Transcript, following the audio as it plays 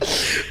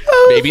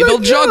Maybe they'll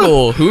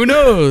juggle. Who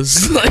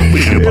knows? We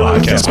a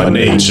podcast by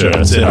nature,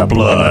 it's in our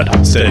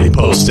blood. Steady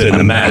posting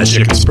the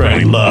magic and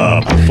spreading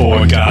love.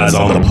 4 guys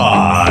on the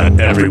pod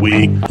every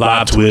week.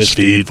 Live Twitch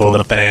feed for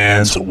the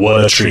fans.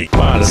 What a treat.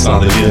 Find us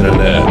on the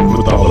internet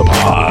with all the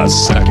pods.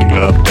 Stacking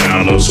up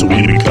downloads so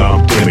we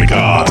become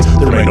demigods.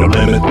 There ain't no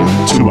limit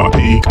to our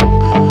peak.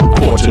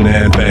 Fortune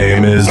and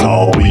fame is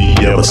all we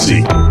ever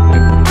seek.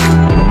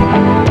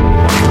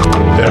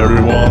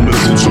 Everyone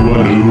listen to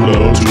a new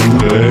low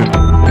today.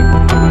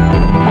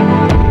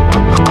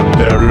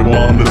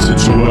 Everyone listen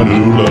to a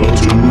new low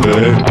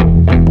today.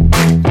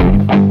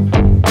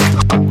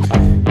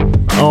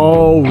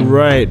 All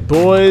right,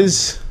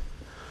 boys.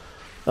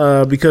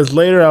 Because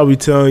later I'll be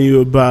telling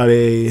you about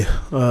a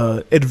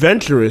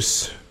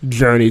adventurous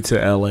journey to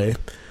LA.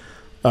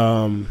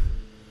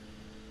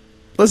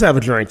 Let's have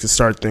a drink to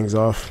start things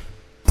off.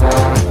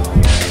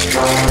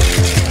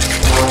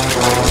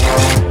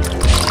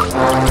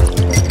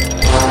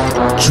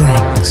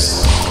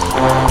 Drinks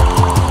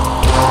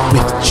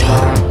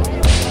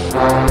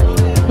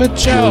with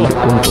Joe.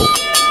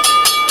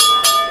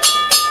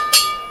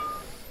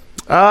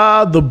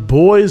 The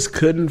boys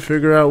couldn't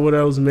figure out what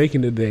I was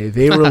making today.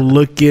 They were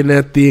looking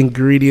at the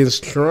ingredients,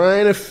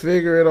 trying to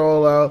figure it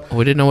all out.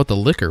 We didn't know what the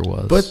liquor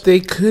was. But they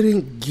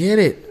couldn't get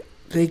it.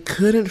 They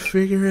couldn't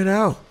figure it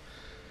out.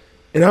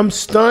 And I'm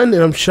stunned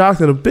and I'm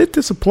shocked and a bit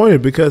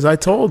disappointed because I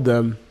told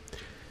them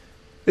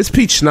it's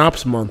peach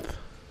schnapps month.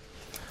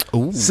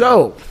 Ooh.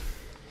 So,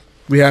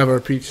 we have our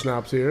peach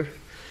schnapps here.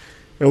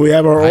 And we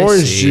have our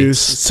orange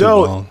juice.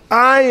 So,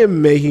 I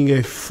am making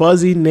a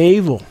fuzzy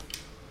navel.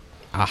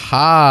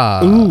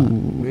 Aha. Ooh.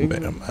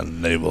 Man, my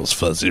navel's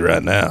fuzzy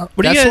right now.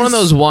 That's one of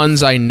those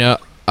ones I know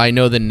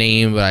the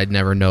name, but I'd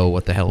never know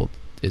what the hell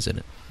is in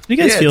it. You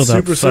guys feel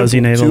about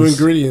fuzzy simple. navels?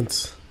 2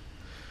 ingredients.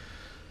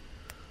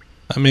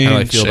 I mean, How do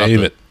I feel shave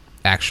about it.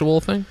 the actual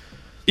thing?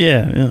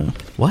 Yeah.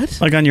 What?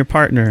 Like on your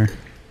partner.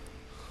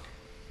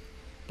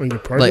 On your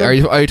partner? Like, are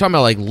you talking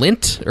about like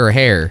lint or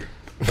hair?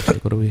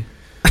 Like, what are we?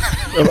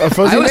 A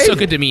fuzzy I always navel.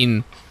 took it to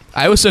mean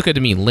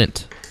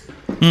lint.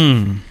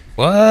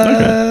 What?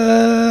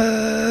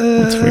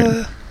 That's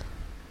weird.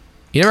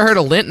 You never heard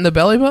of lint in the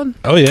belly button?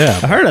 Oh, yeah.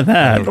 I heard of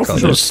that.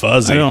 It's just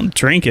fuzzy. I don't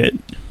drink it.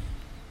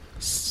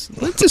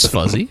 Lint is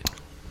fuzzy.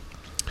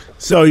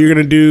 So you're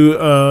gonna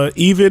do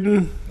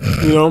even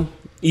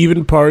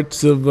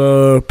parts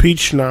of peach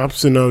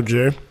schnapps and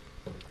OJ.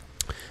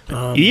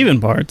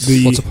 Even parts.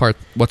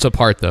 What's a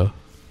part though?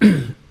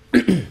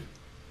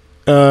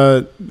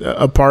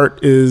 A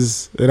part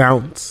is an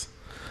ounce.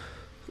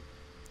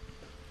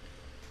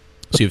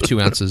 So you have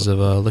 2 ounces of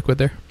liquid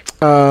there?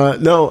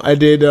 No, I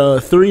did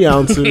 3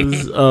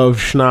 ounces of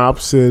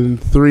schnapps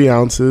and 3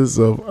 ounces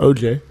of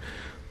OJ.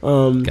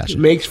 Gotcha.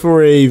 Makes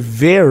for a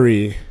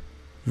very,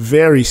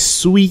 very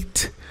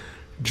sweet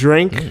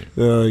drink.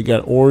 You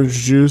got orange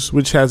juice,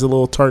 which has a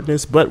little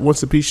tartness, but once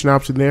the peach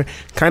schnapps in there,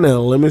 kind of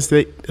eliminates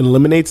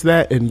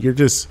that, and you're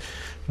just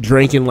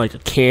drinking like a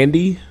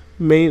candy,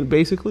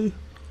 basically.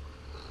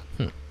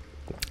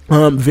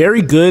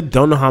 Very good.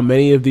 Don't know how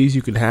many of these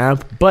you can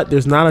have, but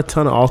there's not a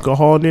ton of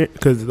alcohol in it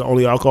because the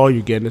only alcohol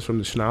you're getting is from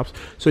the schnapps.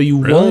 So you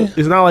won't.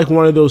 It's not like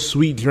one of those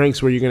sweet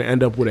drinks where you're going to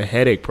end up with a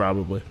headache,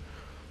 probably.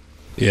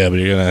 Yeah, but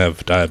you're going to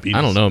have diabetes.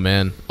 I don't know,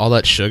 man. All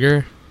that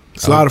sugar.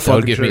 It's a lot of that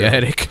would fucking give me sugar. a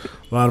headache.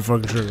 A lot of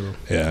fucking sugar.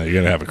 Yeah, you're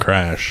going to have a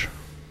crash.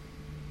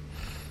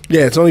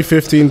 Yeah, it's only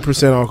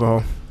 15%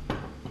 alcohol.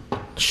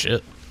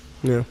 Shit.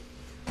 Yeah.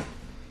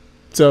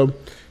 So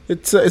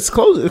it's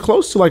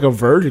close to like a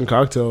virgin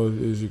cocktail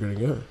as you're gonna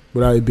get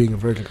without it being a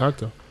virgin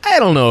cocktail. I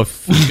don't know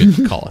if we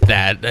could call it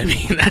that. I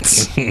mean,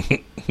 that's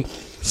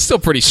still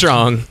pretty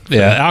strong.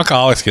 Yeah,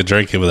 alcoholics can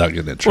drink it without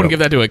getting in trouble. Wouldn't give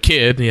that to a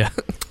kid. Yeah.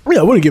 Yeah,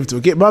 I wouldn't give it to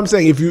a kid. But I'm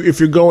saying if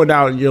you're going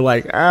out and you're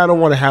like, I don't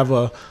want to have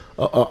a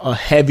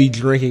heavy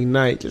drinking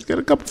night, just get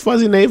a couple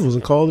fuzzy navels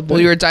and call it a day.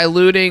 Well, you're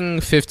diluting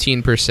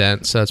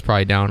 15%, so that's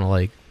probably down to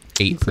like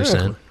 8%.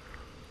 Exactly.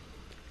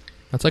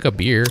 That's like a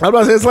beer. I'm about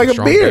to say it's like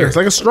a beer. It's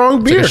like a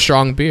strong beer. It's like a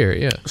strong beer,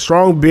 yeah.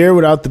 Strong beer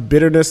without the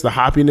bitterness, the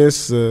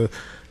hoppiness,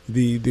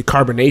 the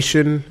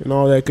carbonation, and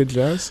all that good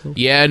jazz. So.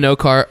 Yeah, no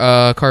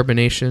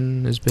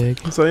carbonation is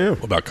big. So yeah.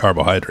 What about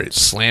carbohydrates?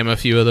 Slam a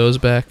few of those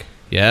back.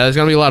 Yeah, there's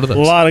gonna be a lot of those.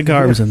 A lot of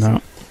carbs in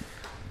that.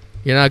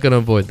 You're not gonna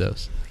avoid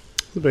those.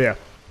 But yeah.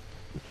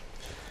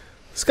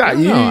 Scott,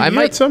 I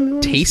might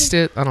taste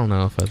it. I don't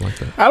know if I'd like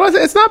that. I would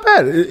say it's not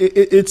bad.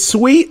 It's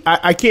sweet.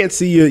 I can't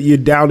see you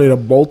down in a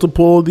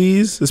multiple of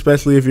these,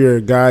 especially if you're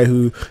a guy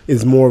who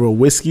is more of a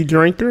whiskey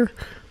drinker.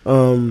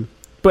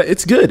 But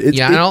it's good.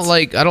 I don't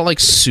like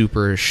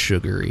super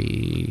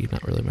sugary.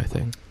 Not really my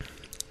thing.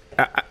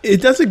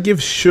 It doesn't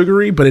give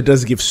sugary, but it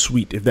does give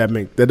sweet. If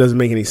that doesn't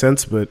make any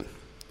sense, but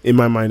in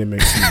my mind, it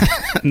makes sense.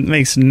 It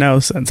makes no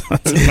sense.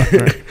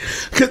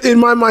 Because in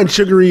my mind,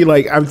 sugary,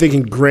 like I'm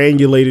thinking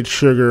granulated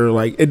sugar.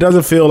 Like it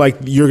doesn't feel like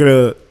you're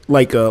gonna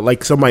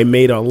like somebody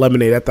made a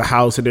lemonade at the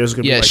house and there's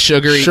gonna be like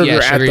sugar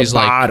at the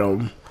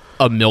bottom. Like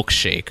a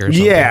milkshake or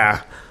something.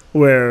 Yeah,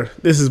 where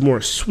this is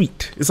more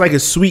sweet. It's like a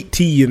sweet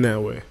tea in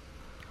that way.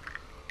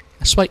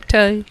 A sweet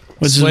tea,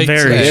 which is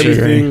very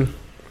everything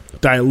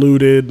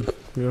diluted.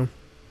 You know,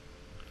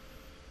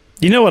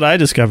 You know what I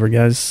discovered,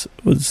 guys?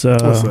 Was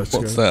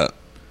What's that?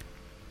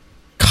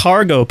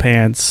 cargo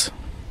pants.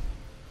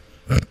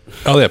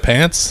 Oh, they have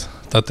pants?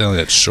 I thought they only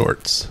had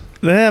shorts.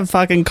 They have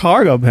fucking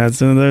cargo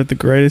pants, and they're the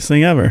greatest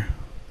thing ever.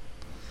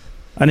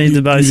 I need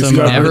to buy you some.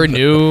 discovered- Never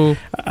knew.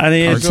 I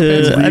need cargo pants? to.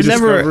 You I've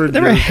never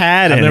discovered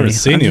had I've any. never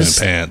seen I'm you in just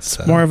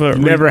pants. More of a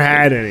never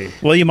had any.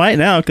 Well, you might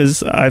now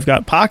because I've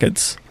got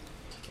pockets.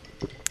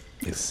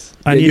 Yes.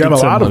 I Yeah, you needed have a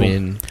some. lot I of them.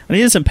 mean, I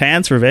needed some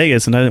pants for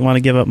Vegas, and I didn't want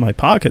to give up my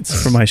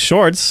pockets for my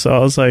shorts. So I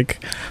was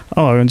like,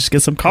 "Oh, I'm gonna just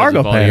get some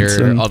cargo all pants."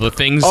 your- and all the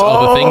things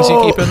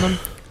you keep in them.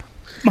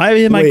 might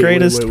be my Wait,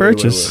 greatest wait,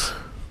 purchase.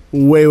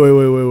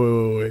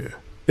 Wait.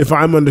 If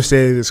I'm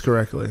understanding this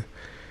correctly,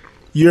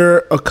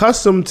 you're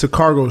accustomed to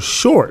cargo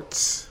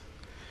shorts,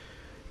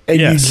 and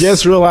Yes. you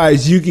just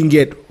realized you can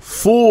get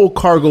full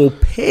cargo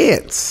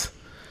pants.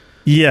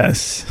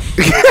 Yes.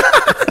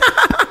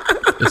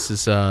 This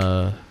is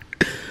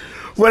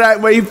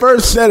When he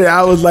first said it,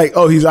 I was like,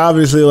 "Oh, he's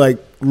obviously like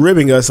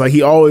ribbing us. Like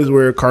he always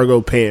wear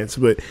cargo pants,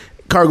 but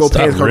cargo Stop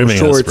pants, cargo ribbing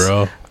shorts." us,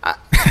 bro.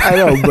 I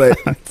know,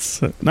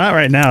 but Not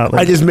right now.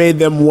 I just made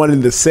them one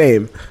and the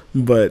same.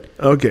 But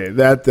okay,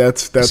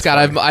 that's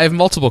Scott. fine. I have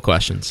multiple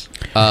questions.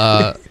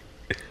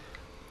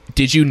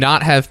 Did you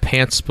not have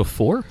pants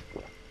before?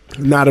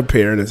 Not a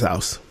pair in his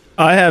house.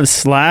 I have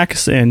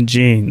slacks and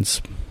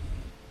jeans.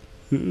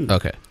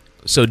 Okay,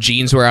 so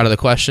jeans were out of the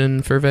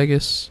question for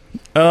Vegas.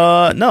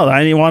 No,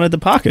 I wanted the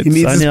pockets. He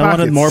needs I his wanted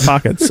pockets. more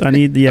pockets. I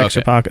need the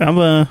extra Okay. pocket. I'm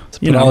a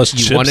Put all his You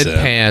chips wanted in.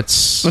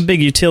 pants. I'm a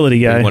big utility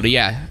guy.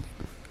 Yeah,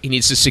 he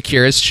needs to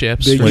secure his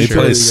chips. Big for When he Sure.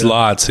 sure. plays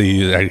slots,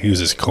 he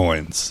uses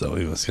coins. So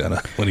he was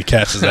gonna. When he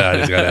cashes out,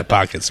 he's got to have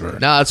pockets for. No,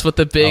 that's what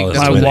the big. Oh, that's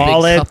that's My what the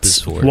what big cup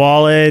is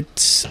wallet,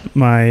 for.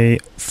 my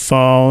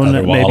phone,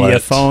 Another maybe a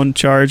wallet. phone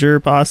charger,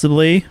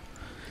 possibly.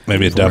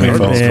 Maybe a dummy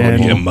phone so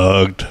when you get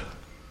mugged.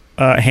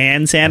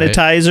 Hand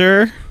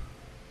sanitizer,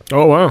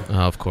 Oh wow, Oh,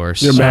 of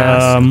course. your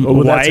mask.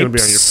 wipes, That's gonna be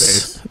on your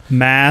face.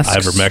 masks.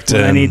 Ivermectin.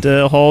 When I need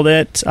to hold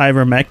it.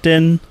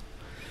 Ivermectin.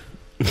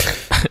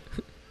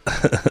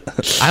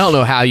 I don't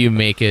know how you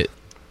make it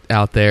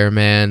out there,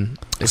 man.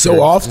 If So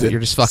you're- often. You're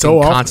just fucking So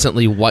often.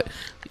 constantly what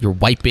you're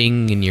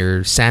wiping and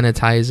you're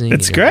sanitizing.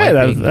 It's and you're great.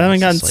 I wiping. haven't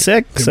It's gotten just like-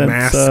 sick You're since.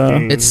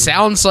 masking. It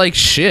sounds like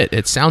shit.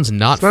 It sounds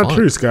not It's not fun.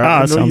 true, Scott. Ah,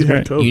 I it know sounds you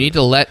had great. COVID. You need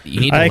to let. You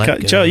need to let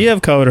go. Joe, you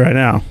have COVID right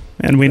now,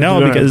 and we I know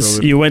do not have because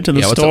COVID. you went to the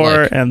Yeah, what's it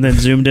store like? and then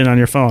zoomed in on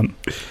your phone.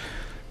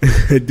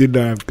 It did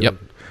not have COVID. Yep.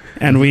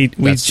 And we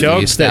That's the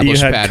joked that you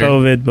established had pattern.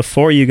 COVID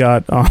before you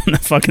got on the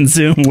fucking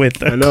Zoom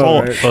with a I know,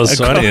 cold. right? Well, it's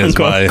a funny is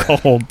my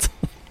cold.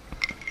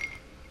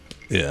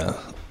 yeah.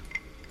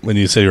 When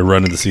you say you're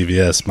running to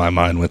CVS, my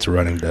mind went to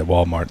running to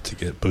Walmart to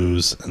get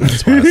booze, and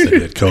that's why I said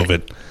you had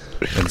COVID.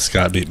 And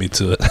Scott beat me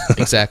to it.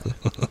 Exactly.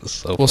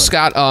 So Well, funny.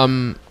 Scott.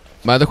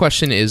 My other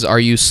question is: are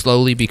you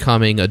slowly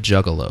becoming a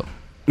juggalo?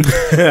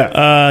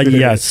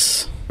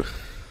 Yes.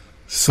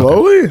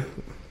 Slowly.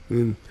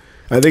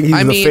 I think he's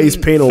I the mean- face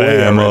paint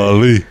away.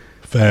 already.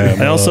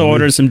 Family. I also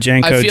ordered some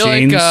Janko I feel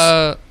jeans.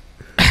 like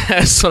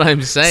that's what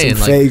I'm saying.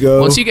 Some Like Faygo.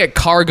 once you get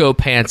cargo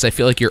pants, I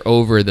feel like you're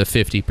over the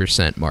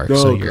 50% mark. Oh,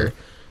 So okay.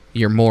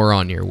 you're more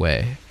on your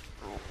way.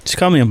 Just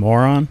call me a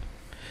moron.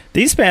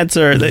 These pants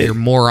are You're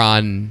more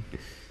on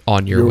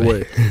your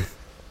way.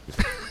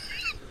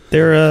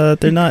 they're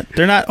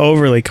not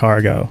overly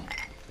cargo.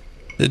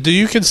 Do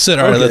you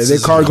consider Okay, this they're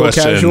is a cargo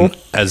question, casual?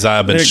 as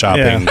I've been They're-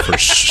 shopping yeah. for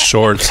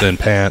shorts and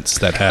pants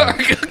that have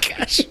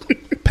Gosh.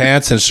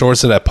 pants and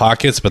shorts that have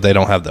pockets, but they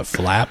don't have the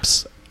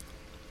flaps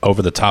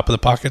over the top of the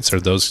pockets? Are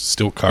those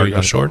still cargo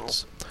gotta-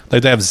 shorts?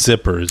 Like they have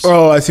zippers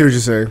Oh, I see what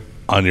you're saying.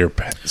 on your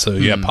so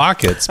you have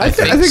pockets. I but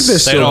think they're they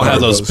still don't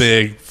have those cargos.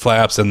 big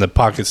flaps and the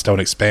pockets don't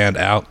expand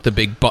out. The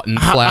big button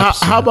How,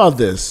 flaps. how about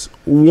this?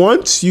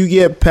 Once you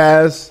get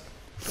past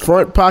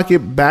front pocket,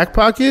 back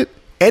pocket,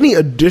 any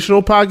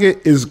additional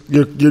pocket is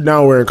you're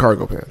now wearing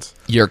cargo pants.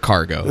 Your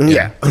cargo.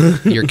 Yeah.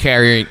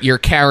 you're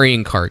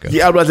carrying cargo.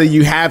 Yeah, I was about to say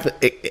you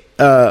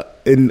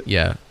have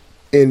Yeah.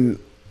 in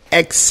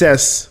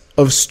excess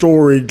of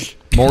storage.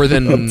 More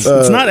than It's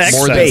not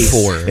more than excess.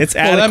 4. It's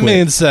Well, adequate. that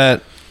means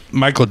that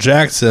Michael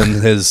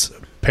Jackson, his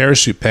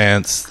parachute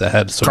pants that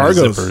had so many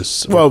Cargos.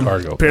 zippers, were Well,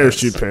 cargo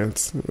parachute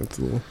pants. pants. That's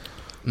a little.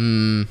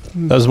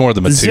 That was more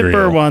the The material.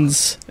 zipper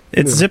ones.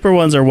 Zipper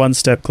ones are one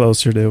step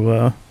closer to.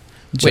 Wait,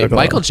 Juggalo.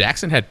 Michael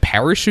Jackson had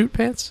parachute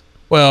pants?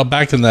 Well,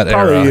 back in that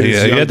Probably era, in he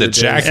his had the younger days.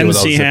 jacket with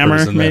all MC zippers, Hammer,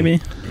 and then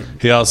maybe.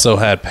 he also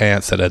had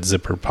pants that had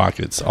zipper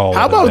pockets. All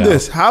How the way about down.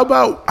 this? How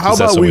about 'Cause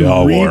that's we what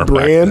all wore back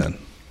rebrand? then.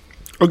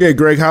 Okay,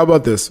 Greg, how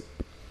about this?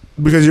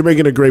 Because you're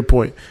making a great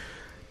point.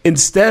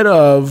 Instead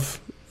of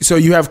so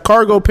you have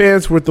cargo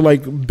pants with the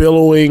like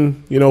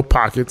billowing,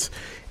 pockets,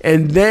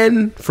 and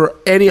then for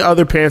any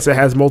other pants that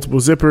has multiple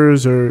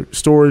zippers or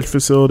storage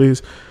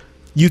facilities,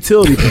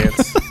 utility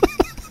pants.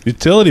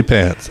 Utility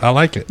pants. I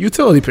like it.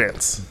 Utility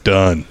pants.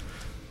 Done.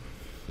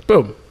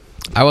 Boom.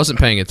 I wasn't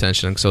paying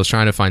attention because I was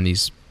trying to find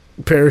these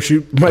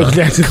Parachute Michael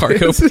Jackson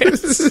cargo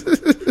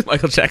pants.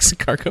 Michael Jackson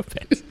cargo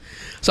pants.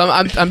 So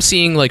I'm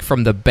seeing like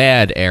from the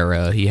bad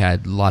era, he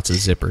had lots of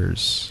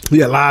zippers.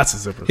 Yeah, lots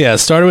of zippers. Yeah, it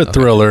started with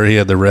Thriller. He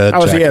had the red.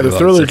 The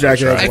Thriller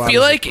jacket. I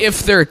feel like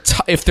if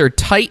they're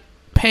tight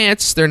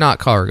pants, they're not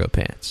cargo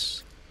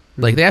pants.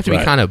 Like they have to be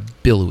kind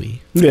of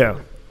billowy. Yeah.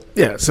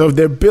 So if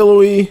they're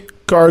billowy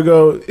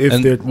cargo,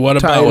 if they're what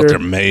about tighter, what they're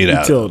made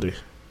out of? utility.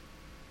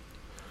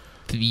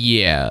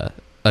 Yeah,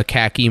 a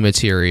khaki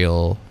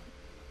material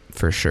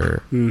for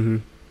sure. Mm-hmm.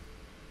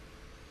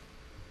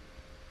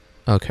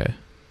 Okay,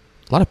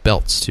 a lot of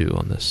belts too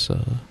on this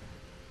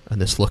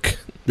look.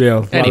 Yeah, a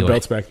lot Anyway. of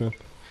belts back then.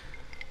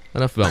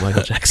 Enough about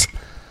Michael Jackson.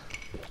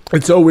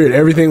 It's so weird.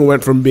 Everything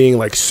went from being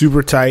like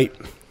super tight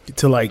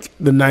to like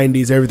the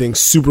 90s. Everything's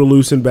super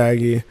loose and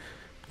baggy.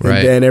 And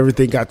Right. then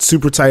everything got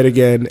super tight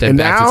again. Then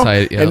back to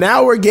tight, yep. And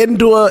now we're getting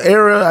to an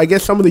era, I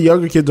guess some of the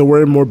younger kids are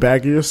wearing more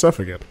baggier stuff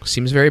again.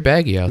 Seems very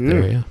baggy out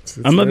there. Yeah,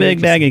 I'm a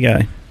big baggy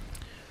guy.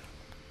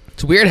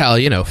 it's weird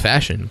how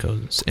fashion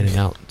goes in and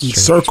out.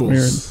 It's strange.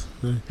 Circles.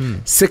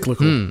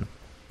 Cyclical. In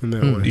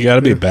that way. You got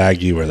to be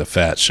baggy where the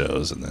fat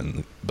shows, and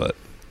then but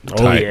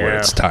tight where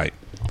it's tight.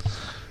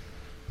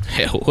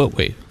 Hell,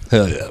 wait.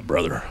 Hell yeah,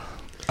 brother!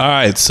 All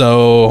right,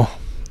 so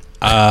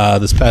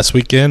this past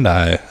weekend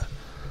I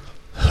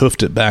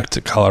hoofed it back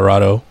to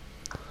Colorado,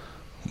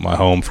 my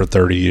home for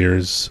 30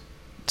 years,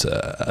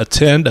 to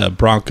attend a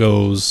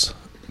Broncos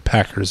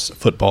Packers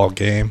football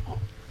game.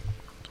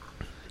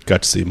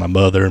 Got to see my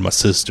mother and my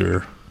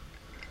sister.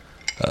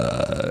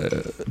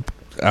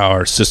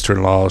 Our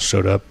sister-in-law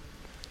showed up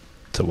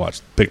to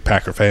watch. Big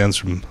Packer fans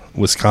from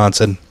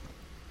Wisconsin.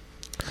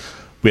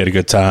 We had a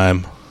good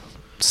time.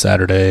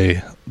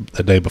 Saturday,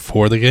 the day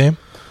before the game,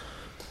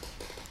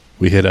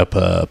 we hit up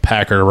a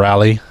Packer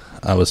rally.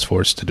 I was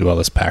forced to do all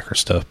this Packer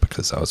stuff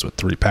because I was with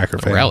 3 Packer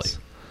fans. Rally.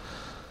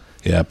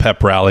 Yeah,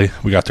 pep rally.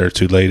 We got there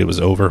too late. It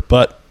was over,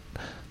 but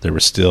there were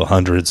still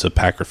hundreds of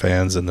Packer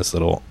fans in this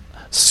little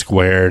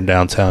square in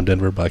downtown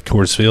Denver by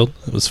Coors Field.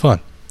 It was fun.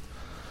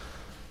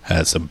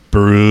 Had some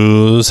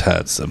brews,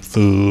 had some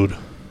food.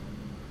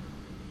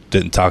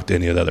 Didn't talk to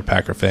any of the other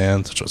Packer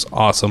fans, which was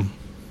awesome.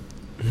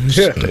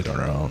 Stayed on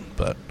our own,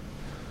 but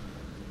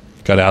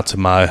got out to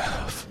my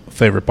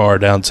favorite bar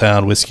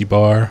downtown, Whiskey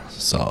Bar.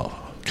 Saw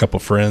a couple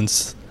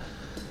friends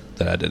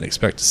that I didn't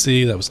expect to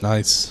see. That was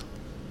nice.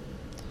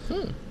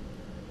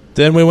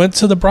 Then we went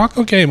to the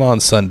Bronco game on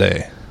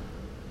Sunday.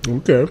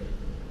 Okay.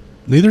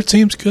 Neither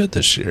team's good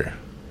this year.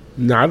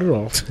 Not at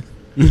all.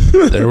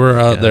 There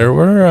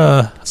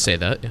were Say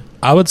that. Yeah.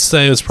 I would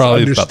say it was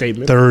probably about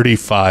Understatement.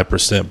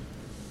 35%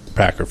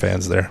 Packer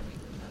fans there.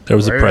 There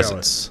was a Really?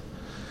 presence.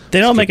 They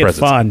don't make it presence.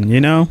 fun,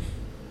 you know?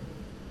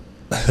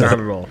 Not at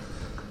all.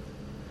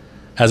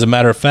 As a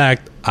matter of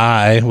fact,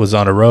 I was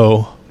on a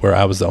row where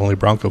I was the only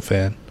Bronco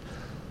fan.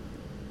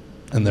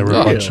 And there were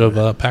a bunch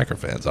of Packer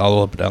fans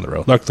all up and down the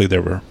row. Luckily,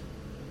 there were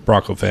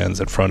Bronco fans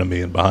in front of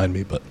me and behind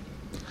me, but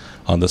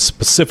on the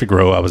specific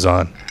row I was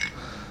on,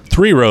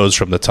 3 rows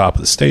from the top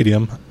of the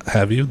stadium,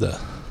 the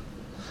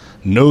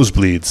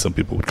nosebleeds, some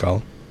people would call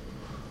them.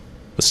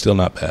 But still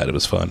not bad. It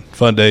was fun.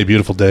 Fun day,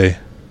 beautiful day.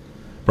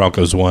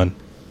 Broncos won.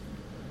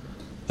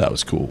 That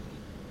was cool.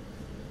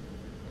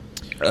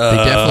 They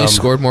definitely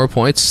scored more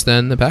points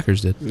than the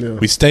Packers did. Yeah.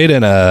 We stayed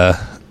in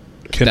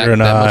Kinder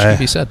and that much I. can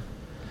be said.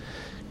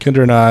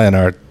 Kinder and I and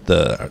our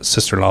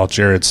sister-in-law,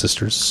 Jared's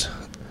sisters,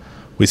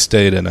 we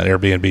stayed in an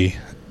Airbnb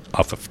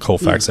off of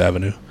Colfax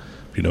Avenue.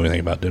 If you know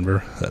anything about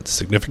Denver, that's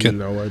significant.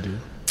 No idea.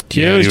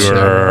 Huge.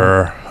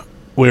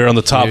 We were on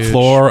the top Huge.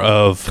 floor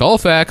of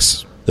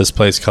Colfax. this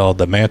place called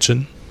The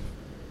Mansion.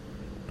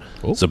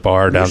 Oh. It's a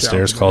bar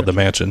downstairs Shout out called to The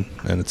Mansion,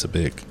 and it's a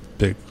big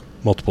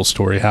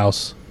multiple-story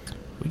house.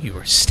 You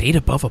were stayed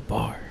above a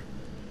bar.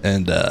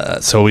 And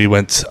so we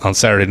went on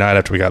Saturday night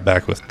after we got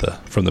back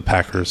from the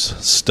Packers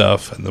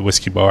stuff and the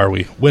whiskey bar.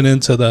 We went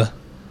into the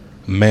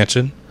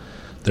mansion.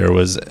 There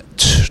was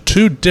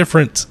 2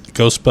 different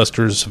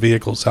Ghostbusters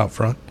vehicles out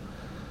front.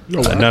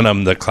 Oh, wow. None of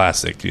them the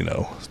classic,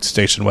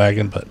 station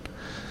wagon, but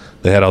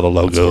they had all the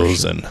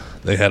logos and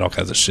they had all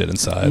kinds of shit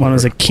inside. One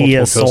was a Kia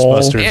Multiple Soul.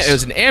 Ghostbusters. Yeah, it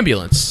was an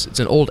ambulance. It's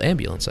an old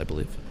ambulance, I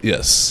believe.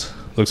 Yes,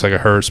 looks like a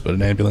hearse, but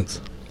an ambulance.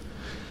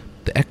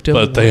 The Ecto.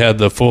 But they had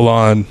the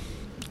full-on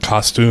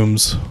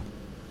costumes.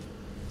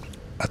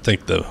 I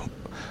think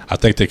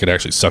they could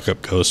actually suck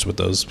up ghosts with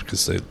those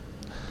because they.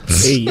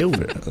 Hey, yo.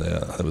 Yeah,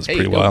 that was Hey,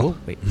 pretty whoa, wild.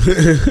 whoa,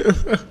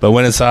 wait. But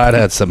went inside,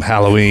 had some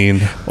Halloween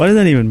What does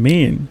that even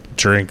mean?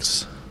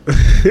 drinks.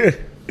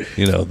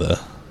 The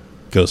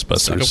Ghostbusters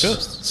Suck up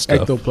ghosts.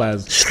 stuff.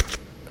 Ectoplasm.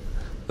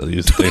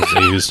 Things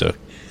they used to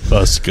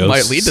bust ghosts.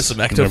 Might lead to some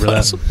Remember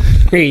that? ectoplasm.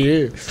 Hey,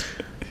 yeah.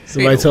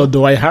 Somebody tell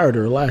Dwight Howard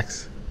to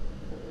relax.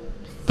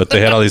 But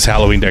they had all these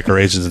Halloween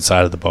decorations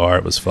inside of the bar.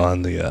 It was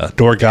fun. The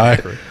door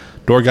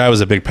guy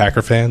was a big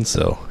Packer fan,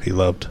 so he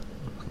loved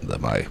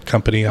my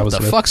company I was What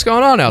the with. fuck's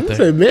going on out I there?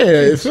 say, man,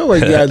 it feels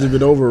like you guys have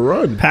been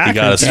overrun. Packers.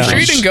 got us You sure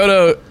you didn't go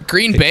to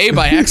Green Bay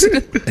by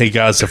accident? He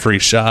got us a free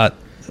shot.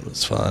 It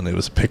was fun. It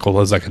was pickle. It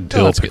was like a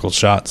dill that's pickle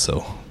shot,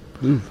 so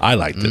I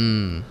liked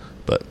it.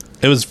 But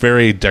it was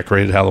very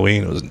decorated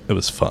Halloween. It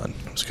was fun.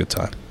 It was a good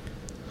time.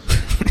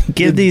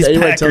 Give these They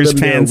might tell Packers them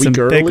they're a fans some week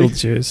early. pickle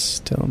juice.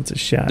 Tell them to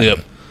shine.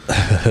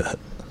 Yep.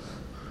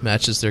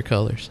 Matches their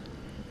colors.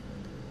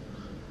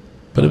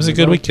 But it was a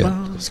good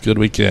weekend. It was a good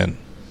weekend.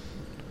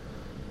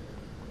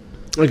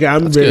 Okay,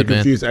 I'm That's very good, man.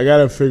 confused. I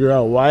gotta figure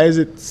out why is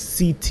it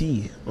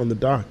CT on the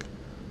dock.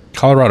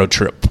 Colorado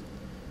trip.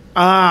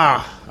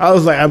 I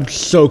was like, I'm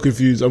so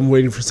confused. I'm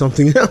waiting for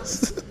something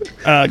else.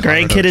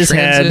 Greg hit his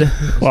Transit.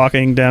 head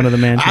walking down to the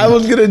mansion. I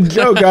was gonna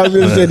joke. I was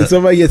gonna say, did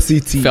somebody get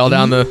CT? Fell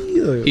down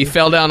he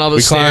fell down all the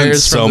We climbed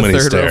stairs so from the many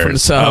third row from the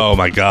stairs. top. Oh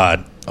my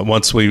god!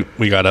 Once we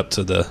got up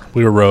to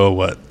we were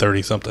row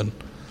 30 something.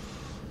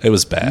 It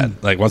was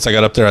bad. Like once I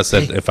got up there, I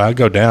said, if I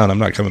go down, I'm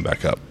not coming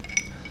back up.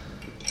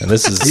 And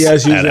this is Yeah,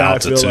 it's at usually how I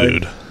feel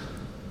altitude.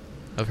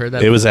 I've heard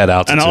that. It was at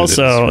altitude. and It was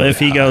also, really if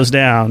he high. goes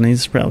down,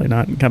 he's probably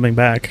not coming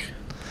back.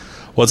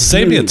 Well, it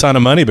saved me a ton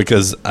of money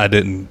because I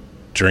didn't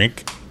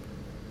drink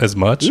as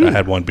much. I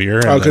had one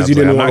beer. Oh, 'cause you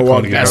didn't wanna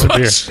walk get another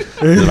beer.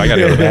 If I got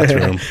to go to the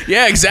bathroom,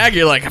 Yeah, exactly.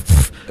 You're like,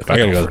 if I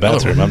got to go to the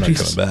bathroom, I'm not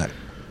Jesus. coming back.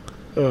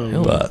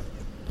 Oh, But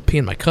pee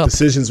in my cup.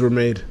 decisions were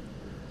made.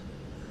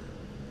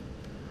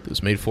 It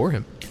was made for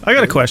him. I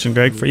got a question,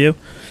 Greg, for you.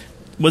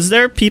 Was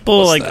there people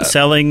What's like that?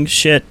 selling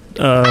shit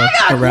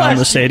around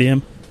the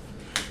stadium?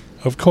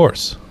 of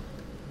course,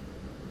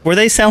 Were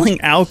they selling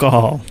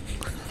alcohol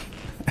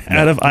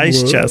out of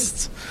ice What?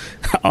 chests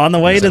on the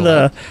way Is to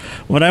that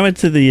when I went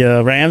to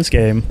the Rams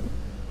game?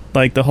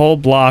 Like the whole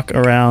block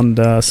around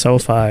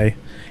SoFi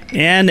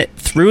and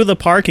through the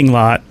parking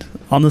lot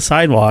on the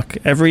sidewalk,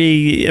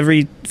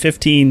 every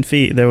 15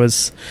 feet there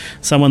was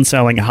someone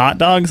selling hot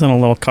dogs on a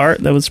little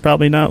cart that was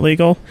probably not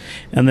legal,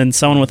 and then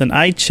someone with an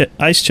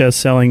ice chest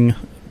selling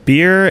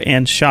beer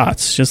and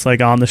shots just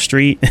like on the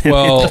street. and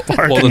well, in the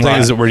parking the thing lot.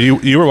 is that where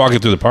you were walking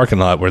through the parking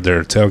lot where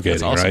they're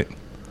tailgating, awesome. right?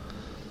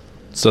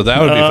 So that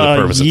would be for the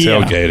purpose yeah.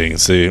 of tailgating.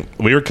 See,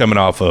 we were coming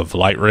off of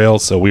light rail,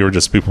 so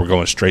people were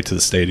going straight to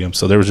the stadium.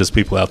 So there was just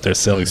people out there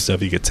selling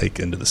stuff you could take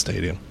into the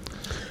stadium.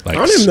 Like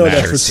I don't even know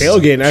that for snacks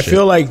tailgating. and I shit.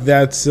 feel like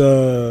that's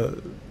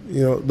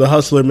the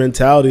hustler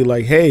mentality.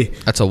 Like, hey,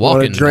 That's a wanna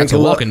walk-in. That's a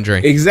little- walk-in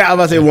drink. Exactly. I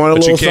was about to say, want a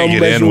But you little can't something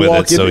get that in you with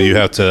walk it, so in. you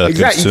have to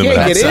Exactly. consume You it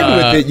can't get in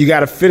outside. with it. You got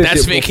to finish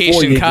That's it before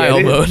vacation you Kyle get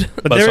in. mode.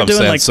 But That's they were what I'm doing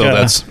saying. like So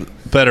that's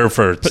better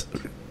for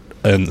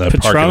in the parking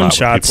lot Patron where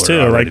shots people are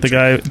too. already Like the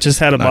drinking. guy just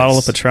had a bottle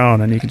of Nice.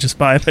 Patron, and you could just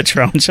buy a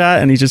Patron shot,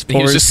 and he just He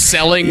pours. was just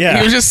selling. yeah,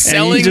 He was just and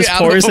selling. he just out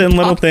pours of a in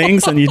little bottle.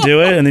 things, and you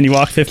do it, and then you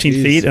walk 15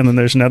 Jeez. feet, and then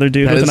there's another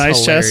dude That with is an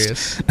ice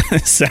hilarious.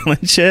 chest selling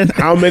shit.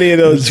 How many of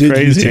those It's did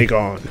crazy. you take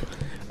on?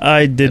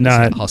 I did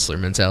not. Hustler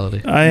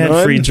mentality. I had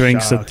None? free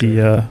drinks at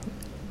the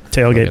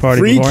tailgate party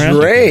Free beforehand.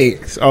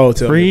 drinks. Oh,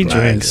 tell Free me.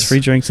 drinks, Nice. free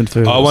drinks and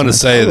food. Oh, I want to was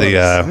say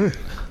Nice.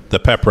 the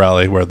pep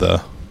rally where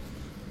the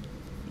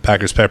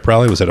Packers pep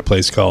rally was at a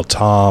place called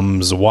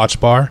Tom's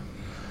Watch Bar.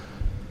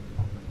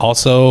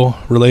 Also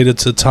related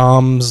to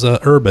Tom's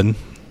Urban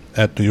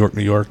at New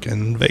York,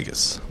 and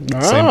Vegas.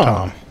 Same Ah.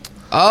 Tom.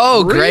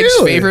 Oh, Greg's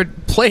Really?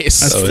 favorite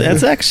place. That's, Oh, yeah.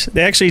 that's actually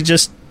they actually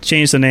just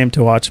changed the name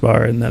to Watch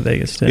Bar in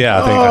Vegas too.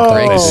 Yeah, I think Oh.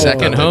 they Greg's did.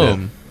 second They did.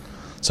 home.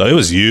 So it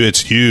was huge. It's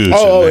huge.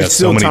 Oh, and they it's had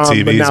still so many Tom,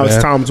 TVs, but now it's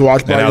man. Tom's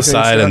Watch Bar. And you think,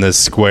 outside so? in this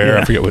square,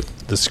 Yeah. I forget what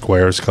the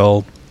square is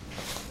called.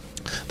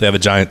 They have a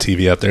giant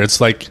TV out there.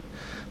 It's like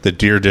the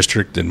Deer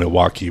District in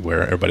Milwaukee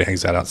where everybody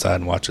hangs out outside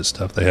and watches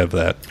stuff. They have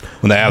that.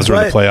 When the Avs are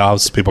in the But-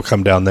 playoffs, people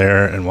come down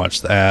there and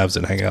watch the Avs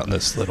and hang out in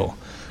this little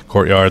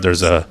courtyard.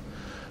 There's a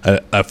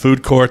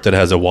food court that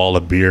has a wall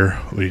of beer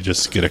where you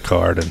just get a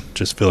card and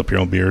just fill up your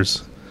own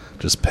beers.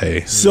 Just pay.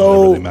 whatever the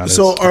So, amount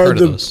so is. are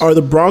heard of those.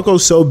 the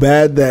Broncos so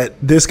bad that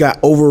this got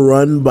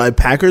overrun by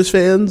Packers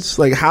fans?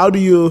 Like, how do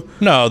you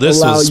No, this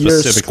allow was your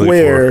specifically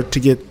square to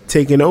get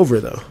taken over,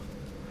 though?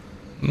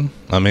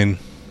 I mean,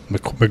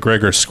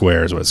 McGregor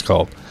Square is what it's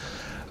called.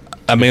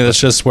 I mean, that's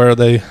just where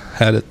they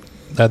had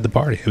the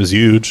party. It was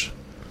huge.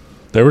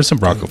 There were some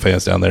Bronco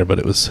fans down there, but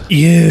it was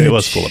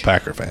full of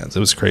Packer fans. It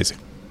was crazy.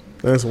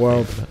 That's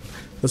wild.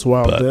 That's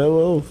wild. But- Yeah,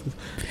 well,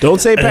 don't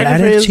say lot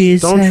Packer of fans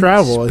cheese don't heads,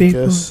 travel. I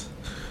people. guess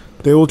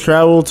they will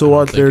travel to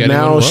watch think their anyone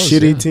now was,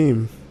 shitty yeah.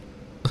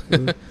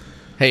 team.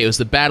 Hey, it was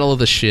the battle of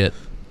the shit.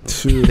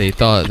 Phew. They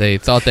thought they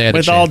had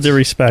With a all chance. due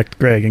respect,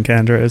 Greg and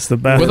Kendra, it's the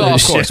best. With all,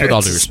 of course, with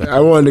all due respect. I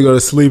wanted to go to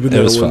sleep in It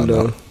that was fun,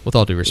 window. though. With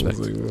all due I respect.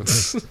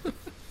 was like,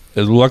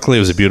 Luckily, it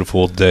was a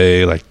beautiful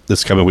day. Like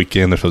this coming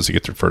weekend, they're supposed to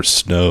get their first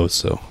snow,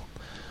 so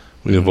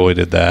we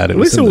avoided that. It At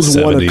was least in it was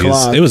the 1 70s.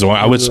 o'clock. It was one.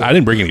 I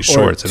didn't bring any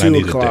shorts, and I 2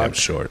 needed o'clock. damn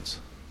shorts.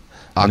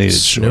 I needed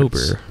shorts.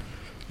 October.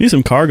 Need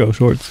some cargo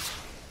shorts.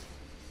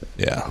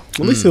 Yeah. at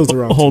least it was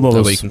around. Hold all That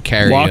those way you can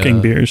carry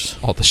walking beers.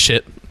 all the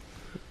shit.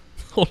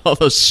 Hold all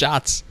those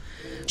shots.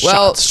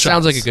 Well, Shots.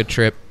 sounds like a good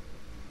trip.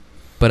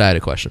 But I had a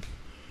question.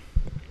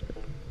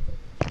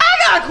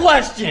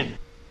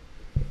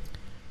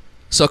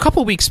 So a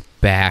couple weeks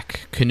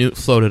back, Canute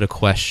floated a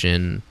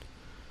question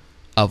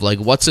of like,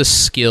 what's a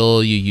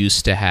skill you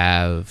used to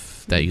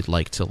have that you'd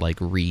like to like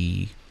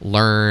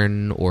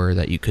relearn or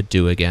that you could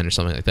do again or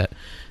something like that.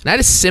 And I had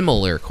a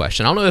similar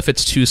question. I don't know if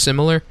it's too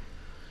similar,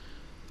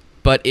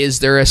 but is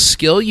there a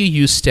skill you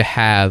used to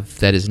have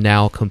that is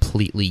now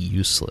completely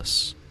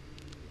useless?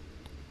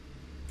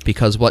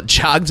 because what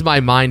jogged my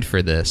mind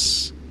for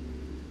this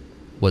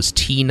was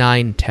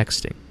T9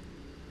 texting.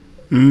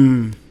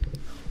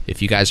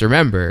 If you guys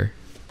remember,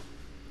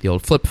 the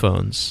old flip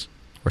phones,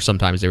 or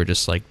sometimes they were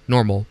just like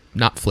normal,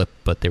 not flip,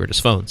 but they were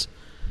just phones.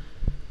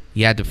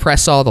 You had to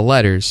press all the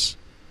letters,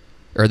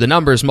 or the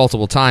numbers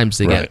multiple times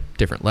to get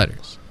different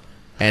letters.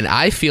 And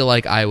I feel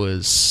like I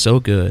was so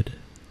good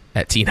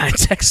at T9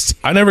 texting.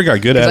 I never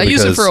got good at it I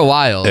used it for a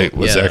while. It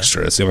was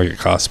extra. It seemed like it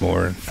cost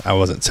more, and I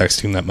wasn't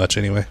texting that much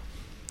anyway.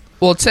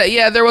 Well,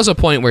 there was a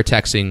point where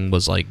texting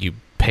was like you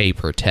pay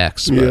per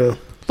text. But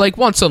like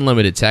once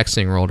unlimited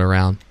texting rolled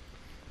around,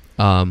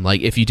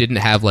 like if you didn't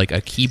have like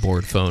a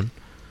keyboard phone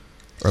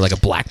or like a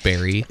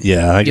BlackBerry.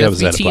 Yeah, I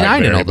was at a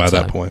BlackBerry by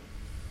that point.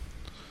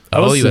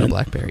 Oh, you had a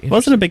BlackBerry. I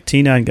wasn't a big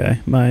T9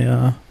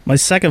 guy. My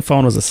second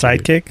phone was a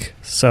Sidekick,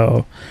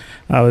 so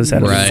I was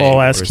at a full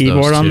ass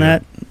keyboard on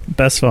that.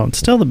 Best phone,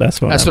 still the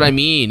best phone. That's what I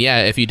mean.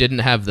 Yeah, if you didn't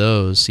have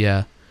those,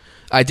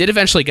 I did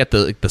eventually get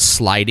the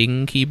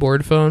sliding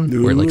keyboard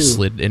phone where it like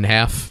slid in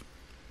half.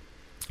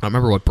 I don't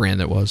remember what brand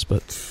it was,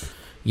 but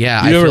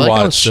I feel like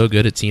I was so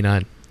good at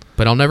T9,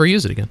 but I'll never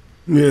use it again.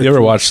 You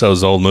ever watch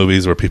those old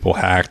movies where people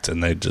hacked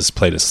and they just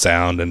played a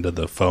sound into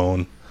the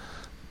phone?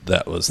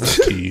 That was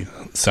the key.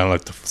 Sounded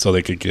like so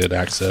they could get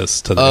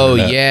access to the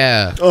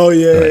internet. Oh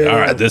yeah. All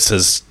right, this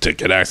is to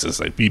get access,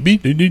 like beep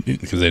beep beep beep,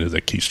 because they do the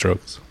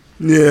keystrokes.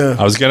 Yeah.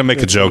 I was gonna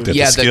make a joke that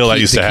the skill I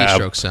used to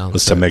have sounds,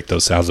 was to make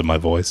those sounds in my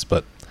voice,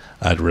 but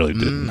I really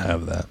didn't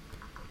have that.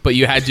 But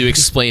you had to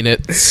explain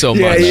it so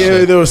much.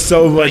 Yeah, there was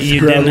so much. But you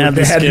didn't have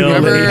the skill.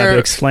 You had to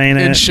explain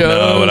it.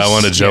 No, but I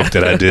want to joke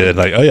that I did.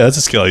 Like, oh yeah, that's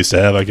a skill I used to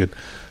have. I could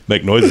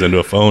make noises into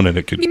a phone, and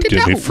it could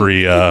give me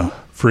free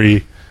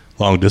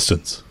long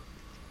distance.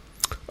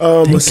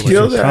 A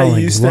skill that I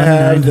used to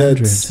have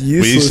that's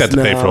useless. We used to have to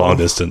pay now. for long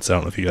distance. I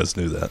don't know if you guys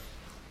knew that.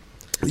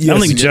 Yes, I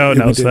don't think Joe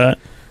knows that.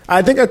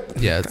 I think I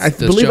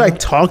believe I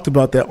talked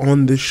about that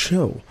on this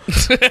show.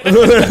 You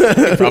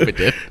probably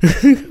did.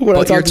 When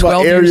I talked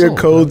about area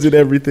codes and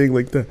everything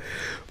like that.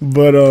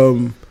 But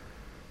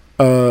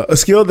a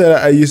skill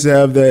that I used to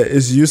have that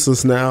is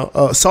useless now,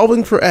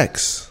 solving for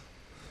X.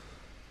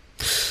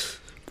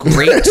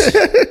 Great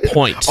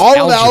point.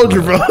 All the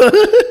algebra.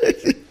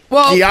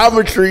 Well,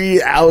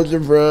 geometry,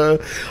 algebra,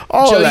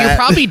 all Joe, that.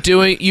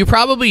 you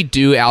probably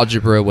do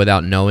algebra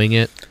without knowing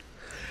it.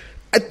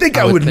 I think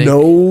I would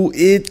know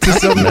it to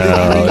some degree.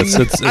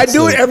 It's I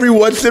do it every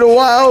once in a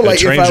while.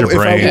 Like if I want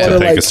to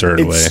like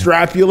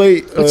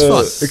extrapolate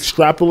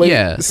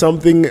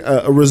something,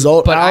 a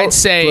result. But I'd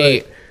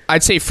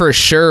say for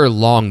sure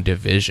long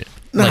division.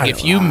 Like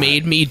if you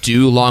made me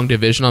do long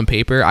division on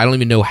paper, I don't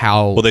even know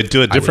how. Well, they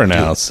do it different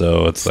now,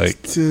 so it's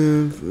like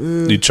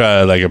you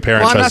try, like a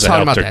parent tries to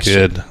help their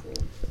kid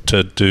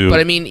to do.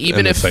 But I mean,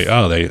 even if it's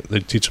like, they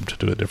teach them to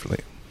do it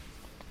differently.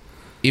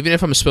 Even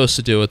if I'm supposed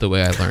to do it the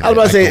way I learned, I was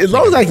about to say, as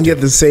long as I can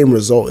get the same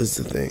result is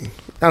the thing.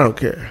 I don't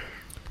care.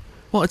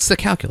 Well, it's the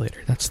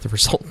calculator. That's the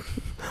result.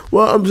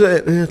 Well, I'm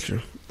saying, yeah, true.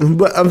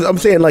 But I'm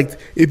saying, like,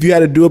 if you had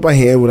to do it by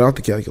hand without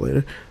the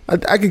calculator,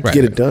 I could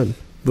get it done.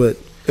 But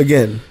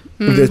again,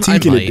 if they're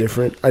teaching it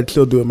different, I'd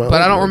still do it my own.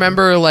 But I don't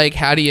remember, like,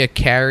 how do you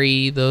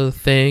carry the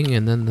thing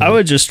and then I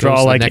would just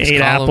draw like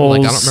 8 apples,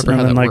 like, I don't remember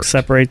and then like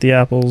separate the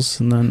apples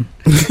and then.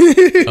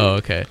 Oh,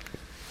 okay.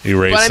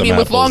 Erase but I mean,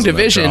 with long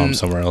division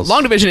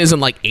isn't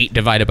like 8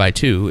 divided by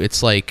 2.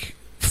 It's like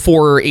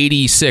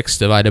 486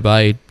 divided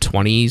by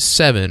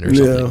 27 or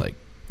something. Like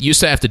you used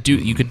to have to do.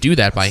 You could do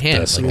that by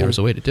hand. Like there was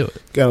a way to do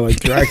it. Gotta like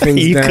drag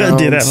things down,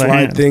 do that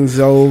slide things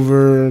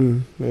over,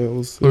 and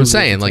what I'm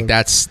saying, like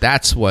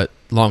that's what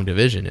long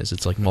division is.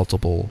 It's like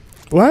multiple.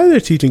 Why are they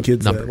teaching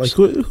kids numbers. that?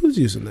 Like who's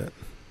using that?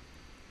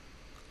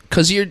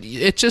 Because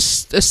it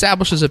just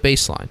establishes a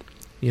baseline.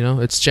 You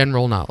know, it's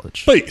general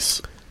knowledge.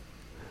 Base.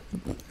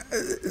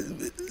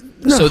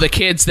 No. So the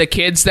kids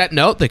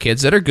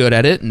that are good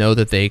at it know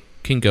that they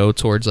can go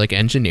towards like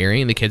engineering,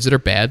 and the kids that are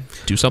bad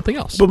do something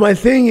else. But my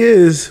thing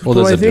is,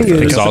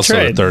 there's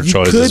also a third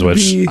choices,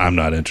 which I'm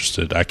not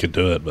interested. I could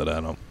do it, but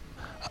I don't.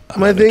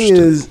 My thing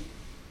is,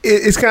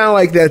 it's kind of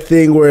like that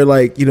thing where,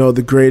 like, you know,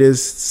 the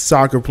greatest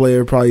soccer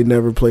player probably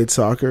never played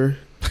soccer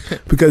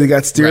because he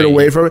got steered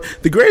away from it.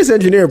 The greatest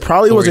engineer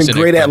probably wasn't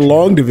great at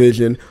long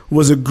division,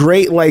 was a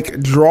great like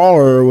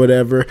drawer or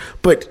whatever,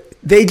 but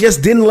they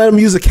just didn't let him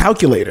use a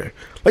calculator.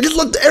 Like, just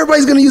look,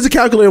 everybody's going to use a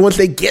calculator once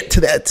they get to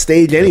that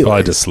stage anyway.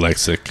 Probably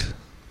dyslexic.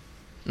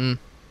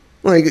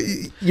 Like,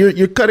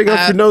 you're cutting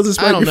off your nose to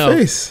spite your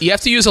face. You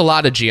have to use a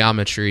lot of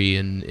geometry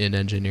in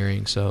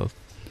engineering, so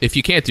if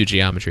you can't do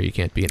geometry, you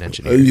can't be an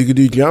engineer. You can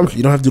do geometry.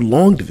 You don't have to do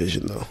long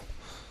division, though.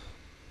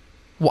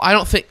 Well, I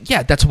don't think...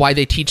 Yeah, that's why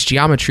they teach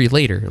geometry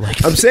later.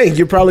 Like, I'm saying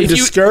you're probably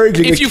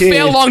discouraging a kid. If you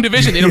fail long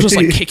division, they don't just,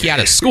 like, kick you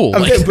out of school.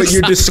 Like, but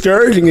you're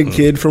discouraging a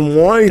kid from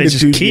wanting to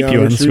do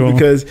geometry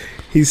because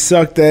he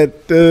sucked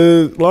at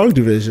long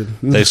division.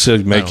 They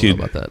should make you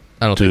do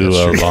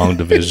a long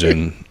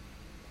division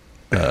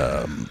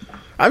I'm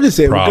just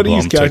saying, we're going to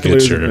use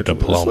calculators. To get your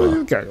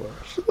diploma.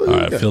 All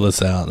right, fill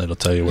this out, and it'll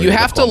tell you where you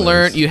have to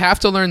learn. You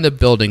have to learn the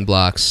building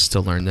blocks to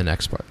learn the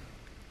next part.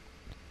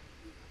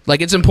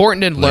 Like, it's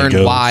important to learn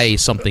Legos. why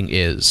something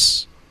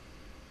is,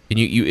 and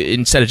you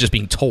instead of just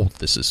being told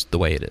this is the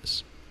way it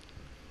is.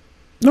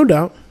 No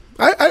doubt.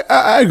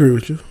 I agree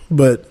with you,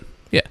 but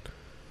Yeah.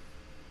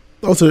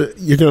 also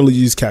you're gonna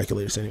use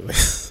calculators anyway.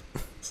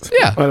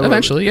 Yeah, don't know.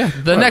 eventually, yeah.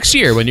 The next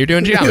year when you're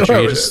doing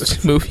geometry, you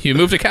just move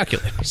to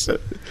calculators.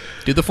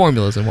 Do the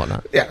formulas and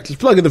whatnot. Yeah, just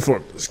plug in the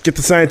formulas. Get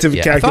the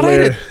scientific Yeah, I thought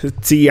I calculator,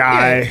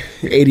 TI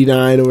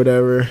 89 or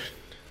whatever.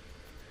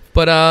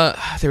 But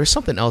there was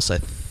something else I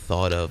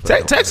thought of.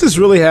 Texas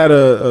really had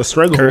a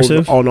stranglehold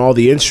Cursive? on all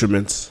the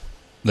instruments.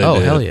 They Oh,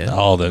 did hell yeah.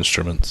 all the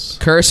instruments.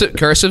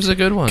 Cursive's a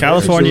good one.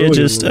 California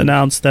Absolutely. just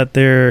announced that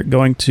they're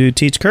going to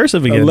teach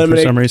cursive again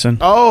Eliminate- for some reason.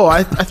 Oh,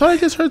 I thought I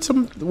just heard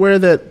somewhere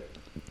that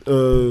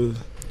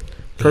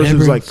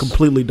cursive's like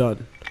completely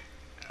done.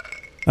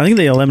 I think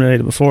they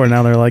eliminated it before.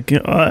 Now they're like,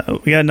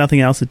 we got nothing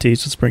else to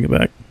teach. Let's bring it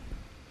back.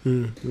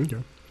 Okay.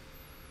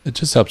 It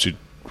just helps you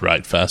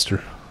write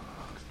faster.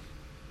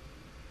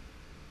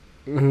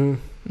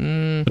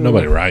 Mm-hmm. But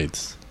nobody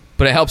writes.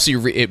 But it helps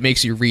you. It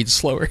makes you read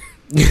slower.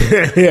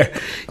 Yeah,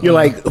 you're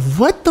like,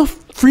 what the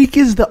freak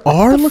is the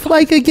R look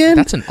like again?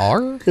 That's an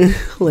R.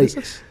 Like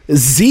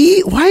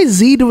Z. Why is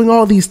Z doing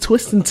all these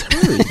twists and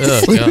turns?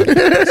 Oh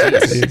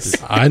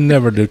god. I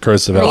never did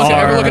cursive Ever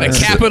outside, look at a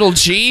capital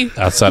G?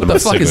 outside of What my the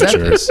fuck is that?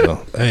 signature.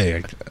 So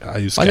hey, I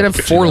use. I could have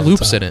 4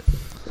 loops in it.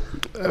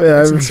 I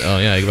mean, Oh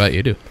yeah, I bet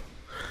you do.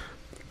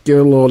 give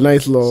it a little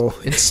nice little.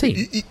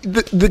 Insane.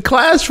 The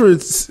class for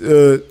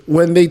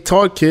when they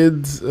taught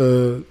kids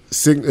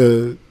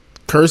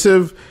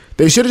cursive,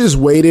 they should have just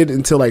waited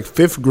until like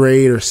 5th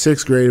grade or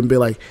 6th grade and be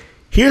like,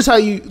 here's how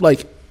you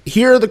like.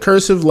 Here are the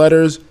cursive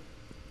letters.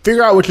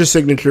 Figure out what your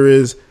signature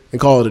is and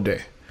call it a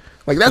day.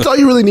 Like that's all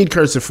you really need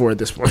cursive for at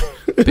this point.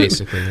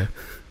 Basically, yeah.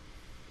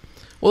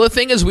 Well, the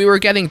thing is, we were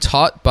getting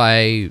taught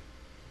by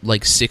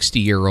like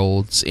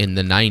 60-year-olds in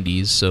the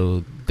 90s,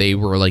 so they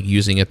were like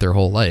using it their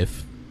whole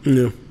life.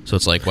 Yeah. So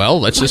it's like, well,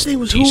 let's just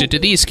teach it to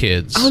these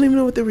kids. I don't even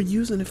know what they were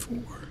using it for.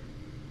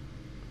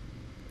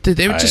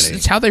 They were just,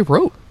 it's how they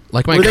wrote.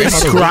 Like my Were they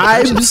grandmother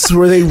scribes?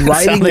 Were they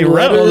writing they wrote.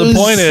 letters? Well, the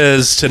point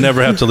is to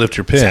never have to lift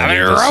your pen.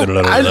 You just sit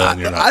and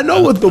you're not- I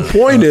know what the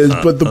point is,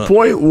 but the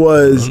point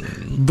was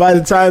by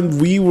the time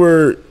we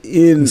were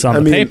in, It's on I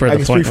the mean, paper, I the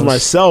can point speak for was.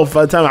 myself.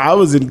 By the time I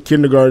was in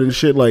kindergarten and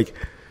shit, like,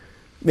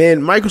 man,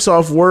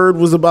 Microsoft Word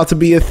was about to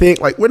be a thing.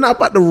 Like, we're not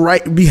about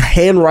to be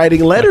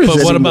handwriting letters. But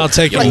what anymore. about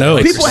taking Like,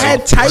 notes? People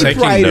had Taking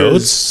typewriters.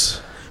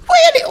 notes?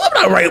 Wait, I'm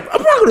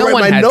not going to No write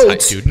one my had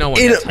notes. dude. No one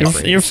in- had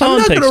typewriters. Your I'm phone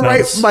not takes going to write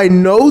notes. my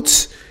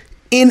notes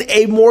in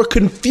a more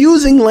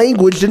confusing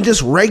language than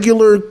just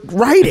regular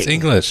writing. It's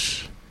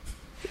English.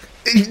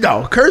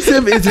 No,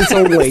 cursive is its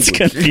own It's language.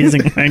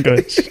 confusing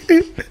language.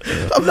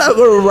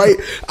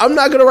 I'm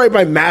not gonna write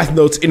my math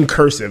notes in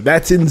cursive.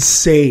 That's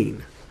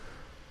insane.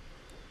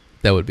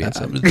 That would be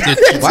insane.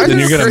 Then Why are you're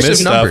there going to cursive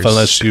miss stuff numbers?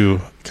 unless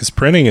you... Because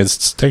printing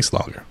takes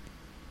longer.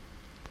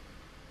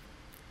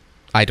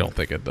 I don't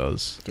think it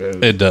does.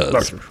 It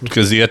does.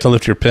 Because you have to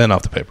lift your pen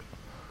off the paper.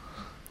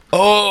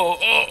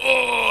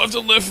 I have to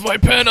lift my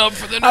pen up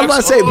for the next I'm about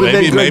to say, but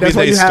then Maybe that's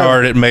why they you have-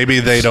 start it. Maybe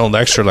they don't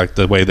lecture like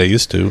the way they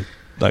used to.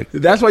 Like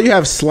That's why you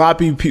have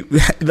sloppy people.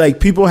 Like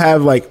people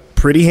have like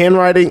pretty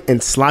handwriting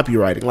and sloppy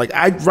writing. Like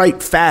I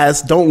write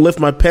fast, don't lift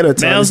my pen a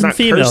ton. Males It's and not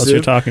females cursive,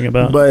 you're talking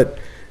about. But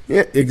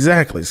yeah,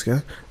 exactly,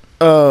 Scott.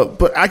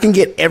 But I can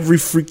get every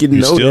freaking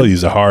you note. still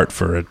use a heart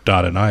for a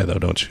dot and I though,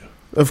 don't you?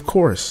 Of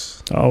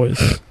course. Always.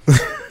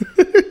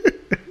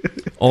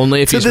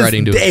 Only if To he's this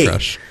writing to day. a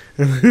crush.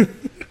 Can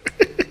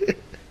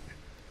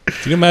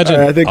you imagine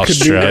I think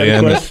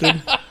Australian?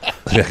 question.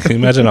 Yeah, can you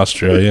imagine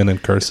Australian in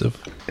cursive?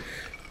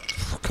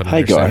 Couldn't Hey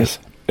understand guys,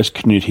 it's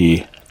Knut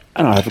here,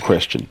 and I have a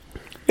question.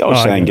 The old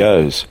Oh, saying yeah.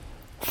 goes,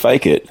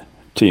 fake it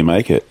till you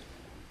make it.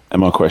 And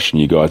my question,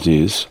 you guys,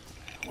 is,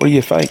 what are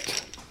you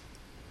faked?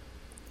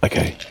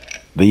 Okay,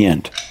 the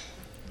end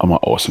of my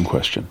awesome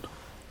question.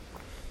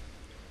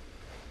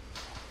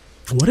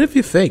 What if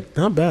you fake?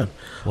 Not bad.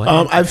 What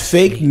I've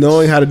faked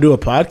knowing how to do a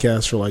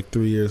podcast for like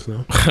 3 years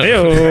now. I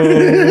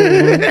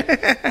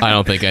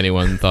don't think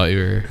anyone thought you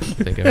were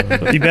thinking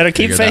about it. You better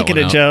keep Figure that faking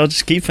one it, out. Joe.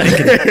 Just keep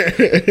faking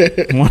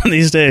it. One of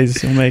these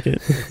days, you'll make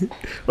it.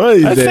 One of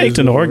these I days faked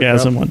an it'll work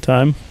orgasm one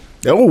time. out.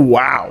 Oh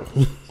wow!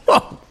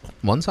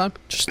 One time?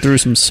 Just threw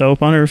some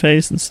soap on her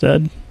face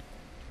instead.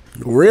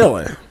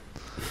 Really?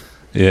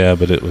 Yeah,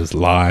 but it was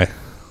lie.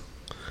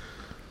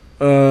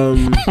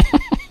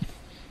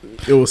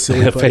 It was silly.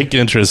 Yeah, but- fake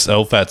interest.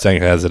 Old Fat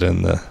Tank has it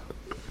in the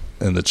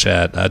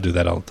chat. I do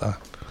that all the time.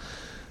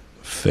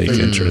 Fake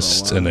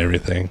interest and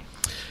everything.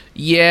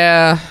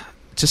 Yeah.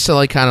 Just to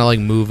like kind of like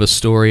move a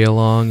story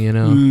along, you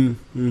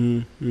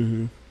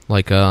know?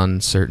 Like on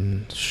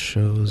certain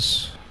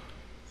shows.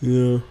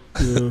 Yeah.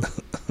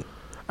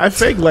 I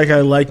fake like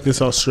I like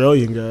this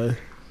Australian guy.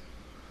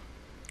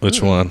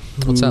 Which one?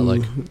 What's that who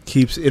like?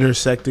 Keeps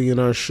intersecting in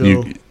our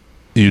show.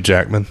 You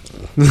Jackman.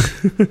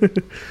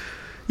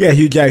 Yeah,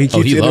 Hugh Jack. He Oh,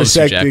 keeps he loves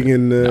Hugh intersecting Jackman.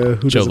 in No,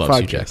 Who Joe Does a loves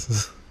Hugh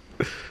Podcast.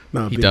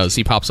 No, He bitch. does.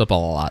 He pops up a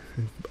lot.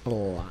 a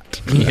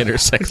lot. He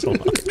intersects a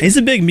lot. He's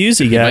a big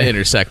music He might guy.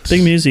 intersect.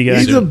 Big music guy.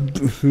 He's a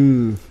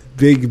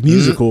big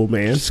musical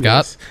man.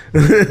 Scott?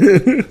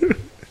 Yes.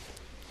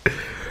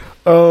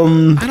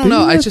 I don't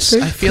know. I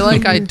feel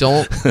like I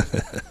don't.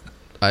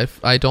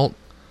 I don't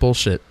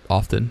bullshit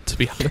often, to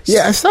be honest.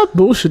 Yeah, I stopped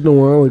bullshitting a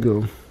while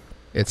ago.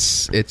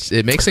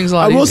 It makes things a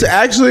lot I will say, easier.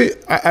 actually,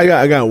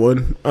 I got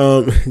one.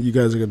 You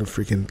guys are gonna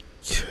freaking.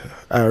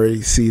 I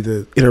already see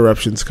the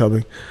interruptions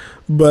coming,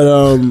 but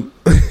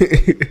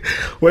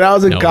when I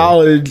was in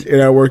college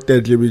and I worked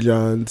at Jimmy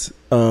John's,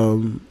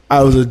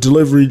 I was a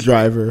delivery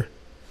driver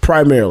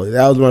primarily.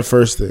 That was my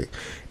first thing,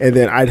 and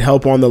then I'd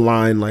help on the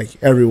line like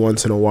every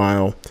once in a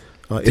while.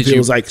 If it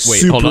was like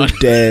super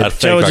dead,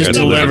 Joe would just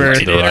deliver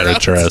to the right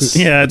address.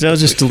 Yeah, Joe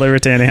just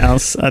delivered to any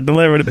house. I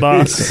delivered it,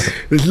 boss.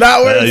 it's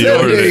not what You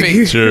ordered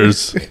it's it.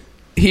 Cheers.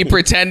 He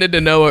pretended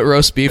to know what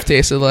roast beef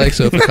tasted like,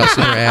 so if a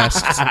customer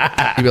asked,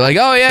 he'd be like,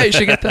 "Oh yeah, you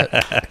should get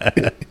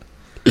that."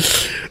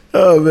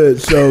 Oh man,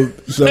 so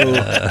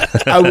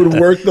I would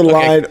work the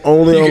line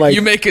only on like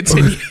you may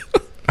continue.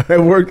 I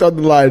worked on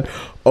the line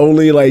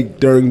only like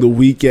during the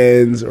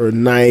weekends or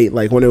night,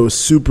 like when it was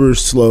super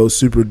slow,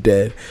 super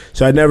dead.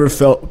 So I never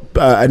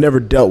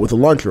dealt with a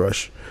lunch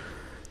rush.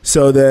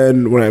 So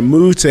then when I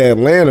moved to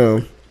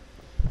Atlanta,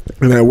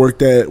 and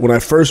when I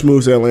first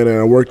moved to Atlanta and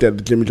I worked at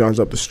the Jimmy John's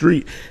up the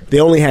street, they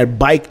only had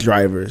bike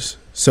drivers.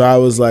 So I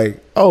was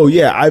like, oh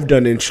yeah, I've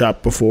done in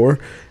shop before.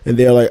 And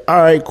they're like, all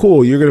right,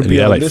 cool. You're going to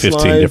be on like this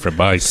 15 line different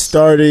bikes.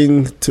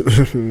 starting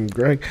to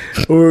Greg.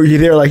 Or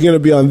they're like, you're going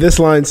to be on this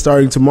line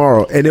starting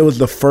tomorrow. And it was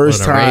the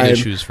first What an array to time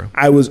choose from.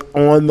 I was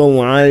on the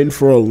line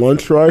for a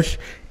lunch rush.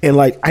 And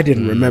like, I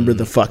didn't remember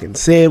the fucking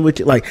sandwich.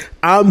 Like,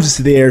 I'm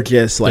just there,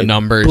 just like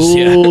numbers,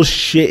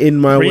 bullshitting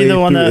my Were way you the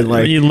one through. that And,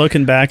 like, were you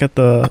looking back at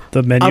the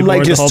menu I'm board like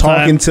the just whole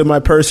talking time? to my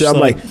person. Just I'm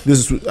like- like,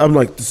 this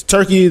is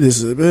turkey.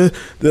 This is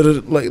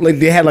like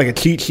they had like a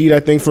cheat sheet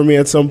I think for me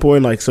at some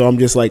point. Like, so I'm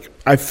just like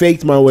I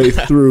faked my way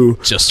through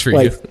Just for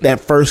like you. that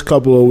first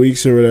couple of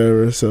weeks or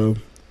whatever. So,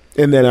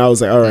 and then I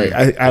was like, all right,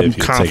 I'm If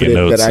you're taking confident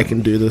notes that I and-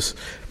 can do this.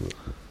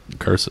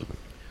 Cursive.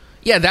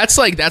 Yeah, that's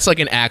like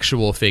an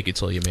actual fake it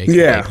till you make it.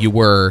 Yeah. Like, you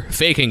were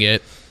faking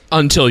it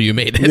until you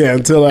made it. Yeah,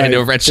 until I and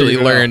eventually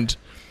figured it out. learned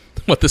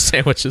what the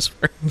sandwiches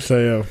were. So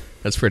yeah.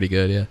 That's pretty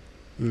good. Yeah.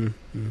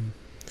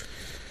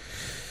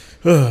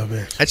 Oh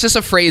man. It's just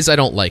a phrase I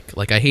don't like.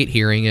 Like, I hate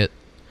hearing it.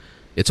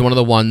 It's one of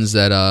the ones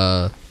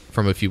that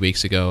from a few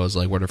weeks ago I was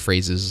like, what are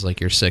phrases like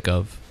you're sick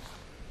of?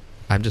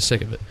 I'm just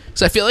sick of it.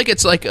 So I feel like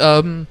it's like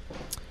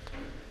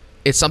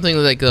it's something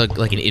like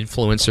an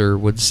influencer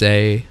would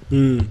say.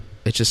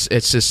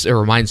 It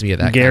reminds me of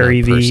that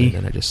Gary kind of V.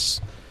 person,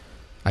 and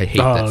I hate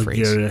that phrase.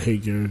 Gary, I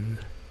hate Gary V.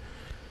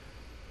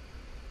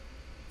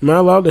 Am I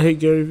allowed to hate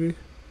Gary V?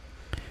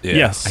 Yeah,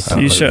 Yes, I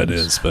don't you know should. what it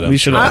is, but We I'm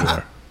should sure all. you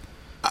are.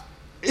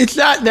 It's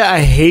not that I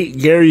hate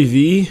Gary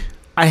V.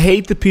 I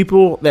hate the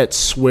people that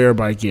swear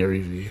by Gary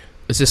V.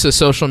 Is this a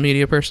social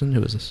media person?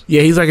 Who is this?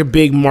 Yeah, he's like a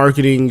big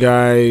marketing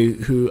guy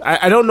who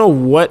I don't know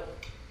what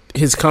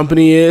his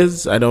company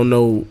is. I don't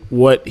know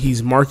what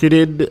he's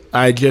marketed.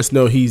 I just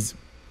know he's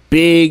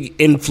big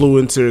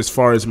influencer as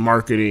far as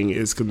marketing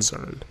is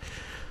concerned.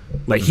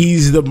 Like,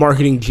 he's the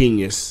marketing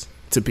genius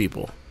to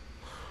people.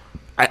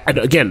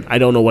 Again, I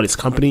don't know what his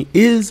company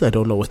is. I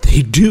don't know what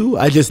they do.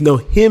 I just know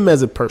him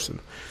as a person.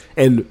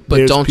 And But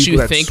there's don't people you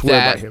that think swear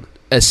by that him.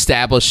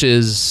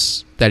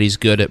 establishes that he's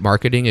good at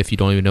marketing if you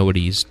don't even know what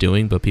he's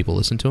doing, but people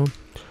listen to him?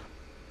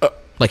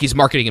 Like, he's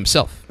marketing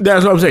himself.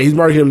 That's what I'm saying. He's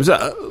marketing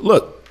himself.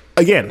 Look,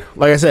 again,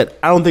 like I said,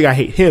 I don't think I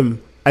hate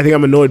him. I think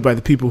I'm annoyed by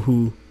the people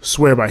who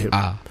swear by him.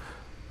 Ah,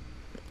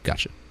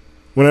 gotcha.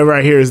 Whenever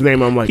I hear his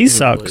name, I'm like, He "Oh,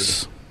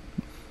 sucks.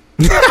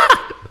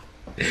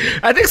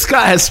 I think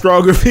Scott has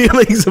stronger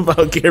feelings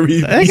about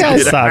Gary. That guy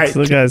than I sucks.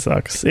 That do. guy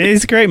sucks.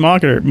 He's a great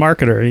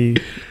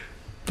marketer.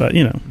 But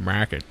you know,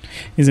 Market.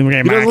 he's a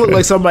great He doesn't look marketer.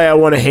 like somebody I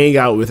want to hang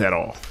out with at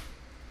all.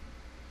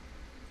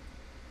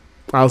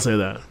 I'll say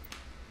that.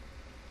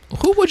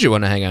 Who would you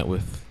want to hang out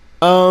with?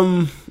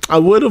 I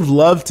would have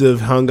loved to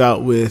have hung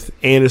out with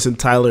Anderson,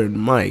 Tyler, and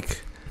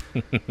Mike,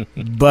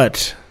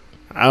 but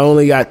I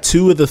only got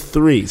 2 of the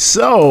 3.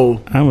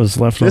 So, I was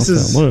left off This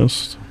is- that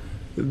list.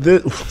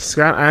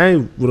 Scott, I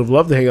would have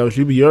loved to hang out with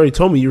you, but you already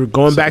told me you were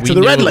going back to We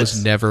the knew red it list.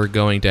 was never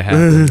going to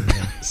happen.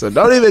 So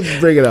don't even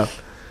bring it up.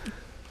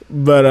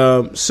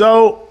 But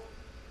so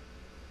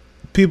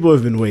people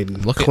have been waiting.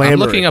 I'm clamoring.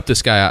 looking up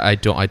this guy. I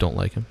don't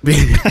like him.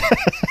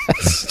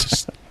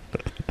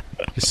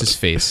 It's his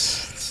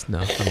face. No,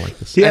 I don't like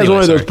this. He has Anyway,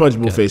 one of those sorry. punchable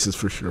Go ahead. faces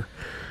for sure.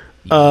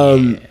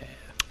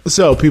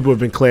 So people have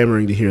been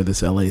clamoring to hear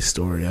this LA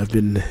story.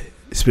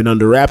 It's been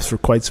under wraps for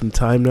quite some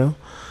time now.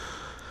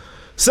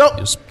 So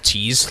It was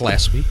teased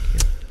last week.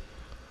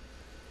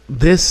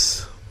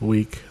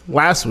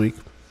 last week,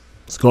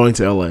 was going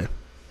to LA.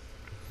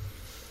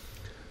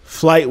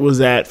 Flight was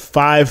at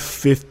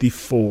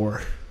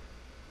 5:54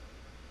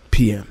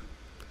 p.m.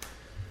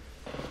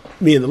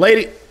 Me and the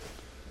lady,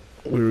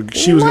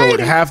 she was gonna work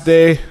a half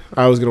day.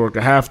 I was gonna work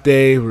a half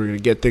day. We were gonna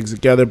get things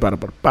together,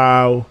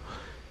 bow,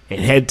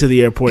 and head to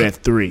the airport at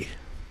 3.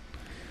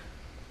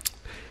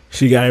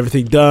 She got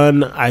everything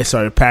done. I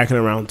started packing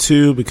around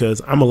 2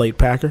 because I'm a late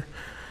packer.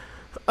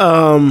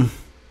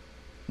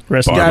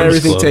 Rest Got Barber's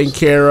everything closed. taken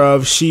care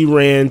of. She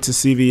ran to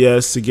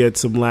CVS to get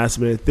some last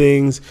minute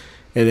things,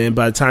 and then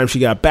by the time she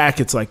got back,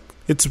 it's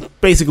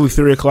basically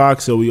 3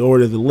 o'clock. So we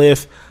ordered the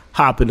Lyft,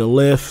 hop in the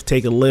Lyft,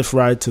 take a Lyft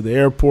ride to the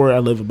airport. I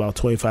live about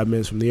 25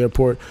 minutes from the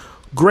airport.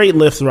 Great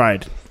Lyft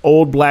ride.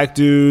 Old black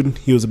dude.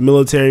 He was a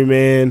military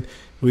man.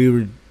 We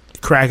were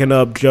cracking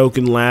up,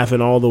 joking,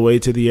 laughing all the way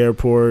to the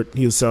airport.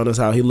 He was telling us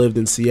how he lived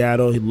in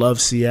Seattle. He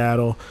loved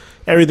Seattle.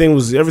 Everything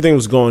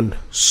was going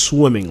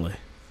swimmingly.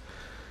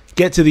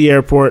 Get to the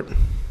airport,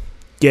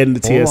 get in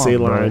the TSA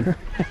line.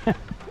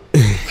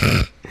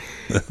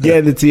 Get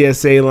in the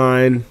TSA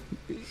line.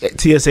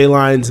 TSA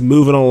line's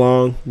moving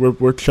along.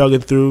 We're chugging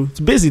through. It's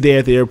a busy day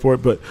at the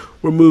airport, but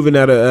we're moving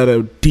at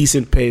a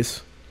decent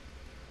pace.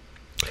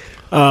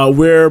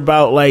 We're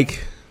about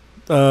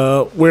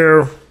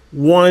we're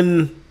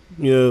one,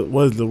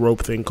 what is the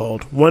rope thing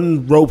called?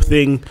 One rope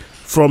thing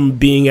from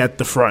being at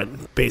the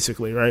front,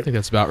 basically, right? I think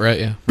that's about right.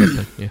 Yeah.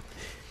 Yeah.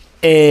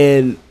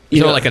 And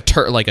Like a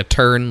turn.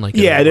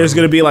 There's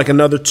going to be like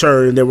another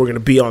turn, and then we're going to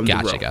be on the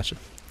rope. Gotcha.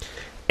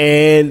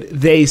 And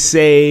they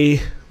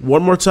say,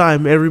 one more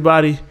time,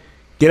 everybody,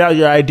 get out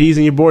your IDs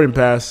and your boarding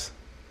pass.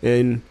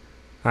 And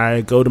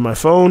I go to my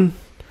phone,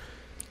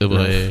 Good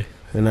boy.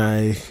 and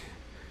I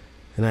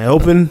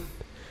open,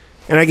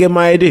 and I get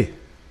my ID,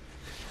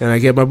 and I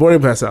get my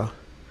boarding pass out.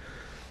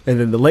 And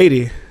then the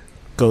lady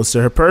goes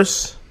to her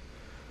purse,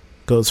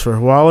 goes for her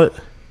wallet,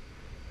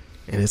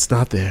 and it's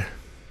not there.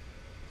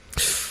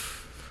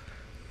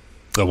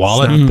 The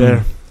wallet? It's not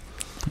there.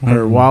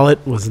 Her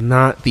wallet was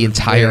not The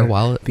entire there.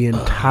 wallet? The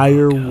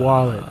entire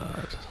wallet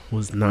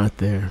was not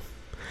there.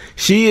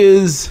 She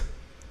is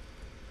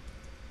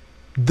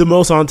the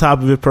most on top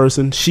of it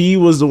person. She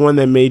was the one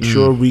that made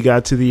sure we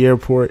got to the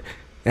airport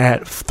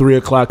at 3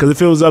 o'clock. Because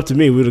if it was up to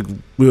me, we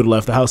would have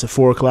left the house at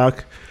 4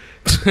 o'clock.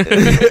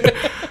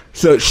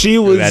 So she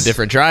was That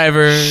different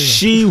driver.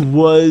 She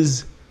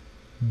was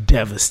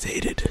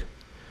devastated.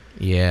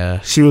 Yeah.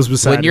 She was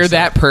beside When you're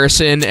herself. that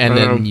person, and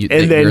then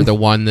you're the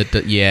one that.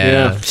 She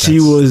that's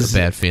was a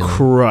bad feeling.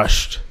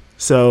 crushed.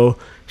 So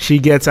she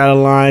gets out of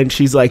line.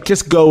 She's like,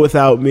 "Just go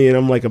without me," and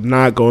I'm like, "I'm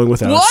not going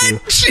without you."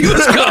 What? She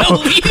was gonna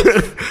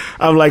leave.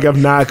 I'm like,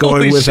 "I'm not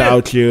going Holy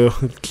without you."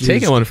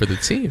 Taking one for the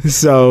team.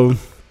 So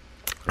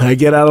I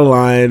get out of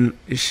line.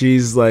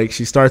 She's like,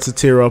 she starts to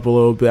tear up a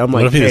little bit. I'm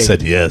What like, if he "Hey," just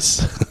said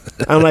yes?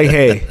 I'm like,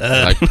 "Hey."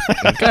 Like,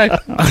 okay.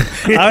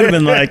 I would have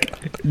been like,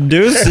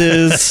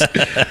 deuces.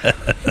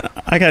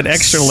 I got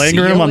extra leg See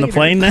you room on the later.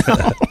 plane now.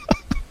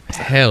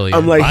 Hell yeah.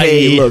 I'm like,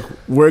 "Hey, Bye. look,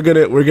 we're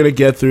gonna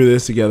get through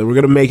this together. We're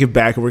gonna make it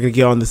back, and we're gonna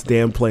get on this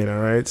damn plane. All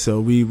right." So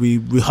we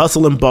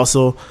hustle and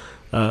bustle,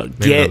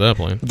 Maybe not that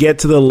plane. get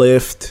to the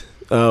lift.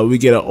 We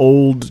get an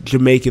old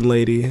Jamaican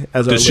lady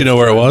as our Did she Lyft know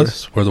where it driver.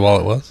 was? Where the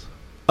wallet was?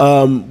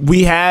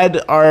 We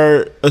had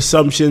our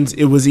assumptions.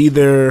 It was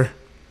either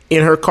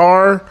in her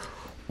car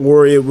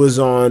or it was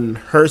on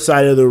her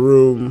side of the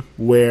room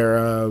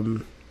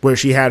where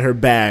she had her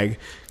bag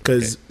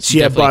because she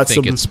had Definitely bought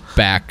think some. it's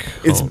back.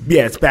 Home.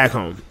 It's back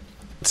home.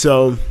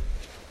 So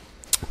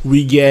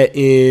we get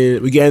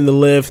in the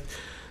lift.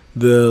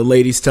 The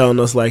lady's telling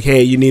us like,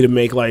 "Hey, you need to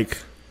make like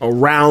a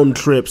round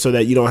trip so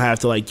that you don't have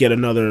to like get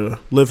another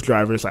Lyft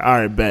driver." It's like, "All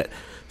right, bet."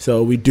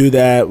 So we do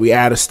that. We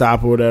add a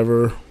stop or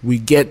whatever. We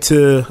get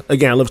to,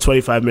 again, I live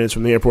 25 minutes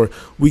from the airport.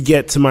 We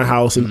get to my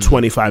house in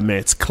 25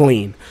 minutes,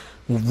 clean.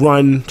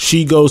 Run.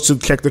 She goes to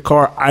check the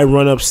car. I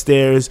run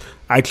upstairs.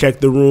 I check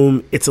the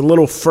room. It's a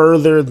little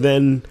further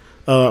than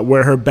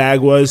where her bag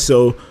was.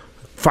 So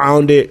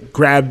found it,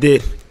 grabbed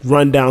it,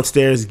 run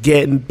downstairs,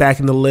 getting back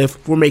in the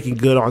lift. We're making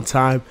good on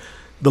time.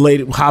 The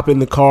lady hop in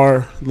the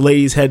car. The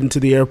lady's heading to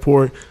the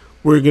airport.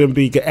 We're going to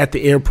be at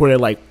the airport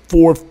at like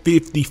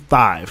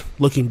 4:55.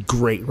 Looking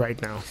great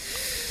right now.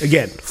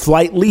 Again,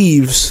 flight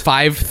leaves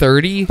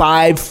 5:30.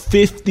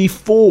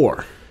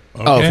 5:54.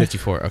 Oh,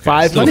 54. Okay.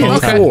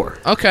 5:54.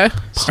 Okay.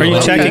 Are you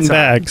Okay. checking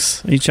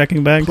bags? Are you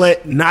checking bags?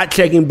 Not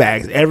checking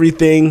bags.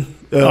 Everything.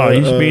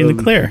 You should be in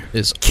the clear.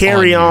 Is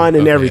Carry you. on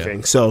and Okay,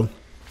 everything. So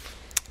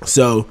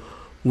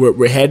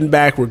we're heading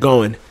back. We're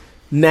going.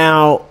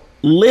 Now,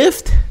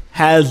 Lyft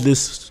has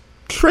this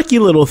tricky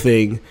little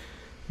thing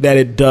that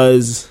it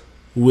does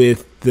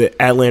with the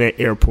Atlanta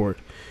airport.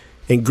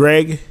 And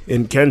Greg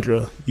and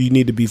Kendra, you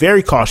need to be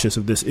very cautious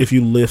of this if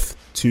you lift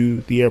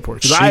to the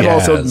airport. 'Cause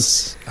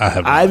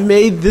I've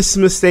made this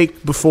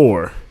mistake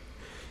before,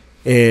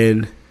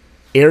 and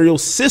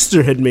Ariel's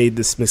sister had made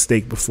this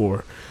mistake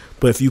before.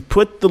 But if you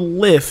put the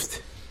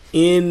lift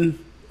in,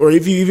 or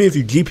even if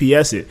you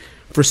GPS it,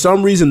 for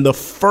some reason the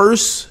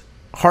first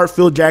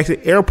Hartsfield Jackson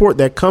Airport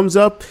that comes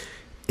up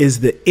is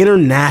the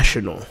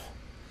international,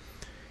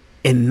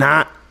 and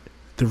not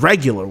the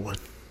regular one.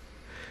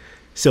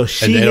 So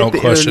she they hit don't the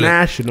question it?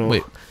 international.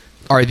 Wait,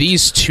 are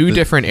these two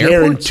different They're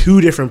in airports?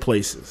 two different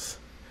places.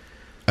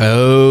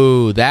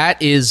 Oh,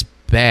 that is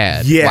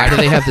bad. Yeah. Why do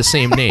they have the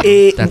same name?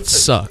 That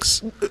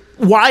sucks.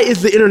 Why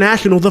is the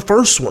international the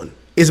first one?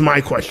 Is my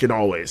question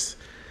always.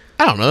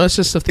 I don't know. That's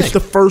just a thing. It's the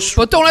first,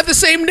 but don't have the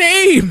same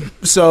name.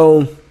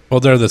 So, Well,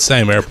 they're the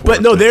same airport.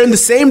 but no, they're in the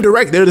same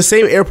direct. They're the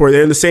same airport.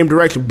 They're in the same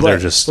direction. But they're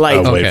just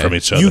like away Okay. from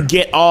each other. you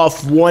get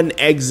off one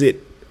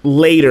exit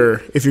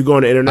later if you're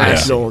going to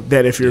international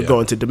than if you're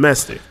going to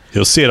domestic.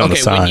 You'll see it on the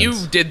Okay, when signs.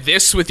 you did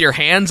this with your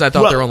hands, I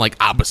thought Well, they were on like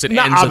opposite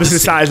Not ends. opposite of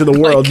the sides of the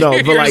world, no,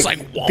 but you're like, just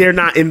whoa. they're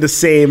not in the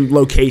same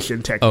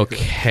location technically.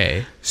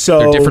 Okay. So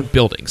They're different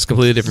buildings,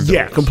 completely different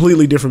buildings. Yeah,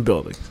 completely different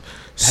buildings.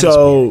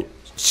 So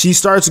she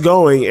starts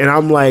going, and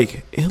I'm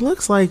like, it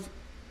looks like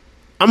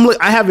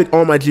I have it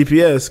on my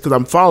GPS because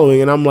I'm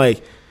following, and I'm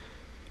like,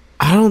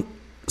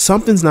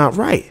 something's not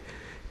right.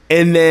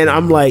 And then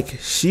I'm like,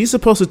 she's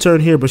supposed to turn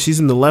here, but she's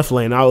in the left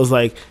lane. I was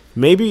like,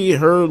 maybe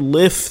her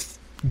Lyft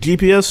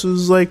GPS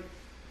was like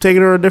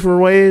taking her a different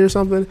way or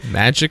something.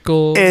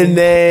 Magical. And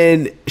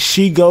then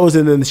she goes,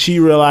 and then she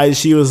realized,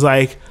 she was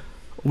like,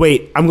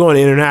 wait, I'm going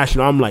to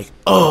international. I'm like,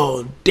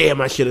 oh,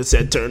 damn, I should have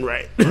said turn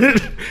right.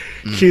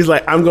 She's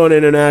like, I'm going to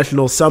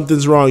international.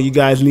 Something's wrong. You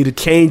guys need to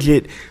change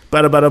it.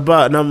 Blah, blah, blah,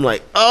 blah. And I'm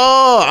like,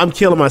 oh, I'm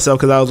killing myself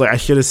because I was like, I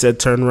should have said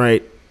turn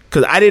right.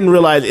 Because I didn't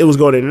realize it was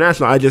going to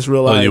international. I just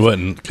realized. Well, you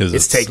wouldn't because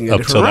it's it's taking a up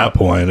different to route. that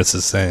point. It's the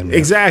same. Yeah.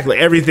 Exactly.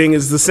 Everything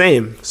is the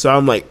same. So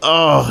I'm like,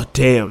 oh,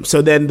 damn.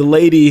 So then the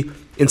lady,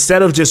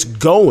 instead of just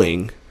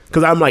going,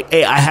 because I'm like,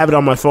 hey, I have it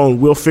on my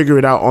phone. We'll figure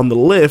it out on the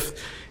lift.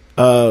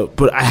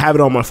 But I have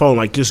it on my phone.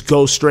 Like, just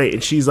go straight.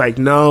 And she's like,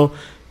 no,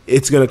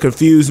 it's going to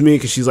confuse me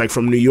because she's like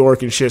from New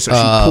York and shit. So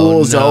she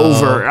pulls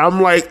over.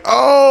 I'm like,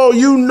 oh,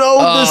 you know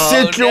the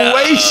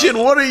situation.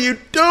 No. What are you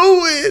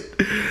doing?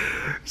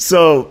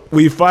 So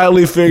we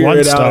finally figure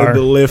it out in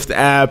the Lyft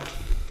app.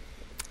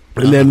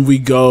 And then we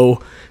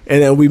go.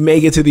 And then we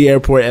make it to the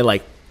airport at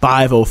like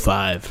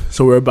 5:05.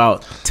 So we're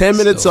about 10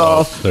 minutes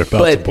off. They're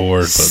about to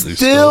board, but they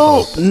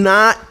still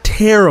not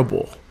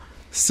terrible.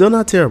 Still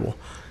not terrible.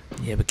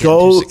 Yeah, but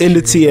go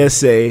into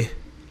TSA,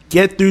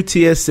 get through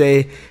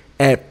TSA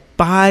at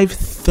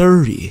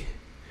 5:30.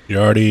 You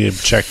already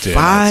checked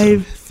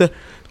in.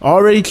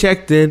 Already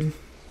checked in.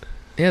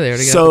 Yeah, they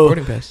already got the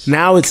boarding pass.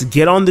 Now it's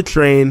get on the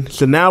train.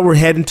 So now we're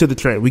heading to the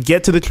train. We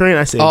get to the train.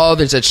 I say, oh,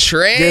 there's a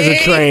train.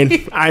 There's a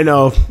train. I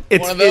know.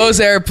 It's one of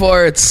those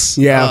airports.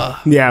 Yeah,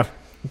 yeah.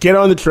 Get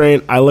on the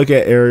train. I look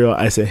at Ariel.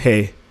 I said,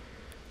 hey,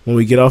 when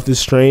we get off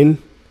this train,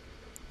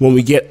 when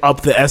we get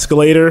up the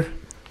escalator,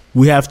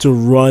 we have to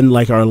run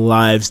like our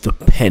lives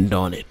depend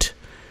on it.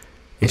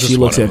 And she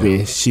looks at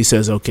me. She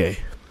says, okay.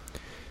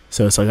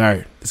 So it's like, all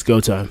right, it's go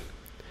time.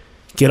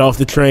 Get off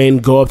the train,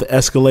 go up the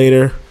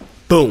escalator,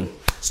 boom,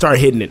 start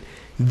hitting it.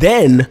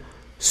 Then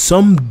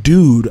some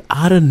dude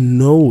out of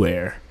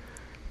nowhere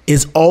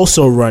is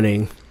also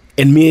running,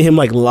 and me and him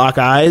like lock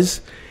eyes,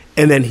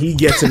 and then he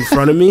gets in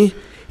front of me.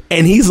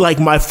 And he's like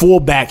my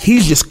fullback.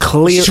 He's just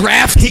clear.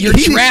 You're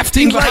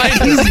drafting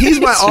behind. He's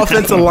my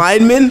offensive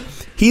lineman.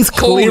 He's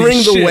clearing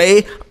the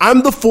way.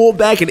 I'm the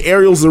fullback and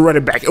Ariel's the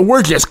running back. And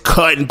we're just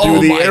cutting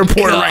through the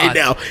airport right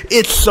now.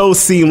 It's so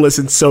seamless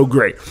and so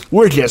great.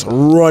 We're just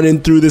running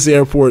through this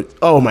airport.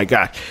 Oh, my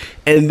God.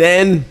 And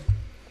then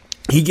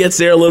he gets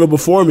there a little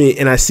before me,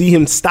 and I see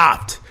him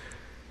stopped.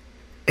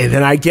 And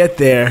then I get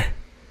there,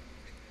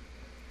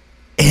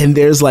 and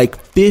there's like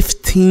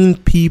 15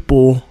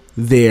 people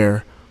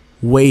there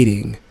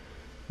waiting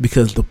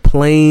because the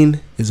plane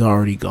is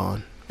already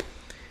gone.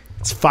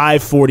 It's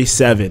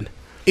 5:47.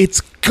 It's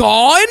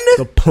gone?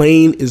 The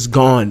plane is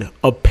gone.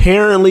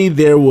 Apparently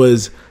there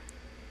was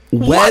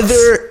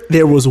weather.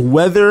 There was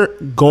weather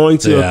going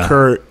to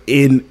occur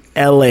in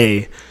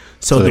LA.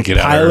 So the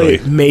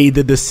pilot made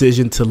the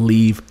decision to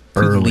leave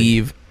early.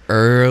 If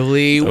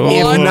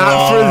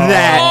not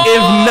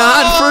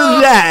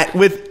for that,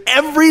 with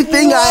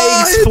everything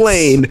I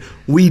explained,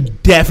 we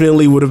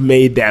definitely would have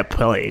made that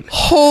plane.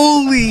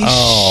 Holy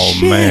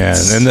shit. Man.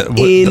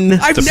 And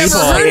I've never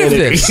heard of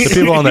this. The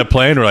people on that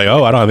plane were like,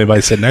 oh, I don't have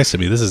anybody sitting next to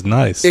me. This is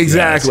nice.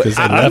 Exactly.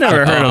 Yeah, I've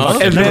never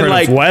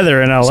heard of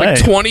weather in LA. It's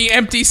like 20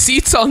 empty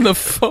seats on the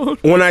phone.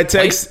 When I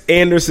text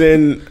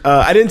Anderson,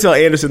 I didn't tell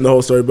Anderson the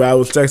whole story, but I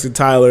was texting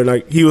Tyler,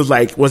 and he was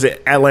like, was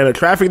it Atlanta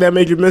traffic that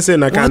made you miss it?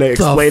 And I kind of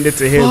explained it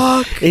to him.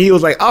 And he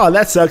was like, oh,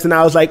 that sucks. And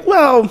I was like,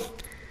 well,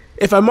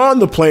 if I'm on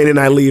the plane and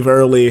I leave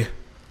early,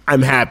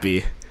 I'm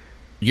happy.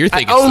 You're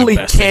thinking I only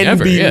it's the best thing can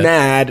ever, be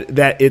mad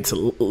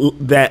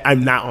that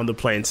I'm not on the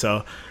plane.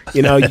 So,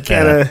 you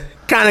kind of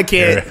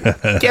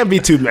can't be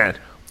too mad.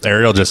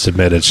 Ariel just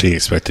admitted she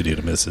expected you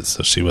to miss it,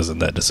 so she wasn't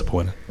that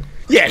disappointed.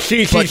 Yeah,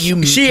 she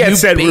had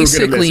said we were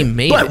going to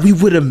miss it, but we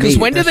would have made it. Because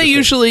when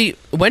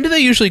do they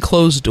usually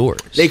close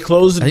doors? They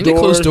close the doors. I think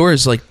they close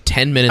doors like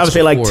 10 minutes. I would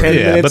say like 10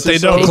 minutes. But they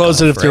don't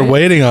close it if they're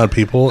waiting on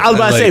people. I was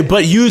about to say,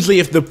 but usually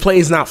if the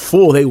plane's not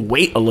full, they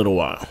wait a little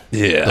while.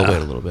 Yeah, they'll wait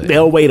a little bit.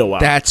 They'll wait a while.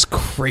 That's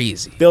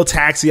crazy. They'll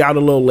taxi out a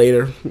little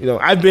later.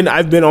 I've been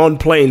on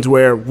planes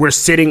where we're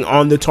sitting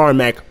on the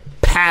tarmac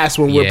past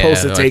when we're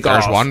supposed to take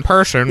off. There's one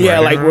person.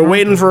 Yeah, like we're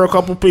waiting for a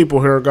couple people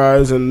here,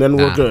 guys, and then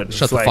we're good.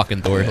 Shut the fucking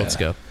door. Let's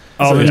go.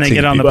 Oh, then they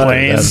get on the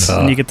planes,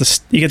 and you get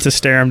to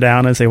stare them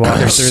down as they walk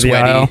through the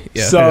aisle.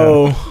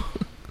 Yeah.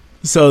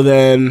 So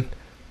then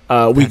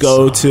we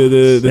go to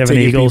the they have an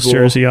Eagles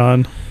jersey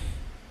on.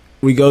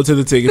 we go to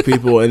the ticket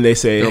people and they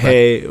say,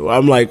 "Hey,"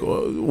 I'm like,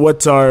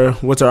 "What's our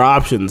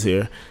options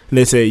here?" And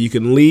they say, "You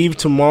can leave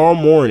tomorrow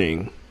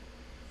morning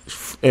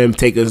and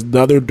take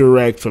another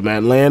direct from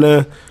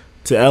Atlanta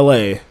to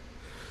LA,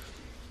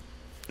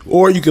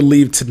 or you can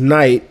leave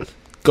tonight,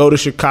 go to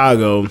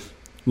Chicago,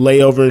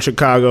 lay over in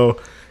Chicago,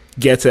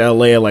 get to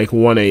LA at like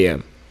 1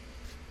 a.m."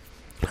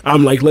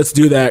 I'm like, let's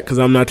do that because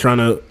I'm not trying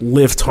to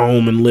lift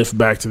home and lift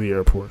back to the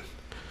airport.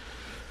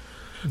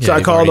 So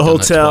I call the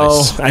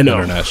hotel. I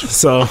know.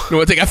 So you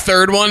want to take a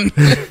third one?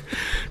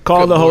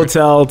 Call the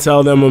hotel,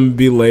 tell them I'm gonna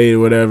be late,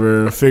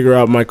 whatever. Figure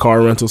out my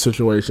car rental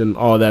situation.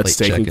 All that's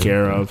taken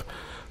care of.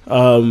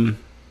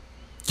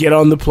 Get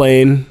on the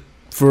plane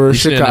for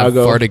Chicago. Didn't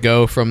have far to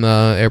go from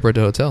the airport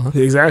to hotel, huh?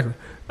 Exactly.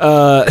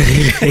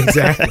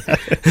 Exactly.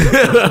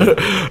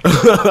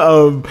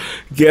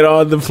 Get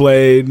on the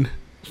plane,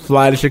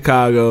 fly to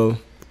Chicago.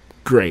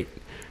 Great.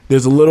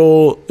 There's a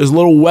little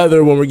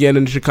weather when we're getting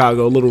into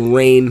Chicago, a little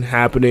rain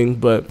happening,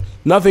 but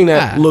nothing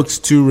that looks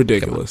too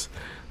ridiculous.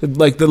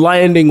 Like the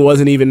landing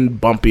wasn't even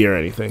bumpy or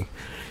anything.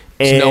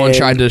 So no one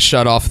tried to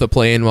shut off the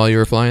plane while you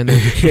were flying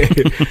there?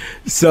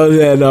 So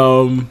then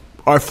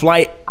our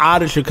flight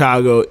out of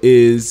Chicago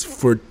is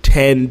for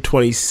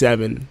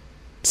 10:27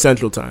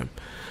 Central Time.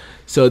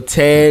 So I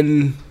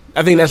think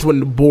that's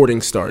when the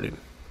boarding started.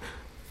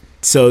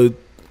 So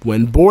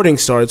when boarding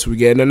starts, we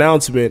get an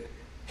announcement.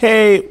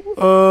 Hey,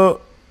 gonna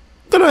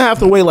have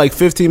to wait like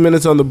 15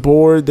 minutes on the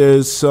board.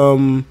 There's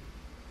some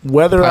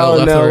weather out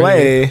in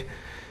LA,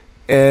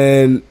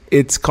 and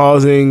it's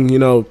causing,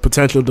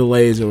 potential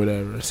delays or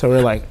whatever. So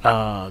we're like,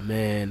 oh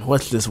man,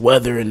 what's this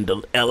weather in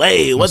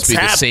LA? What's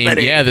happening?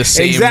 The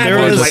same. Exactly.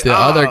 There was the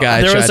other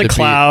guy. There was a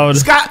cloud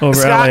over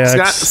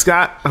LAX.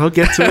 Scott, I'll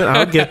get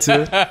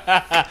to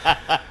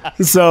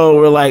it. So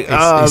we're like,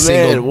 oh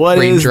man, what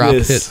is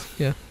this?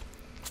 Yeah.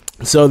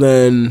 So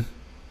then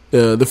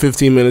the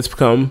 15 minutes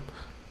come,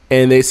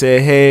 and they say,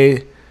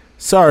 hey,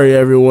 sorry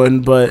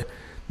everyone, but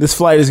this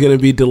flight is going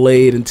to be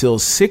delayed until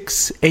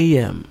 6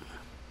 a.m.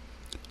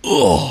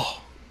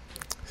 Oh.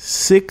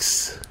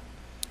 6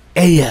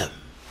 a.m.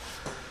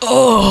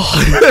 Oh.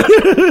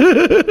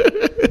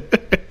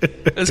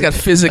 It's got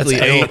physically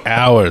 8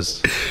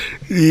 hours.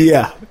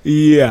 Yeah.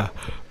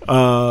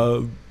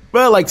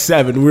 Well, like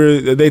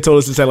 7. They told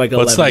us to say like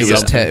 11. Like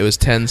it was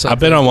 10 something. I've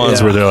been on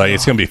ones where they're like,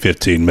 it's going to be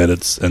 15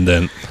 minutes, and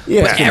then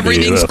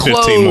everything's be, 15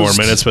 closed. more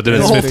minutes, but then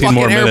it's 15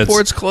 more minutes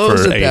airport's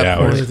closed for at 8 that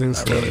hours.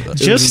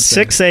 Just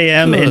 6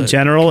 a.m. in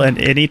general and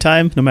any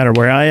time, no matter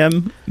where I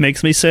am,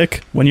 makes me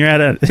sick. When you're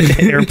at an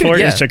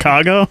airport in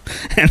Chicago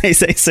and they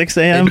say 6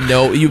 a.m.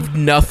 No, you've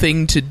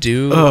nothing to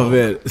do. Oh,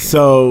 man.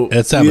 So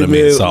it's happened to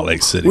me in Salt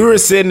Lake City. We were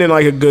sitting in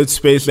like a good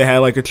space. They had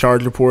like a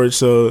charger port,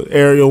 so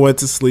Ariel went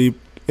to sleep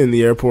in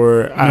the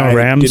airport.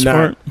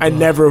 I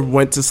never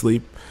went to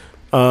sleep.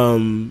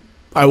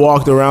 I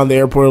walked around the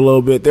airport a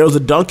little bit. There was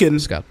a Dunkin'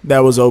 that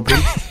was open.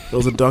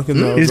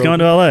 He's going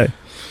to LA.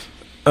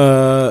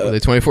 Are they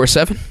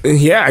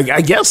 24/7? Yeah,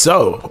 I guess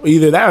so.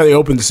 Either that or they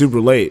opened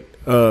super late.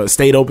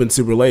 Stayed open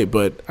super late.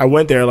 But I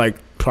went there like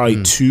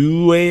probably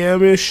 2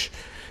 a.m. ish.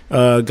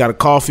 Got a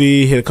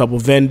coffee, hit a couple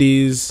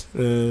vendies,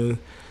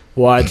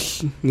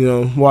 watched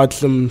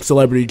some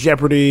Celebrity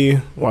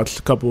Jeopardy, watched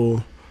a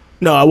couple.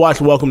 No, I watched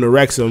Welcome to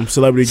Wrexham.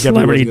 Celebrity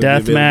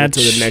Deathmatch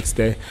until the next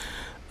day.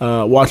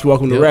 Watched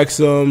Welcome to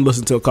Wrexham.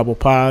 Listened to a couple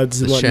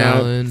pods and whatnot.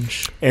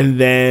 Challenge. And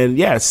then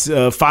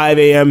 5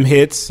 a.m.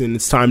 hits and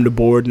it's time to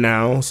board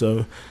now.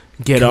 So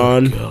get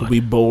on. We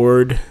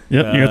board.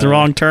 Yep, you're at the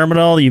wrong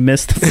terminal. You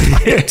missed the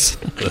flight.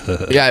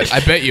 Yeah, I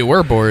bet you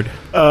were bored.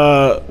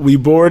 We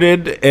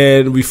boarded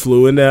and we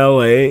flew into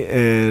LA,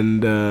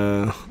 and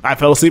I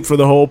fell asleep for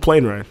the whole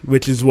plane ride,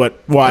 which is why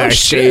I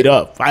stayed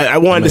up. I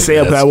wanted to stay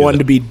up, but I wanted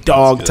to be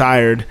dog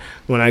tired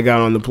when I got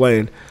on the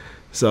plane.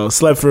 So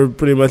slept for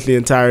pretty much the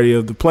entirety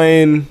of the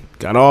plane.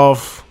 Got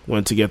off,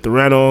 went to get the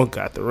rental,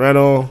 got the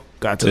rental,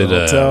 got to the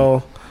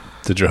hotel.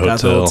 Did your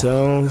hotel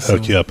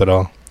hook you up at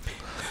all?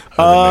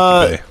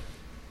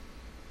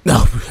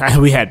 No,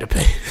 we had to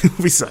pay.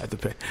 We still had to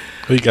pay.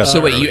 So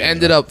wait, you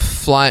ended up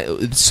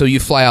flying. So you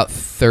fly out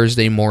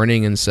Thursday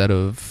morning instead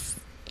of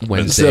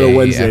Wednesday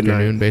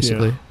afternoon, night.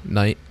 basically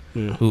night.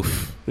 Yeah.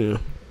 Oof. Yeah.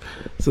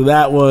 So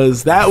that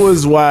was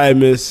why I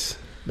miss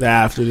the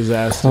after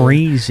disaster.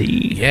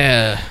 Crazy.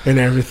 Yeah. And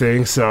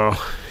everything. So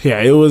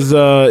yeah, it was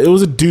a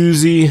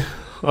doozy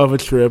of a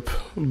trip,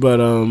 but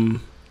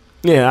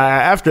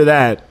after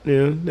that,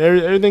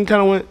 everything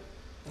kind of went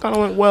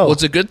well. Well,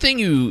 it's a good thing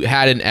you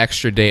had an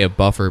extra day of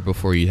buffer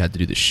before you had to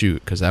do the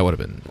shoot, because that would have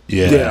been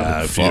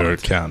if you were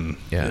counting.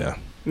 Yeah.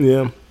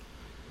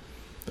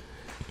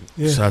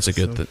 So that's a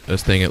good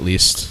thing. At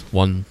least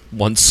one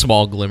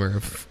small glimmer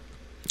of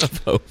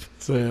hope.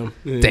 So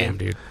damn,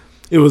 dude,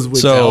 it was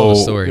wicked. So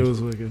it was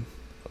wicked.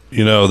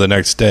 The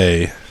next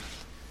day,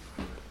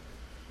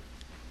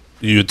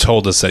 you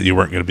told us that you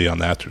weren't going to be on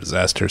the after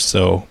disaster.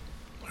 So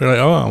we're like,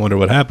 oh, I wonder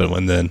what happened.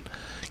 When then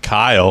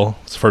Kyle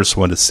was the first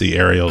one to see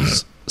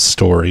Ariel's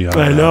story on,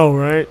 I know,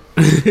 right?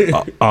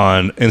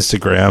 on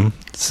Instagram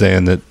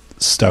saying that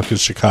stuck in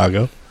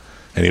Chicago,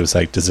 And he was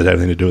like, does it have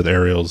anything to do with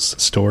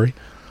Ariel's story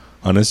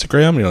on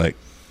Instagram? And you're like,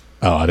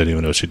 oh, I didn't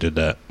even know she did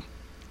that.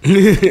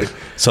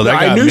 So that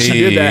I knew she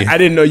did that. I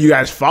didn't know you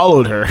guys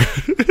followed her.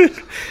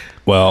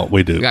 Well,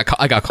 we do.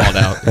 I got called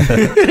out.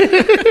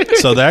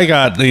 So that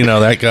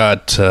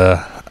got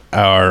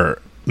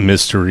our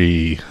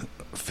mystery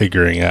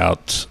figuring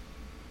out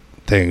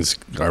things,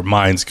 our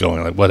minds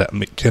going like what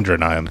Kendra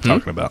and I am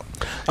talking about.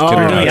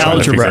 Kendra and I are trying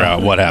to figure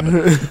out what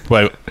happened.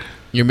 Wait,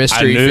 your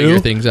mystery figure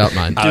things out,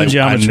 mind.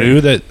 I knew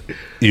that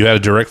you had a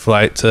direct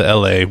flight to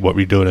LA. What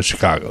were you doing in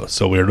Chicago?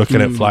 So we were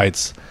looking at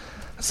flights.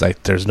 It's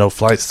like there's no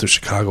flights through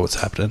Chicago. What's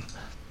happening?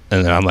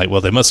 And then I'm like,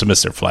 well, they must have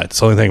missed their flight. It's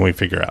the only thing we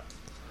figure out.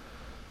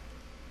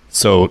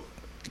 So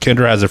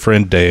Kendra has a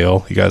friend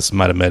Dale. You guys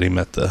might have met him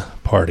at the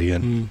party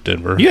in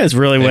Denver. You guys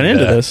really went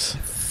into this.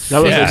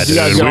 Yeah,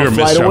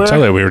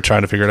 dude, we were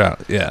trying to figure it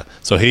out. Yeah,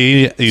 so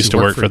he used to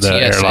work for the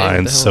TSA,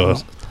 airlines, so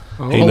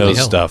he knows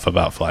stuff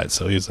about flights.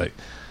 So he's like,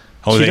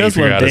 only thing he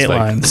figured out is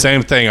like the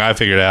same thing I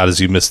figured out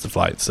is you missed the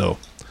flight. So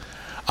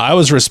I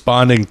was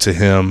responding to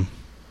him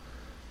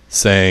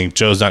saying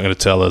Joe's not going to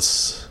tell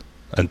us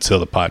until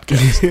the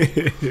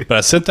podcast, but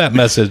I sent that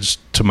message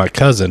to my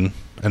cousin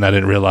and I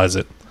didn't realize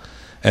it.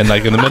 And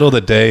like in the middle of the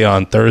day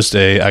on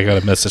Thursday, I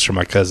got a message from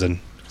my cousin.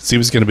 He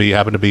was going to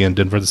happened to be in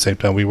Denver the same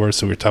time we were,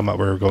 so we were talking about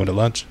where we were going to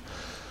lunch.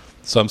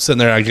 So I'm sitting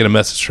there, I get a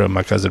message from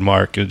my cousin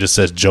Mark. It just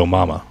says Joe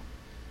Mama.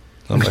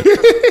 I'm like,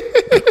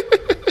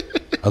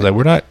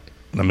 we're not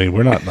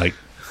like,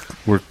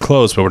 we're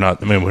close, but we're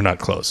not. I mean, we're not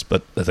close,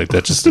 but I think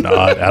that's just an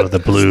odd out of the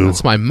blue.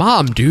 That's my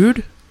mom,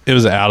 dude. It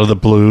was out of the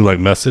blue like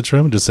message from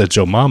him. It just said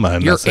Joe Mama,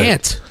 and your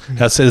aunt.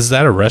 I said, is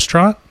that a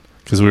restaurant?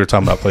 Because we were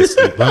talking about places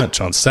to eat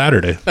lunch on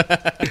Saturday.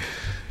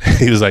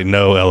 He was like,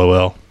 no,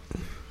 LOL.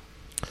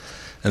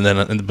 And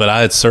then, but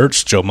I had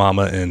searched Joe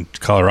Mama in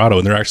Colorado,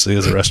 and there actually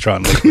is a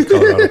restaurant in Lakewood,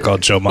 Colorado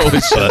called Joe Mama.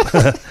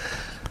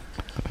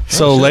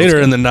 So later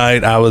in the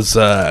night, I was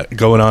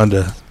going on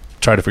to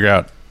try to figure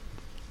out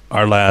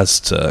our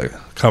last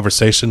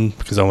conversation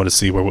because I wanted to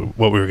see what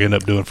we were going to end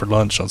up doing for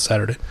lunch on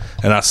Saturday.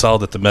 And I saw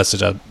that the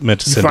message I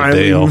meant to send to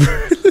Dale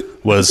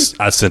was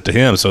I sent to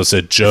him. So it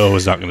said Joe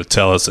is not going to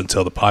tell us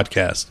until the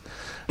podcast.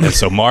 And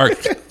so Mark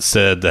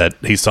said that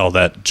he saw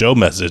that Joe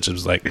message. It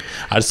was like,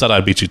 I just thought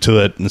I'd beat you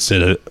to it.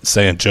 Instead of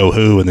saying Joe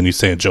who and then you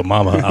saying Joe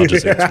Mama, I'll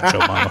just answer Joe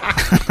Mama.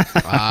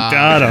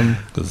 Got him.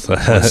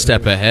 One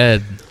step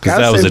ahead. Because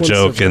that was a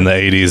joke in the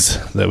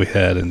 80s that we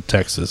had in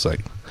Texas. Like,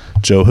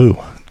 Joe who?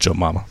 Joe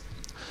Mama.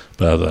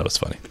 But I thought that was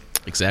funny.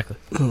 Exactly.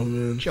 Oh,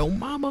 man. Joe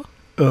Mama.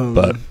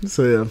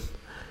 So, yeah.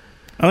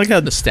 I like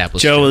how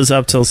Joe was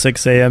up till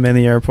 6 a.m. in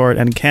the airport,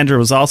 and Kendra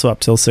was also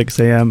up till 6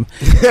 a.m.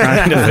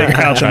 trying to figure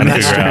out the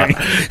mystery.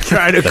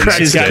 Trying to crack.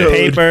 She's got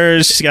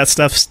papers. She's got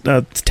stuff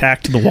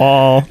tacked to the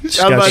wall. She's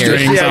got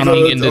strings on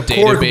the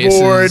cork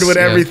board with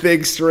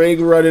everything,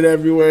 string running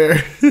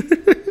everywhere.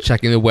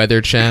 Checking the weather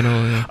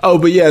channel. Yeah. Oh,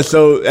 but yeah.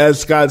 So as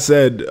Scott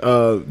said,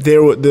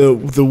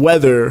 the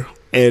weather,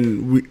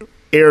 and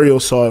Ariel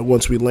saw it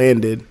once we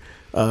landed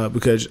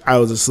because I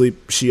was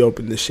asleep. She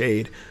opened the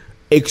shade.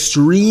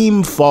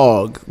 Extreme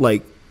fog,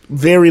 like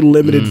very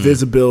limited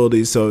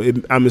visibility. So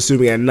I'm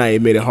assuming at night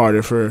it made it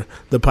harder for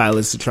the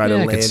pilots to try to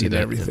land and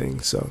everything.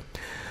 Yeah. So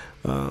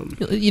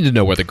you need to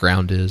know where the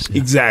ground is. Yeah.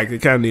 Exactly,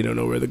 kind of need to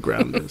know where the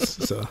ground is.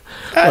 So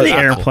the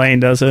airplane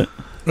does it.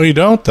 Well, you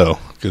don't though,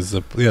 because the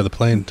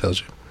plane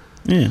tells you.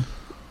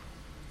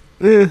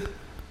 Yeah.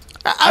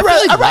 I'd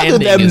rather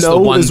them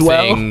know as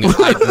well.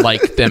 I'd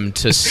like them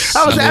to see.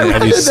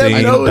 Have you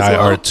seen Die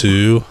Hard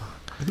 2?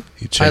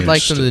 I'd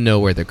like them to know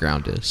where the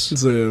ground is.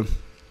 So,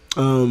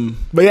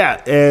 but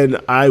yeah, and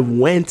I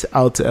went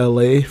out to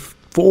LA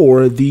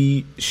for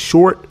the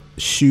short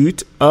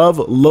shoot of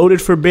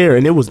Loaded for Bear,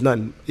 and it was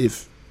nothing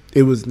if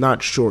it was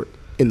not short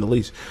in the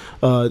least.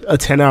 A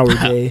 10-hour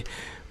day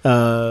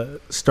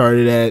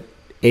started at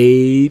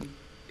 8:30,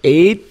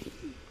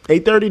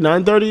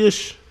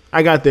 9:30ish.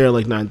 I got there at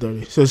like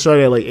 9:30, so it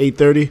started at like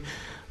 8:30.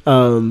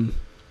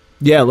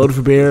 Yeah,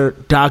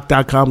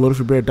 loadedforbear.com,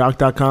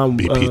 loadedforbear.com.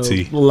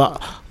 BPT.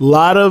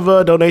 Lot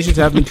of donations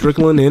have been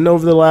trickling in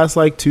over the last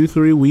like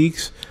 2-3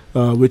 weeks,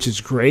 which is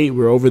great.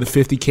 We're over the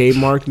 50K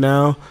mark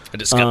now. I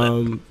just got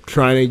that.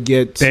 Trying to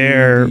get to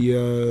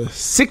the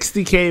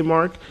 60K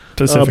mark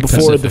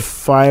before the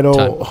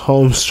final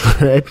home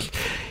stretch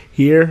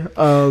here.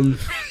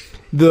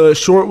 The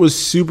short was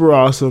super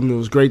awesome. It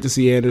was great to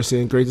see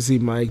Anderson, great to see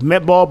Mike.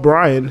 Met Ball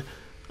Brian.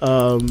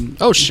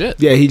 Oh shit!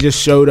 Yeah, he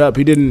just showed up.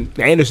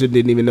 Anderson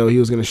didn't even know he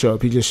was going to show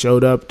up. He just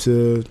showed up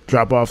to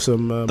drop off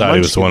some. Thought he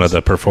was one of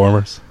the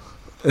performers.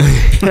 But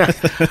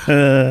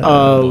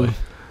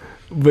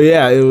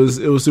yeah, it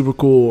was super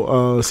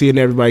cool seeing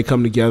everybody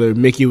come together.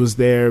 Mickey was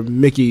there.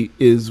 Mickey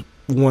is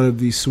one of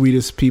the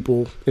sweetest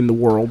people in the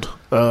world.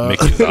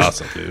 Mickey's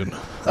awesome, dude.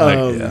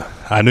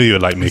 I knew you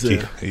would like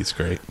Mickey. He's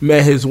great.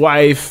 Met his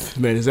wife.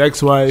 Met his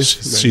ex-wife.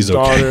 She's his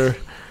daughter.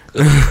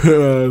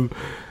 Okay.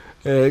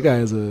 Yeah, that guy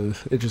has an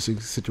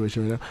interesting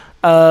situation right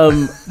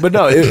now. But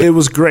no, it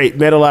was great.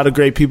 Met a lot of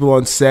great people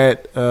on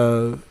set.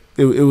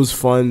 It was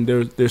fun.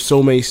 There's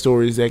so many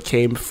stories that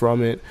came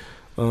from it.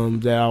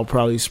 that I'll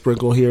probably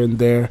sprinkle here and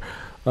there.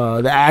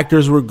 The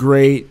actors were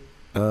great.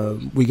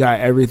 We got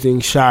everything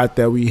shot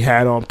that we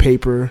had on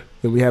paper,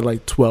 and we had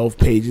like 12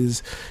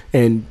 pages.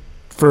 And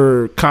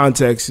for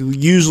context,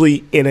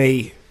 usually in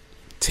a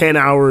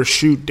 10-hour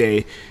shoot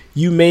day,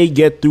 you may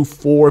get through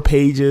 4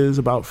 pages,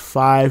 about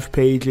 5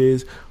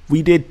 pages.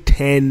 We did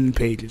 10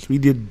 pages. We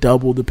did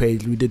double the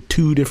page. We did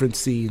 2 different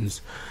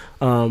scenes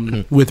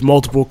with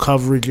multiple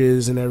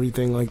coverages and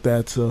everything like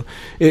that. So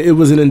it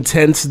was an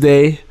intense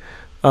day.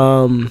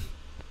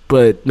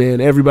 But, man,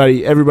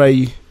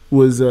 everybody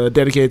was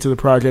dedicated to the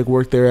project,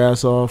 worked their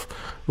ass off.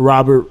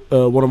 Robert,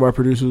 one of our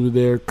producers, was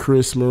there.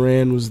 Chris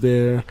Moran was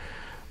there.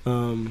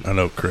 I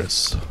know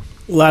Chris.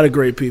 A lot of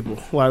great people.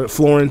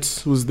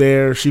 Florence was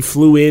there. She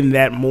flew in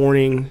that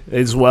morning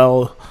as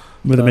well.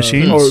 With the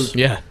machines?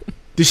 Yeah.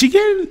 Did she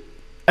get in?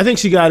 I think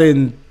she got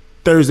in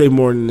Thursday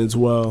morning as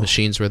well.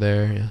 Machines were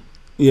there, yeah.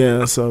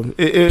 Yeah, so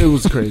it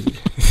was crazy.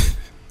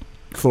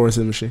 Florence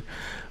and Machine.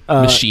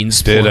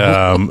 Machines. Did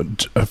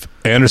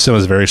Anderson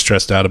was very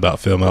stressed out about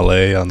Film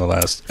LA on the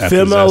last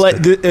Film LA.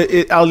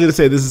 I was gonna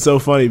say this is so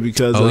funny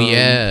because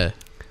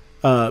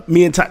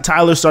me and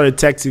Tyler started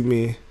texting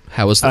me.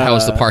 How was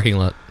the parking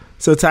lot?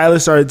 So Tyler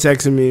started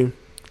texting me,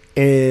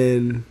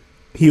 and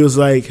he was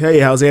like, "Hey,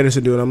 how's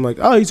Anderson doing?" I'm like,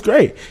 "Oh, he's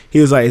great." He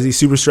was like, "Is he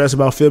super stressed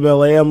about Film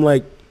LA?" I'm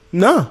like,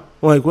 "No."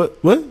 I'm like, what?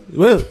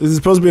 Is it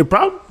supposed to be a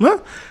problem? Huh?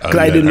 Because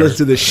I didn't listen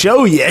to the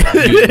show yet.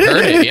 You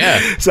heard it,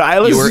 yeah. So I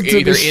listened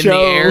to the show.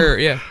 In the air,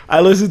 yeah.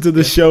 I listened to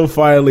the show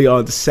finally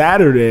on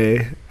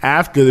Saturday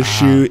after the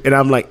shoot, and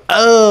I'm like,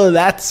 oh,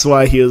 that's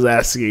why he was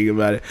asking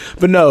about it.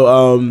 But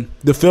no,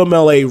 the Film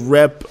LA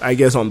rep, I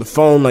guess on the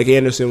phone, like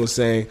Anderson was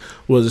saying,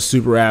 was a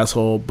super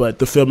asshole. But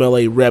the Film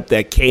LA rep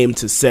that came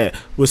to set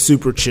was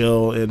super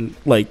chill and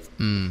like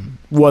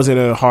wasn't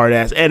a hard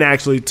ass, and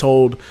actually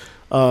told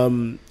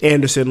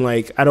Anderson,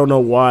 like, I don't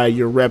know why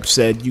your rep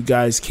said you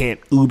guys can't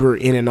Uber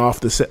in and off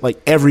the set. Like,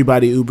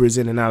 everybody Ubers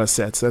in and out of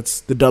sets.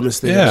 That's the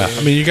dumbest thing. Yeah,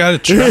 I mean, you got to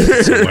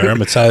travel somewhere.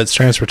 It's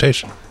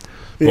transportation.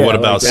 But what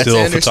about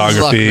still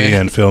photography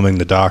and filming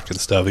the doc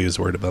and stuff? He was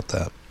worried about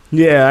that.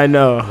 Yeah, I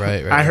know.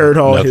 Right. I heard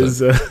all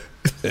his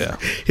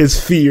his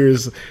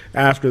fears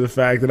after the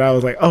fact, and I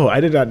was like, oh,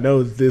 I did not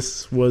know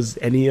this was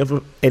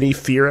any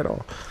fear at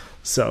all.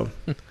 So...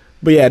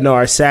 But yeah, no,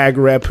 our SAG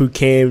rep who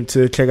came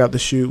to check out the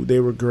shoot, they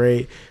were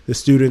great. The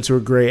students were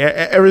great.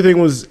 Everything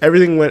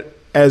went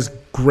as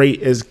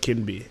great as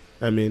can be.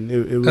 I mean,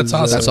 it was that's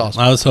awesome. That's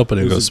awesome. I was hoping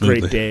it would go was a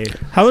smoothly. great day.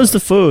 How was the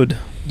food?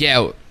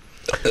 Yeah.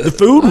 The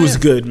food was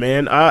good,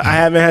 man. I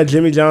haven't had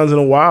Jimmy John's in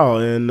a while,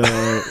 and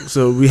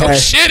so we had. Oh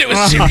shit! It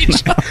was Jimmy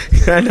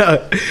John's. I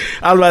know.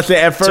 I was about to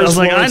say at first. So I was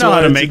like, I know how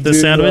to make the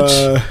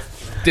sandwich.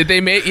 Did they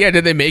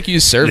make you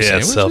serve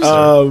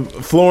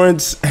sandwiches?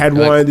 Florence had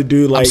wanted to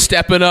do like I'm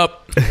stepping up.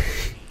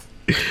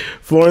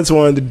 Florence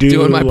wanted to do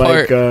doing my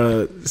like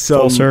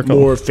some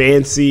more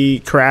fancy,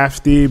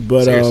 crafty,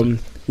 but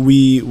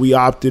we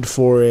opted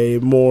for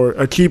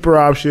a cheaper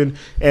option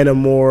and a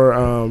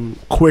more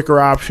quicker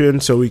option,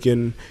 so we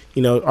can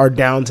our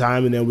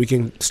downtime, and then we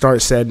can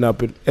start setting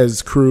up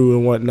as crew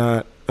and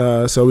whatnot.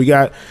 So we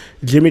got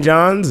Jimmy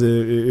John's.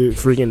 It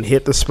freaking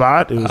hit the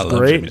spot. It was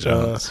great.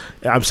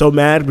 I'm so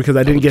mad because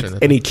I didn't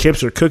get any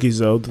chips or cookies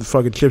though. The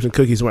fucking chips and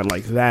cookies went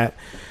like that.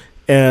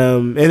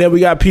 And then we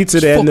got pizza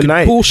to end the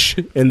night.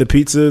 Bullshit. And the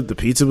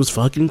pizza was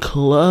fucking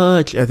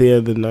clutch at the end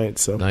of the night.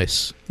 So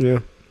nice. Yeah.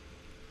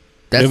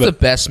 That's the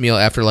best meal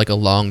after like a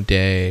long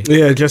day.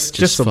 Yeah, just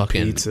some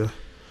pizza.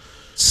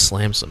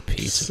 Slam some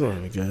pizza. Oh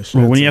my gosh.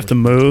 Well, when you have to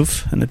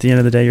move, and at the end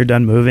of the day you're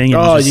done moving,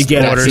 and you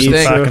get order some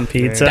fucking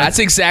pizza. That's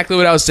exactly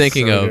what I was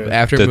thinking of. Good.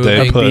 After Did moving,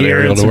 they put beer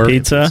Ariel and to some work?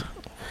 pizza.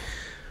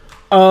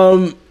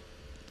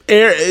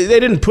 They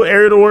didn't put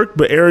Ariel to work,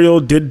 but Ariel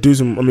did do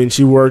some. I mean,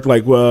 she worked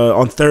like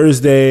on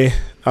Thursday.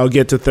 I'll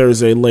get to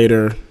Thursday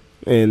later,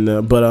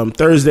 but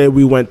Thursday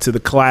we went to the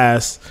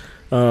class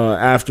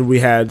after we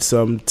had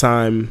some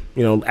time.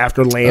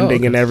 After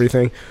landing and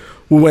everything,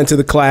 we went to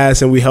the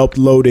class and we helped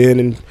load in,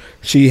 and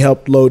she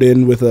helped load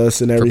in with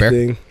us and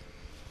everything.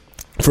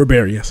 For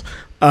Bear, yes.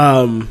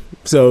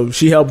 So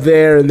she helped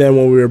there, and then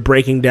when we were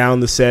breaking down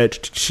the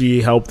set,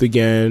 she helped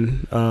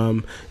again.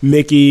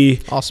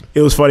 Mickey, awesome.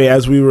 It was funny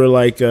as we were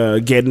like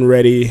getting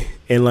ready,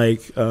 and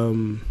like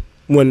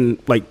when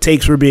like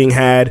takes were being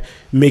had,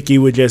 Mickey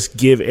would just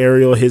give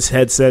Ariel his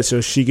headset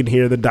so she could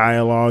hear the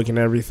dialogue and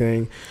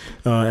everything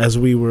as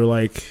we were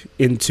like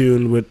in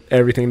tune with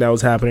everything that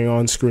was happening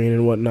on screen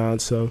and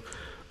whatnot. So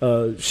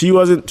she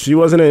wasn't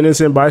an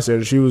innocent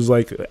bystander. She was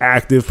like an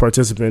active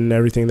participant in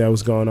everything that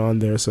was going on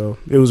there. So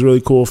it was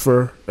really cool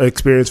for an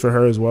experience for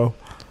her as well.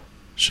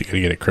 She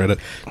gonna get a credit?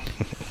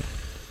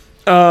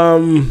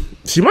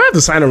 She might have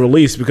to sign a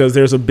release because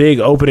there's a big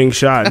opening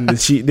shot and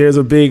there's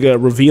a big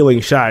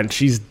revealing shot, and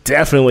she's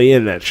definitely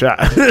in that shot.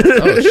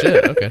 Oh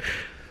shit! Okay.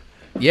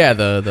 Yeah,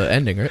 the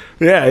ending, right?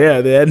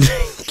 Yeah, the ending.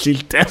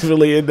 She's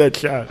definitely in that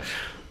shot.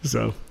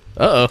 So.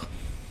 Uh oh.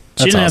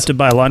 She didn't have to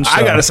buy lunch.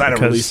 I gotta sign a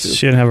release too.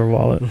 She didn't have her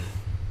wallet.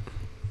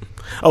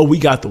 Oh, we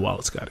got the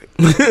wallet. Scott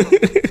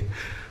it.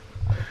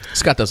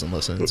 Scott doesn't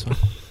listen. It's fine.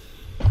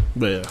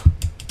 But yeah.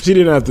 She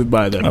didn't have to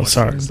buy that much.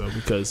 Sorry. Though,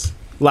 because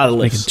a lot of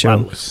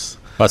lifts.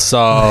 I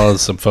saw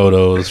some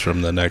photos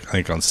from the next. I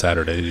think on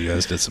Saturday, you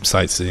guys did some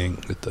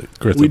sightseeing at the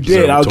Griffith We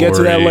did. I'll get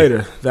to that Observatory.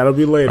 later. That'll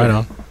be later. Right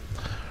on.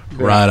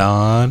 Yeah. Right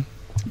on.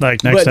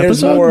 Like next But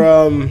there's episode. more.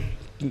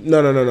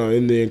 No.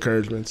 In the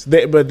encouragements,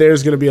 but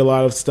there's going to be a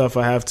lot of stuff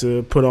I have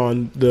to put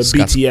on the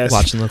Scott's BTS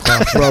watching the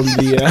clock. from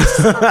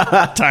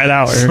the Tight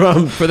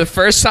hour. For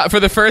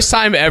the first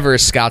time ever,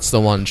 Scott's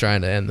the one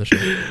trying to end the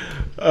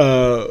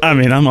show. I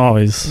mean, I'm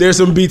always. There's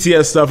some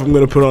BTS stuff I'm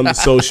going to put on the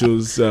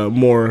socials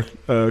more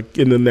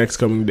in the next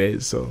coming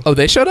days. So Oh,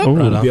 they showed up. Ooh.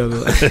 the other-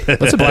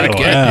 That's a big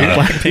get.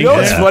 Wow. Blackpink. you know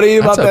what's funny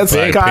about that, That's a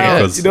big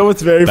Kyle? pick. You know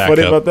what's very Back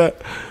funny up. about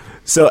that?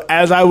 So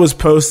as I was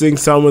posting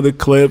some of the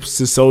clips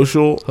to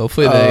social,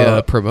 Hopefully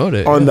they promote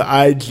it on the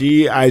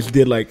IG, I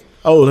did like,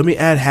 oh, let me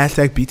add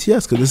hashtag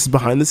BTS because this is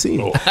behind the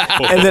scenes.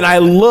 And then I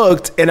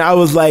looked and I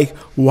was like,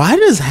 why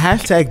does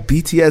hashtag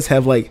BTS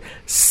have like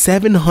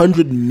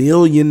 700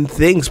 million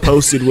things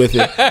posted with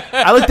it?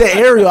 I looked at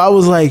Ariel. I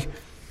was like,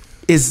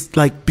 is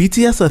like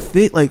BTS a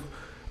thing? Like,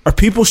 are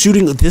people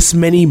shooting this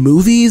many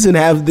movies and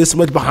have this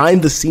much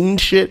behind the scenes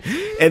shit?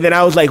 And then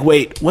I was like,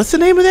 wait, what's the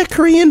name of that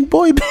Korean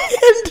boy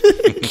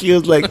band? He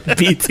was like,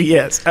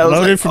 BTS. I was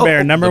Loaded like, for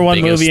Bear, number one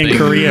biggest movie in thing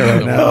Korea right in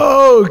the now.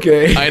 Oh,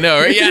 okay. I know,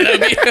 right? Yeah, that'd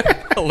be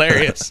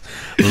hilarious.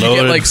 You get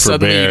Loaded like for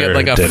suddenly you bear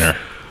get like dinner.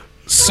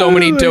 so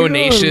many Oh my God,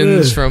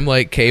 donations man. from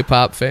like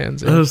K-pop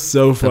fans. That was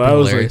so fun. That'd be I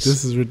was hilarious. like,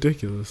 this is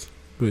ridiculous.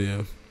 But yeah.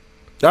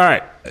 All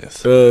right.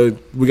 Yes.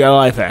 We got a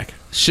life hack.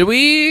 Should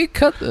we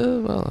cut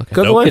the? Well, okay.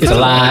 Cut the Nope. life It's a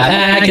hack. life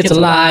hack, it's a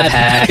life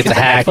hack, it's a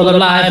hack full of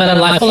life and a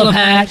life full of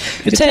hack.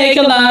 You take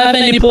a life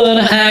and you put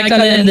a hack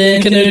on it, and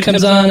then Canute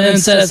comes on and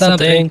says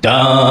something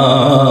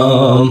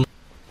dumb.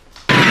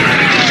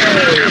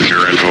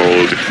 Capture and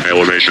hold.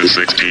 Elevation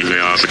 16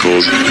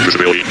 obstacles.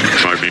 Visibility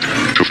 5 feet,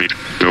 2 feet,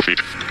 2 feet.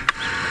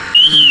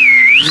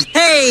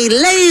 Hey,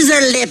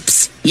 laser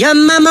lips! Your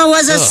mama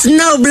was a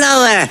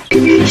snowblower!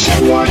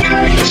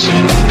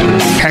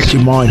 Hack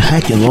your mind,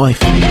 hack your life.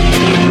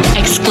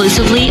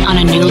 Exclusively on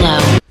a new low.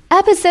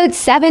 Episode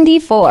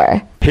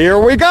 74.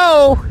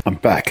 I'm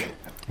back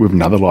with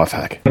another life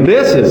hack.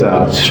 This is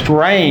a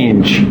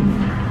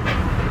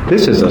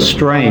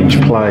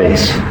strange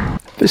place.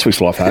 This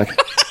week's life hack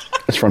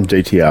is from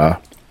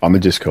DTR on the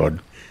Discord.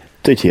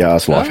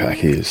 DTR's life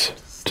hack is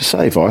to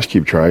save ice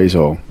cube trays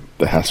or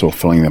the hassle of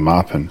filling them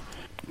up and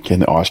getting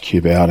the ice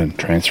cube out and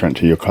transferring it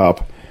to your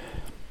cup.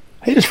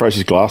 He just throws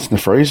his glass in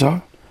the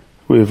freezer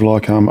with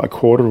like a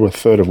quarter or a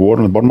third of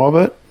water on the bottom of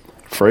it,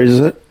 freezes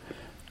it,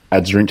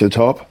 adds a drink to the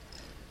top,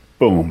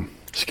 boom,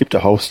 skipped a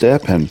whole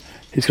step and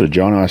he's got a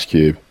giant ice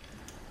cube.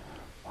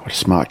 What a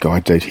smart guy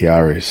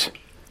DTR is.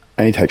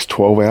 And he takes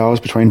 12 hours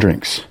between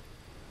drinks.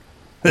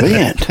 The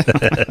end.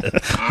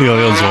 He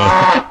only owns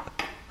one.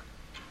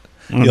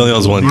 He only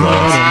owns one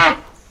glass.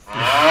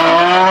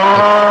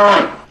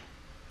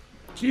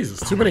 Jesus,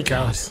 too many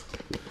cows.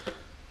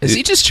 Is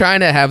he just trying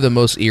to have the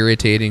most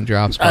irritating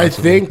drops possible? I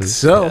think 'Cause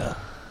so.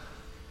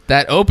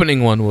 That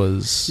opening one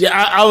was. Yeah,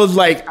 I was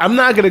like, I'm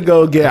not going to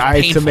go get ice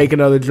to painful. make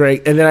another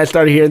drink. And then I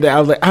started hearing that. I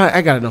was like,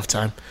 I got enough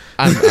time.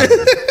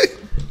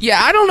 Yeah,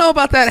 I don't know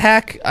about that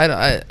hack.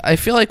 I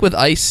feel like with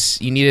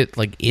ice, you need it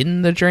like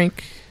in the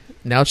drink.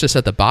 Now it's just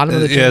at the bottom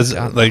of the drink.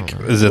 Yeah, I don't like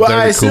know. is it Well, there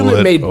I to assume cool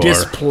it may or-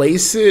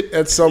 displace it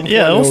at some point.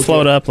 Yeah, it'll Okay.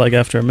 float up like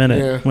after a minute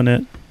Yeah. when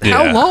it.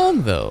 How Yeah.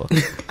 long though?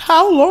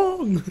 How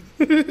long?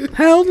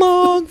 How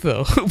long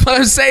though? But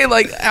I'm saying,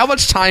 like, how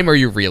much time are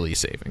you really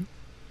saving?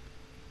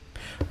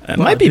 It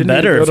might be didn't you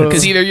better go if, to-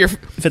 Because either you're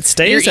if it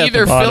stays at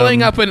either the bottom.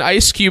 filling up an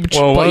ice cube,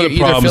 Well, one you're of the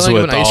either problems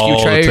filling up with an ice cube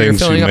all tray the or you're things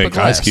filling you up a make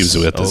glass. ice cubes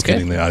with is Okay.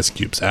 getting the ice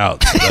cubes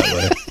out. So that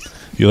way,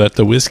 you let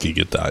the whiskey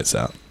get the ice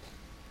out.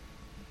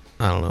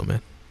 I don't know,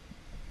 man.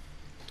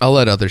 I'll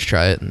let others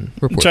try it and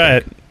report. Try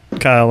back.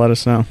 it, Kyle. Let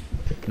us know.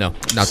 No,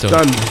 not doing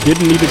Done. it.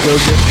 Didn't need to go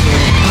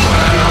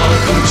get.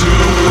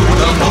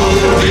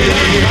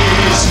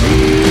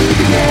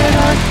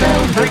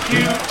 Thank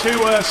you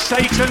to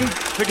Satan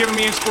for giving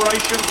me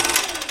inspiration.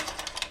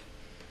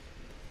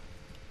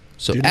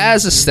 So,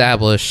 as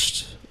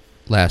established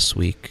last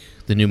week,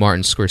 the new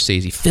Martin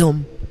Scorsese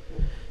film,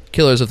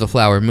 Killers of the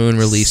Flower Moon,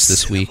 released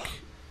this week.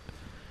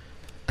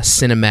 A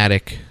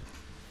cinematic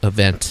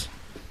event.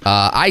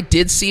 I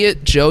did see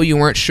it. Joe, you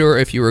weren't sure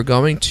if you were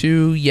going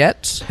to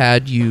yet.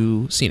 Had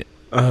you seen it?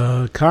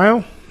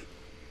 Kyle,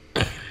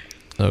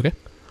 Okay.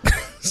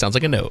 Sounds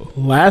like a no.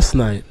 last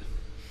night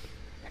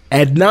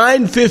at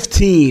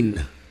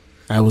 9:15,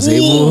 I was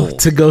able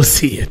to go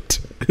see it.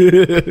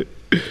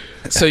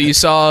 So you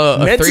saw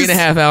a Meant to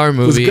 3.5 hour Was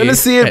movie. gonna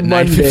see it at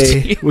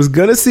Monday. 9:15. Was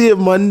gonna see it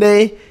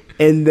Monday,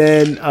 and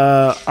then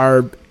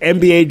our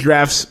NBA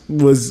drafts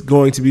was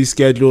going to be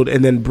scheduled,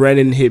 and then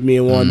Brennan hit me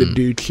and wanted to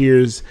do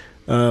Cheers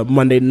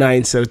Monday night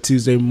instead of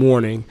Tuesday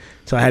morning.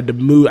 So I had to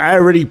move. I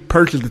already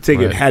purchased the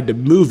ticket, Right. had to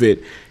move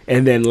it,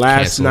 and then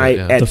last Cancel it, night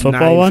yeah. at The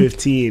football one?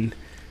 9:15,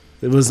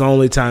 it was the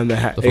only time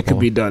that The it could football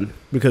be done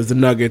because the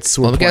Nuggets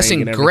were. Well, I'm playing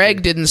guessing and Greg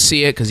everything. didn't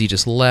see it because he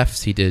just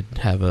left. He did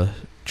have a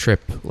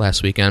trip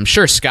last weekend. I'm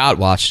sure Scott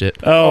watched it.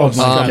 Oh my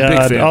God. Big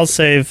god! fan. I'll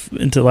save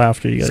until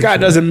after you guys. Scott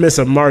doesn't miss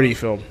a Marty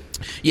film.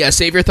 Yeah,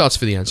 save your thoughts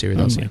for the end. Save your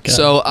Oh thoughts. my god!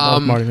 So,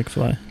 Love Marty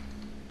McFly.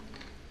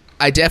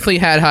 I definitely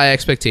had high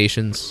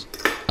expectations,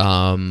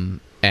 and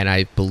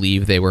I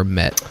believe they were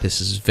met.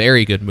 This is a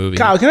very good movie.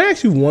 Kyle, can I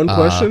ask you one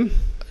question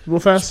real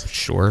fast?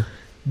 Sure.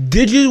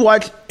 Did you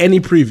watch any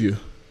preview?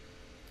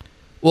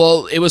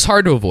 Well, it was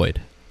hard to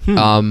avoid.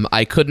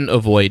 I couldn't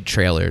avoid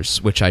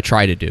trailers, which I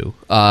try to do.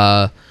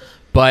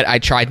 But I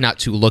tried not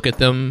to look at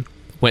them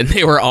when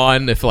they were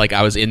on. If like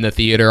I was in the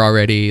theater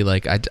already,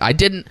 like I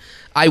didn't.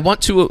 I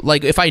want to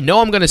like if I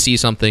know I'm going to see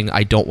something,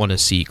 I don't want to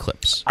see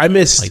clips. I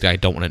missed like I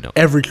don't want to know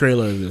every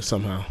trailer of this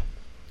somehow.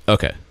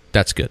 Okay,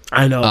 that's good.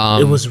 I know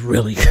it was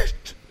really good.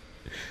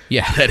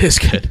 Yeah, that is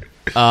good.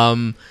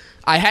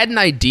 I had an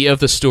idea of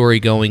the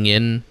story going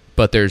in,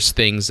 but there's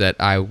things that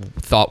I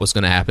thought was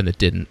going to happen that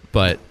didn't.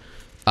 But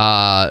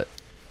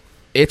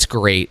it's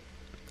great.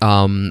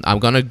 I'm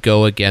going to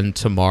go again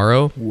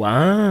tomorrow.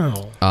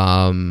 Wow.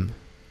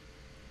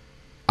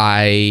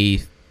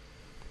 I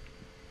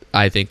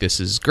think this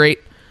is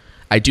great.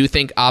 I do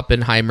think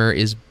Oppenheimer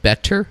is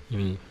better.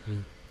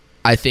 Mm-hmm.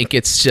 I think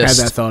it's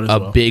just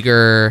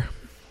bigger...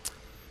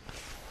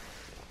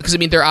 Because, I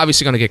mean, they're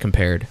obviously going to get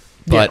compared.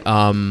 But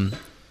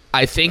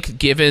I think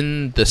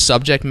given the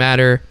subject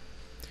matter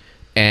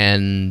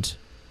and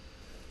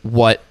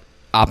what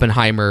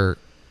Oppenheimer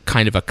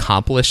kind of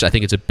accomplished, I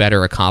think it's a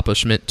better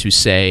accomplishment to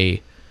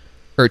say...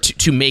 Or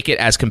to make it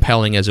as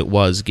compelling as it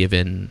was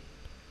given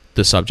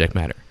the subject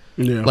matter.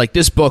 Yeah. Like,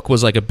 this book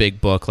was like a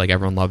big book. Like,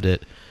 everyone loved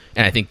it.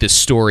 And I think this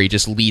story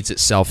just leads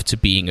itself to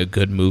being a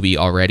good movie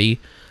already.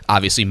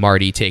 Obviously,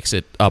 Marty takes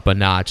it up a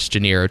notch. De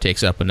Niro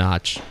takes it up a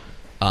notch.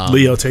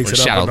 Leo takes it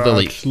up a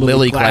notch.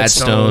 Lily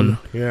Gladstone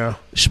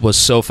was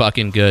so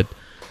fucking good.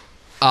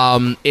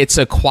 It's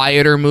a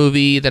quieter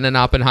movie than an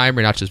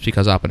Oppenheimer, not just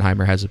because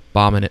Oppenheimer has a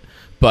bomb in it,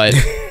 but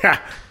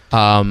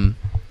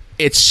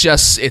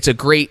it's a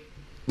great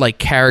like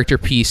character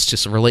piece,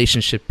 just a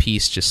relationship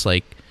piece, just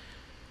like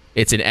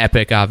it's an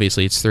epic.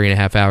 Obviously, it's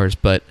 3.5 hours,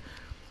 but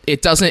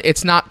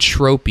it's not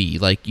tropey.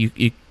 Like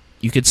you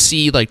could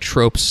see like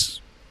tropes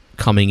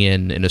coming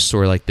in a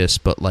story like this,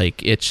 but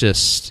like it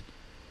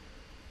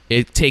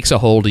takes a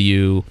hold of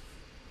you,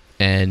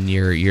 and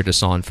you're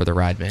just on for the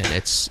ride, man.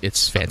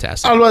 It's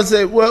fantastic. I was about to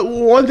say, well,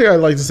 one thing I'd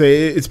like to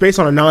say, it's based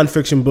on a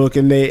nonfiction book,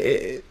 and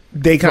they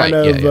kind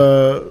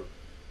of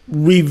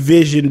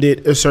revisioned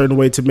it a certain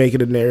way to make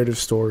it a narrative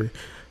story.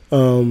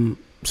 So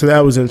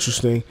that was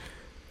interesting.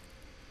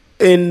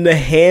 In the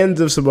hands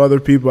of some other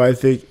people, I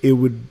think it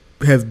would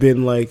have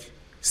been like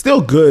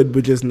still good,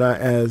 but just not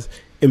as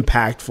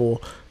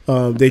impactful.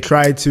 They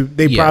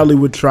probably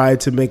would try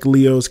to make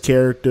Leo's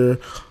character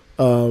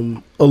a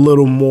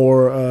little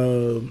more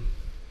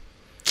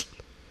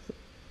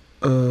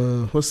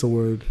what's the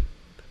word?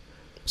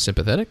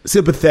 Sympathetic.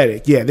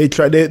 Yeah,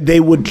 they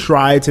would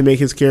try to make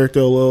his character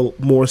a little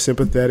more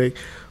sympathetic,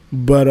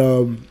 but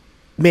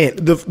man,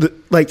 the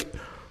like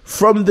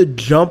from the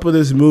jump of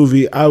this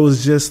movie, I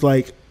was just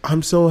like,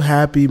 I'm so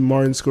happy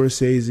Martin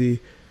Scorsese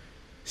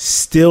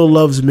still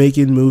loves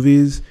making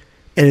movies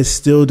and is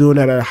still doing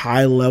it at a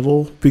high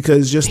level,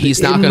 because just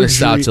he's not going to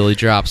stop till he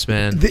drops,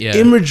 man. The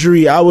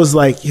imagery, I was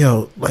like,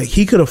 yo, like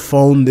he could have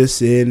phoned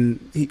this in.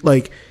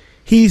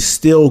 He's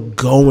still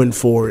going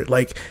for it.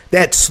 Like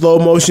that slow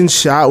motion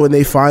shot when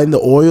they find the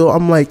oil,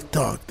 I'm like,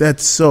 dog,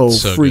 that's so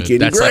freaking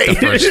good. That's great. Like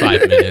the first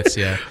 5 minutes,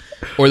 yeah.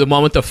 Or the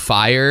one with the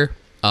fire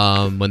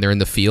when they're in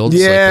the fields.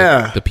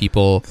 Yeah, like the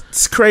people.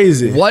 It's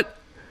crazy. What?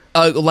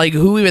 Like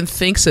who even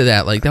thinks of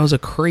that? Like that was a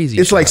crazy.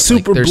 It's shot. like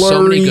super there's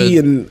blurry so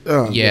and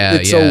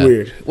it's so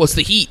weird. Well, it's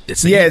the heat.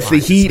 It's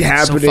the heat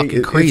happening. So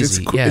fucking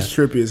crazy. It's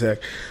trippy as heck.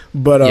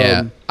 But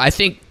I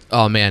think.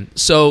 Oh man,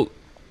 so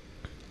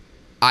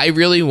I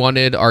really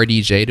wanted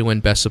RDJ to win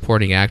Best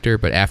Supporting Actor,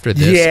 but after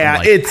this,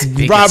 it's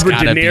Robert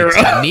De Niro. De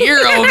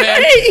Niro,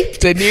 man.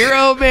 De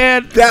Niro,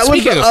 man. That was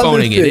Speaking the of other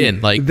phoning thing. it in,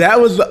 like that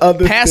was the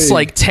other past thing.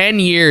 like 10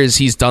 years,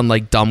 he's done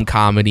like dumb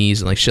comedies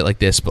and like shit like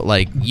this. But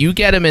like, you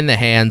get him in the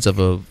hands of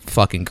a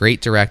fucking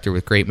great director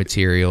with great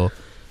material,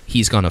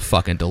 he's gonna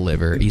fucking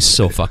deliver. He's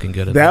so fucking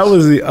good at that. This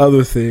Was the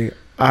other thing.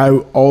 I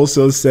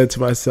also said to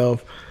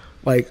myself,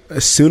 like,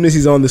 as soon as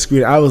he's on the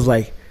screen, I was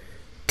like,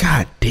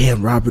 God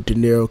damn, Robert De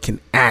Niro can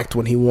act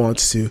when he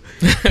wants to.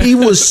 He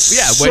was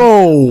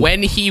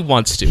when he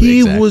wants to.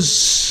 He exactly. was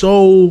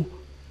so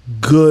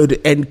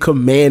good and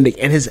commanding,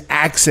 and his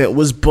accent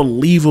was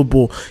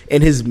believable,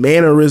 and his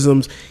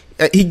mannerisms.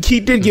 He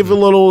did give a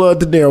little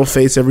De Niro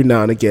face every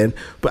now and again,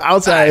 but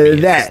outside of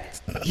that,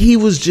 he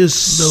was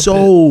just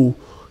so.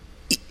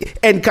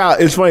 And Kyle,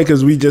 it's funny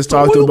because we just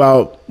talked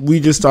about we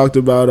did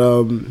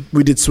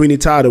Sweeney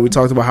Todd, and we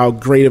talked about how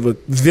great of a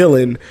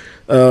villain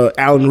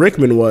Alan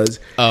Rickman was.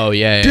 Oh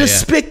yeah,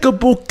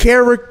 despicable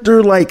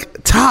character,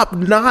 like top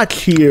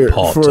notch here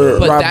for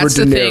but Robert that's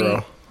De the Niro.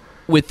 thing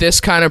with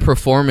this kind of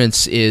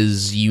performance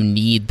is you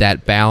need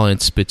that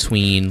balance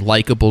between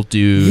likable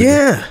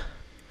dude,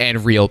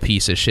 and real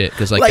piece of shit,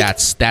 because like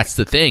that's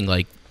the thing.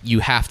 Like you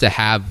have to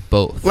have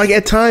both. Like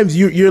at times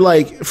you're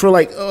like, for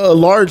like a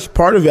large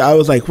part of it, I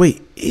was like,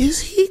 wait, is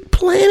he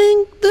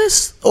planning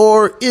this,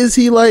 or is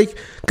he like,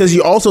 because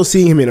you also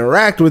see him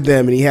interact with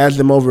them, and he has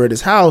them over at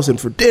his house and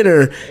for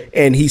dinner,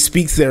 and he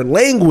speaks their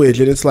language,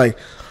 and it's like,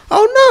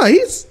 oh no,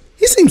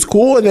 he seems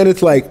cool, and then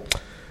it's like,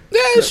 yeah,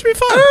 it should be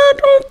fun. I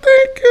don't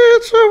think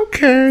it's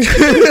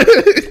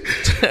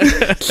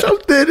okay.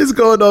 Something is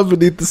going on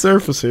beneath the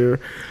surface here.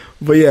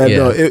 But yeah.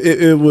 No,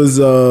 it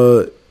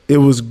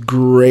was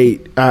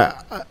great.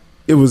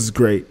 It was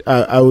great.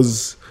 I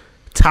was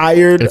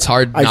tired. It's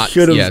hard. I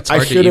should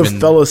have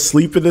fell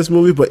asleep in this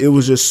movie, but it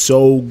was just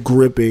so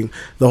gripping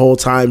the whole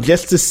time.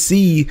 Just to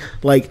see,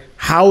 like,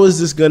 how is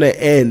this gonna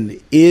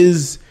end?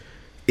 Is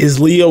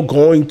Leo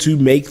going to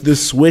make the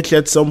switch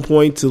at some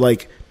point to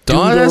like?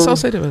 I'll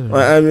say that.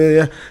 I mean,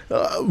 yeah.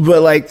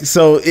 But like,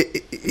 so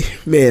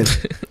man,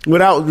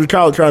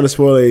 without trying to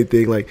spoil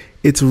anything, like,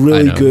 it's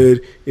really good.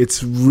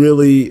 It's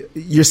really,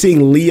 you're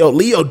seeing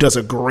Leo does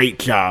a great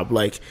job.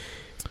 Like,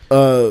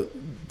 to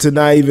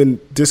not even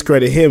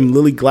discredit him,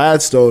 Lily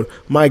Gladstone,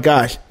 my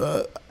gosh,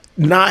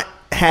 not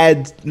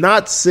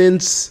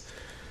since,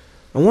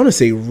 I want to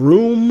say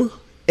Room,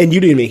 and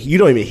you don't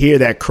even hear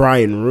that cry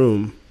in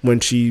Room when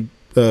she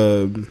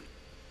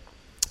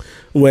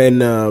when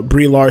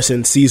Brie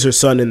Larson sees her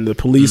son in the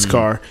police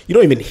car. You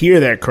don't even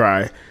hear that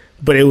cry,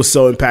 but it was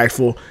so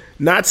impactful.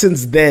 Not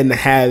since then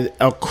had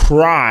a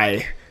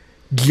cry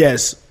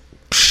just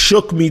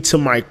shook me to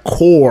my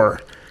core.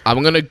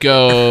 I'm going to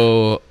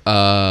go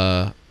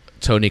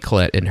Toni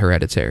Collette in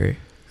Hereditary.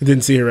 I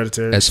didn't see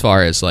Hereditary. As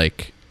far as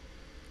like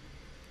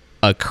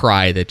a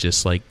cry that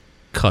just like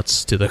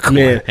cuts to the core.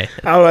 Man,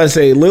 I was going to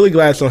say, Lily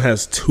Gladstone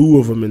has 2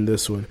 of them in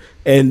this one,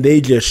 and they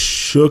just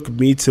shook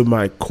me to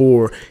my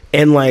core.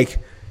 And like,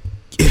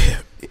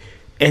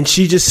 and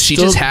she just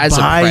has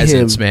a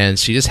presence, man.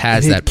 She just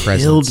has that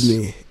presence.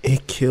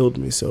 It killed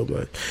me so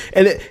much.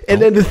 And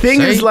then the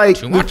thing is like,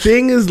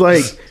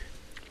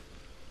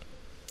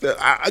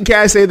 can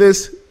I say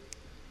this?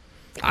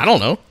 I don't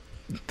know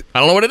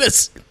what it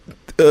is.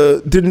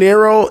 De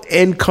Niro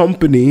and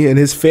company and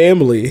his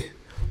family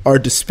are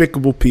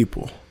despicable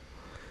people,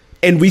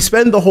 and we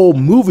spend the whole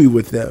movie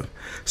with them.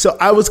 So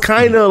I was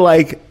kind of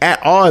like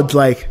at odds,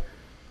 like,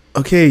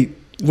 okay,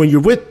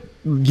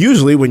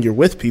 usually when you're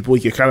with people,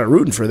 you're kind of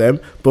rooting for them,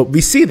 but we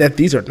see that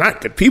these are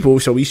not good people,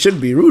 so we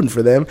shouldn't be rooting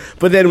for them.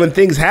 But then when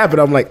things happen,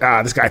 I'm like,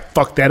 this guy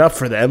fucked that up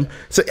for them.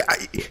 So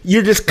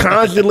you're just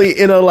constantly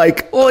in a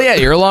like, well, yeah,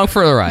 you're along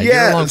for the ride.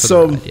 Yeah,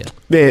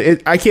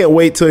 man, I can't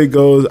wait till it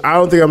goes. I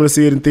don't think I'm going to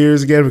see it in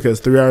theaters again,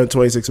 because 3 hours and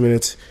 26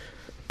 minutes.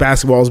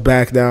 Basketball's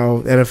back now.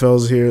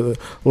 NFL's here.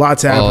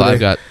 Lots happening. I've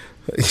got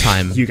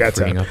time. You got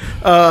time.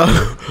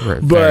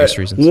 But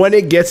when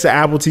it gets to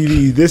Apple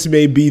TV, this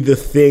may be the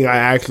thing I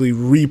actually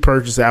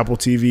repurchase Apple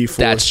TV for.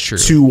 That's true.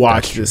 To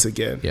watch this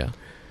again. Yeah,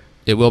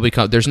 it will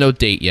become. There's no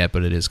date yet,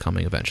 but it is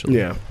coming eventually.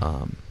 Yeah.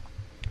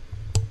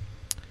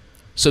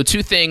 So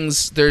 2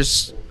 things.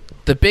 There's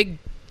the big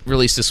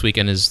release this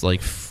weekend is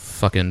like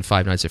fucking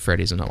Five Nights at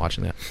Freddy's. I'm not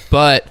watching that,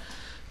 but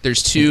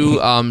there's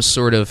 2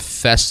 sort of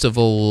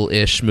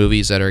festival-ish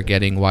movies that are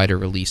getting wider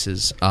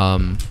releases. So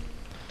I'm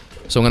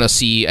going to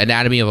see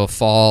Anatomy of a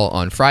Fall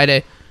on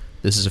Friday.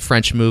 This is a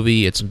French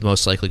movie. It's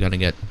most likely going to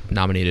get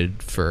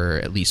nominated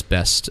for at least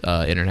Best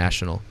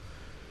International.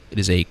 It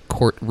is a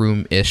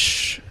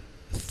courtroom-ish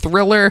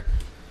thriller.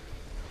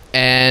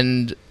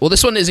 And, well,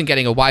 this one isn't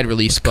getting a wide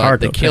release, but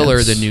The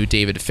Killer, the new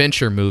David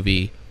Fincher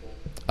movie,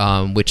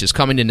 which is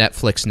coming to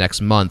Netflix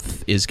next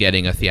month, is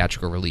getting a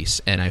theatrical release.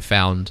 And I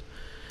found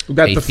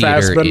the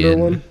Fassbender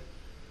one?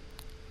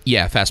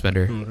 Yeah,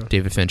 Fassbender,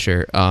 David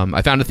Fincher.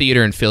 I found a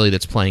theater in Philly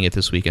that's playing it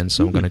this weekend,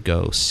 so I'm going to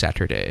go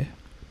Saturday.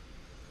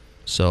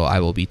 So I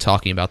will be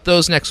talking about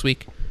those next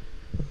week.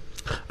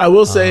 I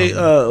will say,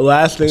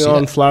 last thing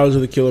on Flowers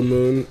of the Killer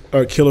Moon,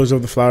 or Killers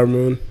of the Flower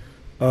Moon.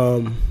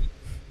 The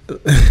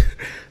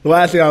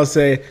last thing I'll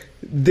say,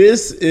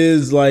 this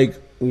is like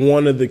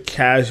one of the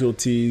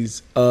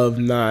casualties of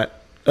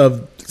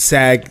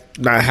SAG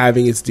not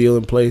having its deal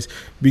in place,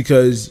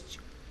 because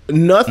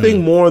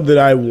nothing more that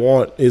I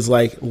want is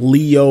like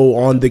Leo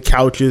on the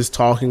couches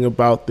talking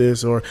about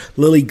this, or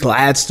Lily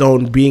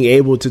Gladstone being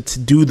able to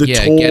do the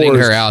tours getting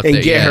her out and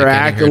there, get her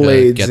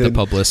accolades, get the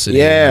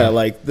publicity.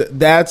 Like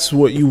that's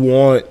what you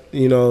want,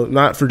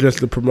 not for just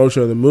the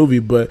promotion of the movie,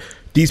 but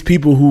these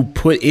people who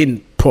put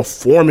in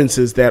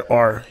performances that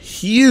are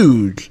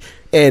huge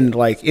and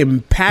like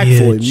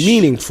impactful and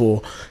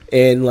meaningful,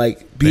 and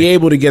like be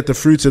able to get the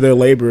fruits of their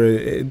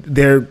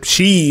labor.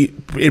 She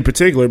in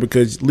particular,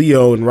 because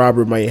Leo and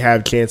Robert might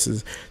have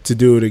chances to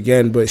do it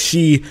again, but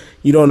you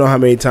don't know how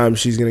many times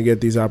she's going to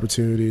get these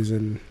opportunities,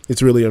 and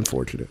it's really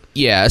unfortunate.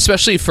 Yeah,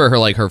 especially for her,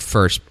 like her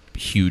first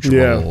huge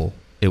role.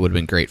 It would have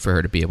been great for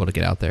her to be able to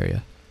get out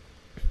there.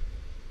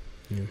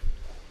 Yeah.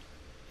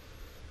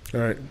 All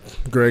right,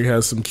 Greg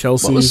has some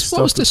Kelsey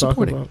stuff to talk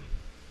about.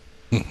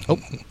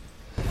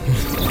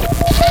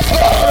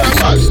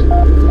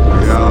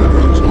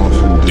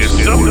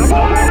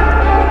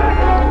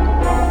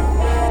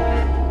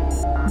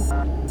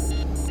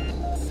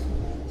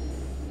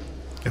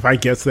 If I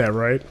guess that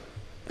right,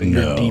 then No.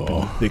 you're deep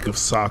in the thick of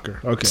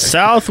soccer. Okay.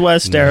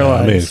 Southwest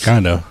Airlines. I mean,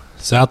 kind of.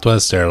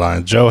 Southwest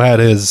Airlines. Joe had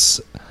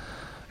his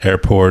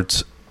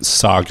airport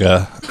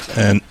saga,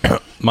 and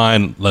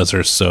mine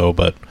lesser so,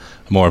 but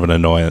more of an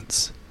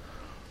annoyance.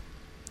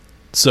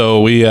 So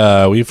we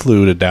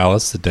flew to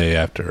Dallas the day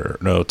after.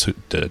 No, to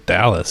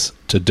Dallas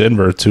to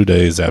Denver 2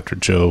 days after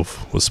Joe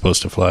was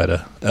supposed to fly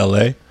to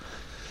L.A.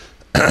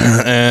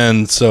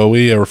 And so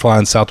we were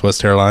flying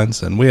Southwest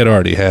Airlines, and we had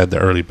already had the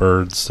early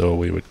birds, so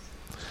we would,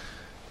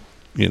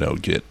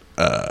 get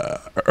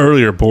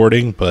earlier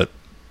boarding, but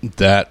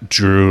that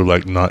drew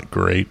like not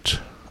great.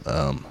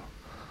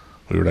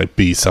 We were like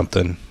B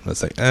something. I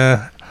was like,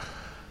 I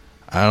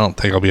don't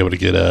think I'll be able to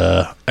get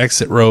a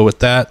exit row with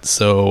that.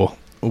 So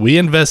we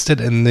invested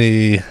in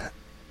the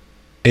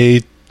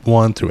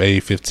A1 through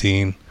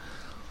A15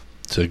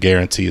 to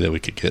guarantee that we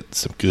could get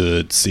some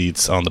good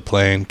seats on the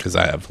plane, because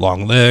I have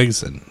long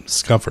legs and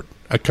it's a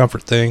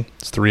comfort thing.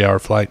 It's a 3-hour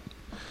flight.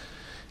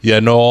 Yeah,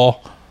 no.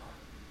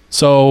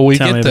 So we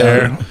get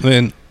there,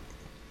 and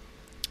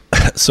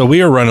so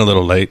we were running a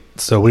little late.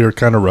 So we were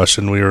kind of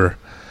rushing. We were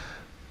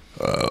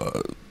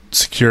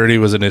security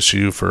was an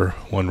issue for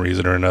one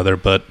reason or another,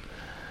 but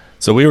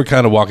so we were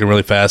kind of walking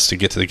really fast to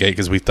get to the gate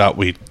because we thought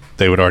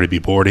they would already be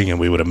boarding, and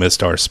we would have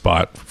missed our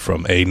spot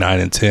from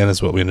A9 and 10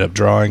 is what we ended up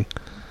drawing.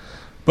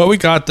 But we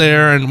got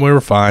there and we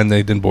were fine.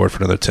 They didn't board for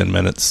another 10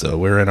 minutes, so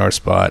we were in our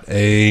spot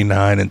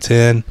A9 and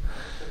 10.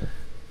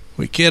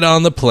 We get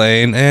on the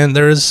plane, and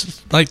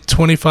there's like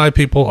 25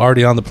 people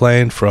already on the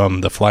plane from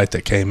the flight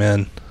that came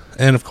in.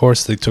 And, of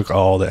course, they took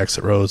all the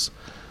exit rows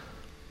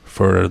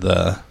for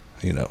the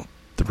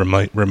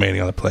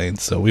remaining on the plane.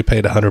 So we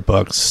paid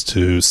 $100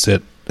 to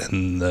sit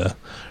in the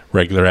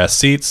regular-ass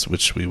seats,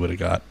 which we would have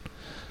got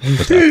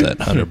without that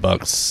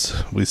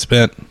 $100 we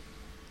spent.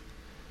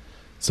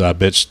 So I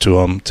bitched to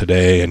them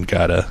today and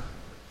got a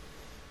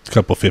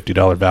couple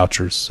 $50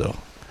 vouchers. So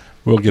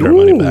we'll get our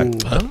money back.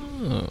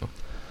 Oh.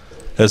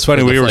 It's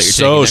funny, we were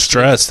so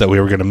stressed that we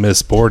were going to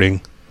miss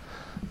boarding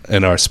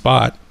in our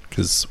spot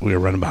because we were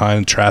running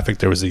behind traffic.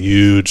 There was a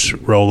huge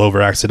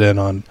rollover accident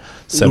on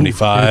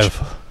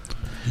 75.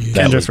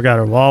 Kendra forgot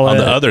her wallet.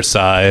 On the other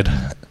side.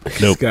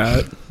 Nope.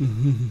 Scott.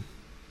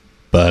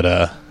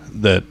 But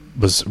that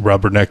was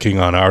rubbernecking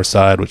on our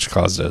side, which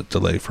caused a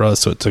delay for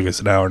us. So it took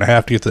us an hour and a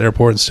half to get to the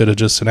airport instead of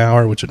just an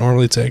hour, which it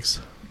normally takes.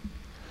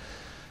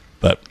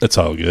 But it's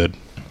all good.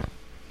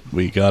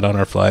 We got on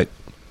our flight.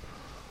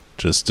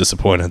 Just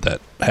disappointed that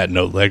I had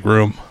no leg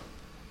room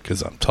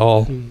because I'm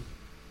tall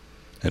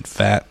and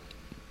fat.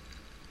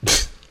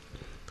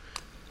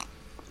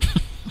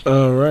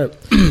 All right.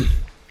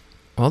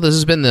 Well, this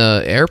has been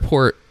the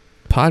airport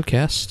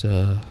podcast.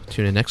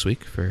 Tune in next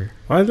week for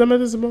Why is that my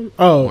disappointment?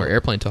 Oh, more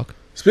airplane talk.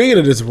 Speaking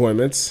of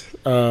disappointments,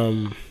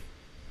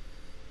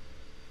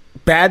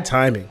 bad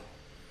timing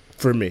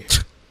for me.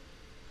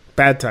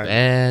 Bad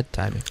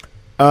timing.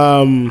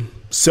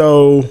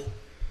 So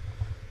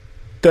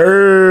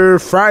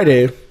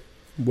Friday,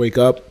 wake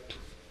up,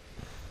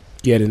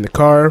 get in the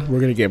car. We're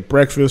going to get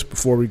breakfast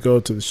before we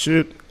go to the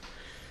shoot.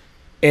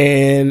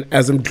 And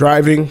as I'm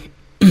driving,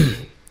 I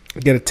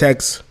get a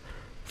text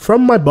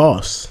from my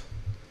boss.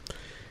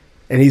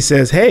 And he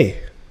says,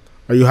 "Hey,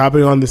 are you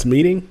hopping on this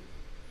meeting?"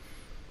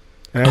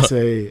 And I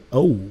say,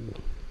 "Oh."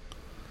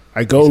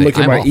 I go look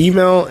at my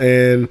email,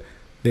 and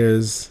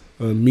there's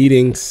a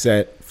meeting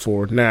set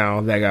for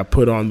now that got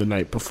put on the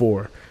night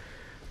before.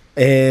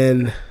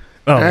 And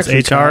is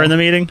HR in the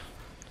meeting?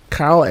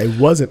 Kyle, I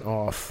wasn't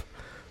off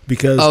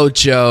because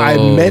Joe, I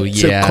meant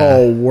to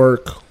call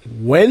work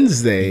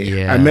Wednesday.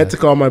 Yeah. I meant to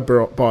call my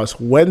boss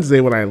Wednesday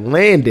when I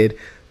landed,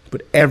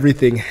 but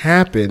everything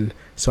happened,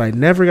 so I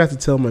never got to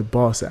tell my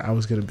boss that I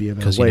was going to be in LA.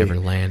 Because you never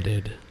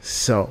landed.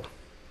 So,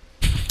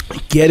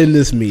 get in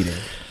this meeting.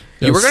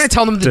 You were going to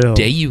tell them the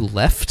day you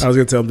left? I was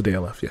going to tell them the day I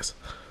left, yes.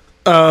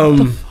 What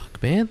the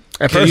fuck, man?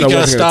 At first, Can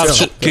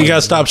you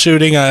guys stop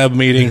shooting? I have a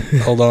meeting.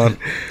 Hold on.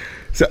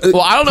 So,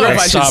 well, I don't know if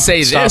I should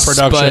say this,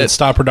 but...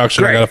 Stop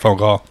production. Greg, I got a phone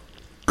call.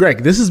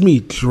 Greg, this is me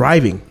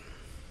driving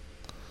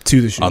to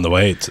the shoot. On the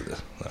way to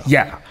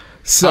Yeah.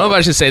 So, I don't know if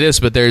I should say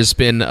this, but there's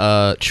been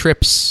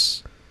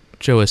trips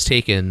Joe has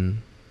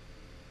taken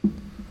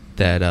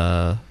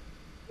that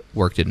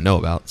work didn't know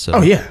about. So.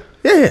 Oh, yeah.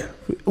 Yeah.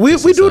 We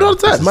do it all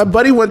the time. My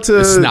buddy went to...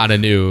 It's not a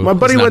new... My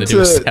buddy went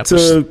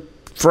to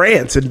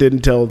France and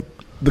didn't tell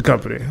the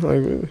company.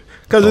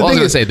 Because I was going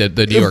to say the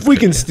New York... If we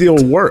can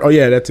still work... Oh,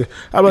 yeah, that's it.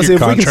 I was going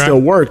to say, if we can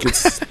still work,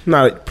 it's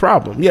not a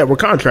problem. Yeah, we're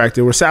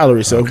contracted. We're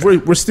salary. So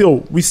we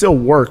still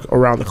work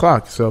around the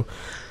clock. So,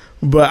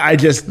 but I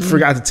just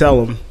forgot to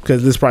tell him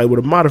because this probably would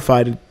have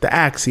modified the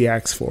acts he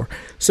asked for.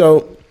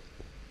 So,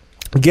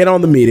 get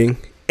on the meeting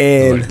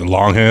and... Like the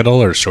long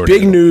handle or short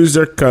big handle? News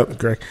are coming,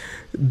 Greg.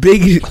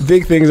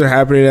 Big things are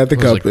happening at the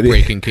company. Like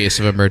breaking case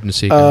of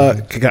emergency.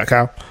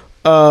 Kyle.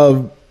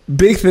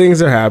 Big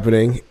things are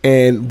happening,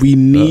 and we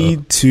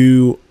need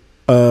to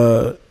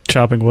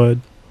chopping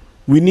wood.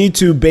 We need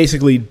to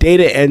basically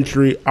data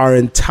entry our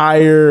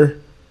entire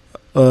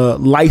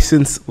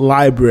license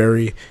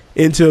library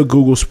into a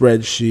Google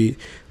spreadsheet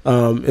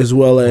as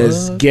well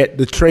as get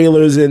the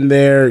trailers in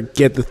there,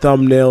 get the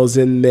thumbnails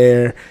in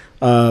there,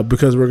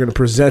 because we're going to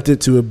present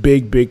it to a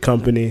big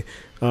company,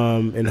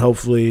 and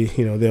hopefully,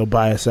 they'll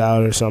buy us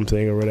out or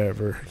something or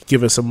whatever,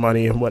 give us some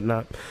money and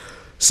whatnot.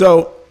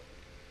 So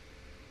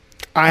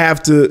I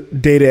have to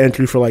data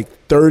entry for like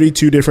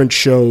 32 different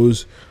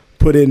shows,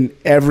 put in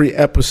every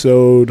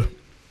episode,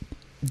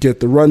 get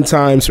the run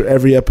times for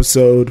every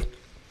episode.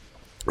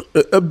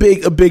 A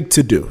big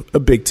to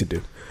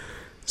do.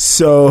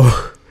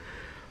 So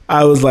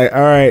I was like,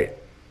 all right.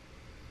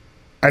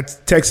 I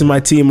texted my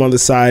team on the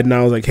side, and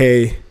I was like,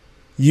 hey,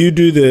 you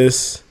do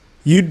this.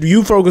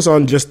 You focus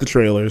on just the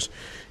trailers.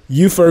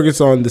 You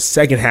focus on the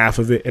second half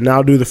of it, and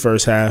I'll do the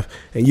first half.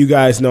 And you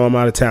guys know I'm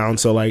out of town,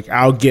 so like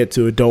I'll get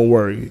to it. Don't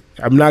worry.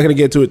 I'm not gonna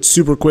get to it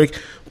super quick,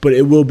 but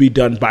it will be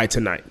done by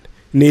tonight.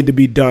 Need to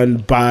be done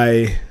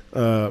by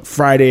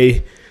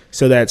Friday,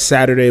 so that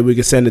Saturday we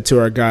could send it to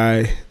our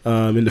guy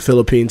in the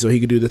Philippines, so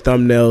he could do the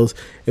thumbnails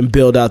and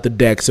build out the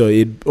deck. So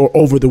or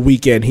over the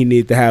weekend he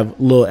needed to have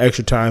a little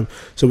extra time,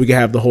 so we could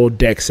have the whole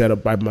deck set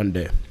up by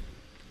Monday.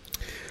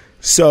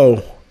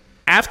 So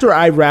after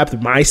I wrapped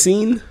my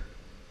scene,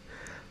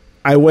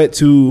 I went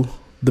to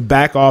the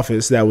back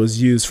office that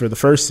was used for the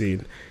first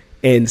scene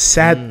and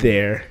sat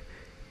there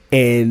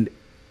and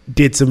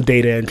did some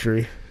data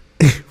entry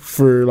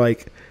for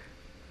like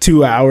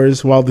 2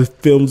 hours while the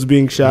film's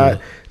being shot.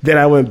 Then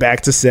I went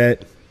back to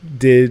set,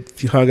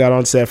 hung out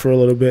on set for a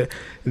little bit.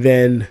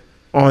 Then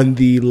on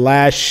the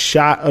last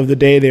shot of the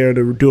day, they were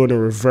doing a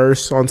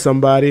reverse on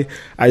somebody.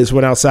 I just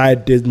went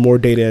outside, did more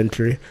data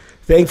entry.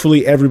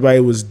 Thankfully, everybody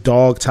was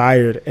dog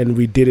tired, and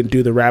we didn't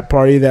do the wrap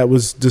party that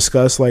was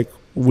discussed like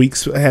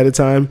weeks ahead of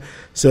time.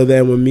 So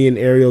then when me and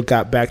Ariel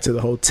got back to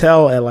the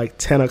hotel at like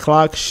 10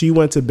 o'clock, she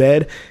went to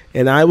bed,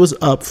 and I was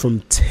up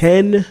from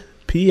 10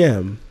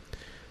 p.m.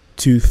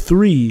 to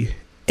 3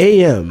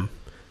 a.m.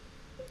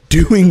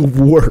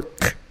 doing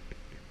work.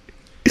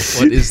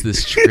 What is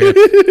this trip?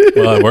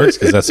 Well, it works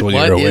because that's when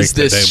you're awake. What is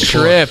this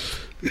trip?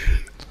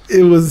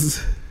 It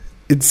was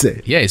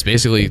insane. Yeah, he's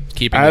basically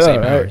keeping the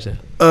same hours. Yeah.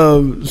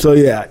 So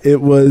yeah,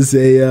 it was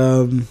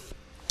a.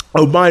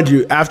 Oh, mind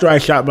you, after I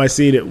shot my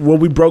scene, when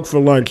we broke for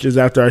lunch is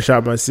after I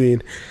shot my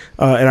scene,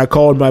 and I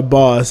called my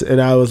boss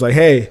and I was like,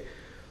 "Hey,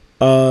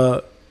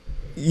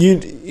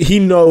 he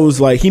knows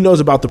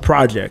about the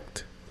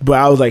project." But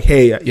I was like,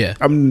 hey, yeah.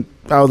 I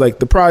was like,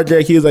 the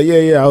project. He was like,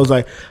 yeah. I was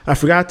like, I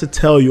forgot to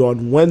tell you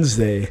on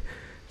Wednesday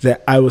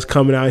that I was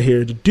coming out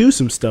here to do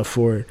some stuff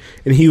for it.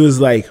 And he was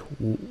like,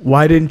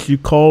 why didn't you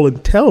call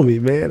and tell me,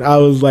 man? He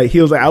was like,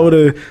 I would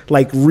have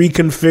like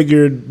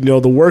reconfigured,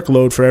 the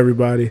workload for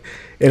everybody.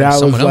 And I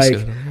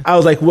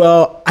was like,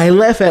 well, I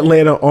left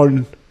Atlanta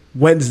on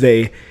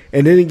Wednesday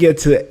and didn't get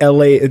to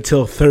LA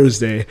until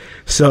Thursday.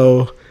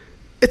 So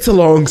it's a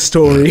long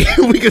story.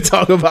 We could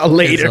talk about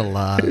later. It's a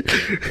lot.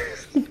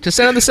 Just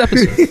end on this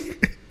episode.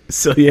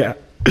 So yeah,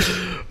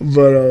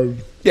 but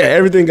yeah,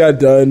 everything got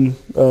done.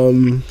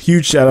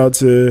 Huge shout out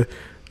to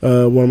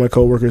one of my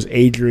coworkers,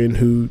 Adrian,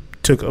 who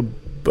took a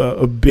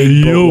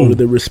big boat of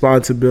the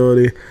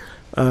responsibility.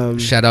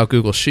 Shout out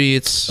Google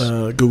Sheets.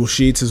 Google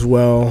Sheets as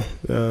well.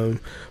 But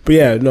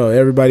yeah, no,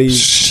 everybody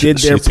did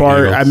their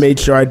part. I made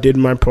sure I did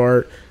my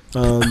part.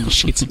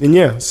 And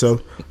yeah, so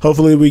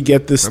hopefully we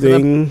get this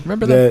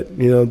remember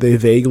that they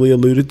vaguely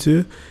alluded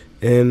to,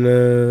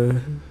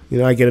 and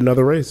I get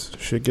another raise.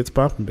 Shit gets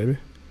popping, baby.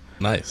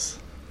 Nice.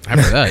 I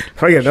remember that.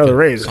 If I get another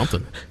raise,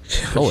 something.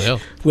 Holy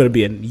hell! I'm gonna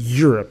be in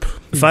Europe.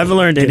 If I've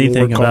learned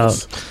anything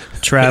about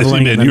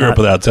traveling in Europe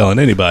without telling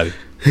anybody,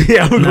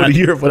 yeah, I'm gonna go to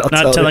Europe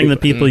without telling the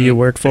people you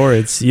work for,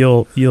 it's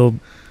you'll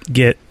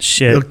get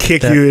shit. They'll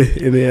kick you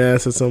in the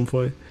ass at some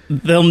point.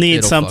 They'll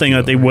need something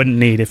that they wouldn't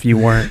need if you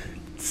weren't.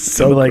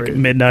 So like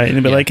midnight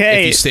and be like,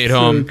 hey, if you stayed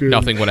home,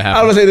 nothing would have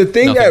happened. I would say the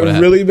thing that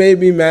really made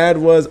me mad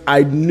was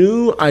I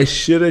knew I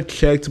should have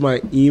checked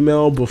my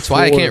email before.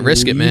 That's why I can't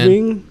risk it,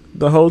 man.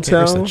 The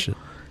hotel. And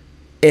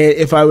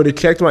if I would have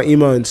checked my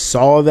email and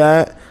saw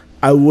that,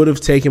 I would have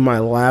taken my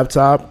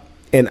laptop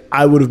and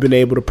I would have been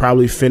able to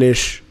probably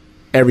finish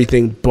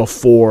everything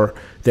before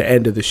the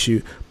end of the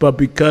shoot. But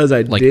because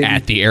I didn't,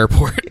 at the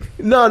airport.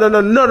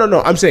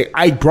 No. I'm saying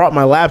I brought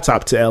my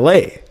laptop to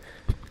LA.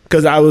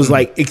 Because I was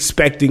like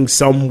expecting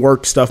some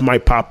work stuff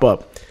might pop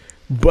up.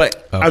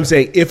 But I'm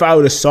saying if I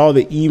would have saw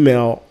the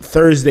email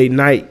Thursday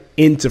night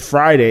into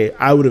Friday,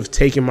 I would have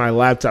taken my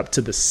laptop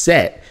to the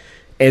set.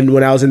 And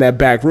when I was in that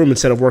back room,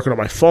 instead of working on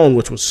my phone,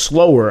 which was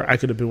slower, I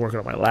could have been working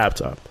on my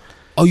laptop.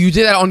 Oh, you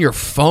did that on your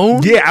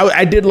phone? Yeah,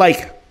 I did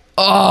like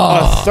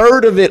a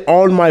third of it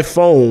on my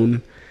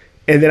phone.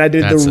 And then I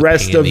did the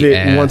rest of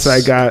it once I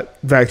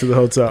got back to the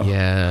hotel.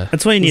 Yeah.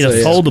 That's why you need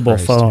a foldable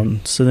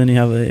phone. So then you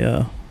have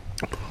a...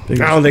 I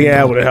don't think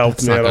that would have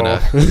helped me at all.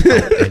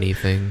 Help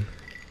anything.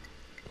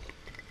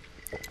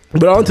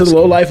 But on to the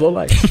low life.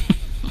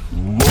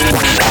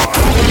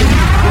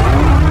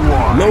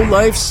 Low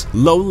life's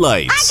low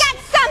lights. I got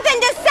something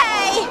to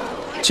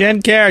say.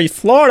 Jen Carey,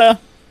 Florida.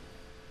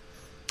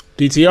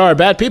 DTR,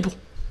 bad people.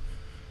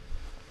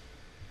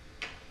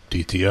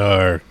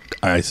 DTR,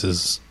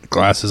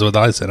 glasses with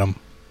ice in them.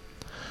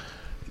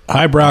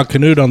 Highbrow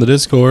Canute on the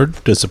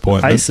Discord.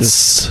 Disappointments.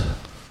 ISIS.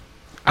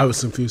 I was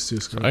confused too,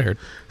 Scott. I heard.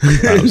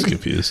 I was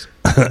confused.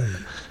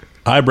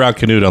 Highbrow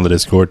Canute on the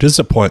Discord.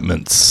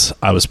 Disappointments.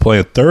 I was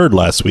playing third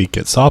last week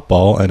at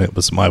softball, and it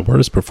was my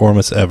worst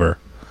performance ever.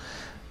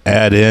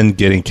 Add in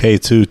getting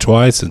K2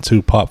 twice and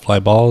 2 pop fly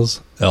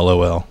balls.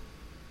 LOL.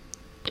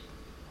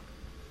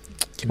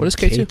 What is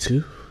K2?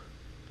 K2?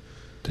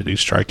 Did he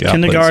strike out?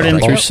 Kindergarten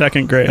playing through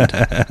softball? 2nd grade.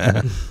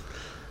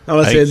 I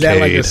was say, is that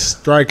like a Cade.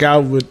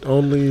 strikeout with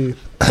only?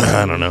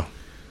 I don't know.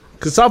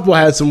 Because softball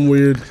had some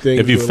weird things.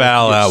 If you where,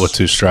 foul like, out with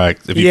 2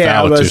 strikes, if you Yeah,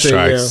 foul I with was 2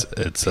 about to strikes,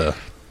 it's a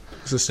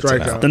it's a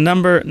strikeout. The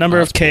number of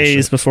that's Ks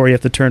bullshit. before you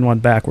have to turn one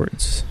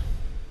backwards.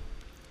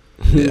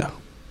 yeah.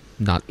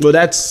 Not Well,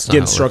 that's not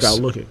getting how it struck works.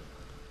 out looking.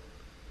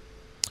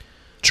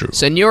 True.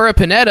 Senora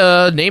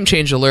Pineda, name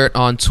change alert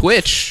on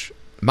Twitch.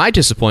 My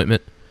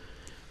disappointment.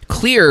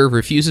 Clear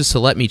refuses to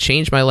let me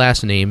change my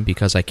last name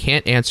because I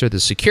can't answer the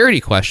security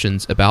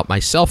questions about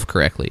myself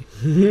correctly.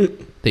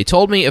 They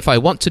told me if I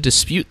want to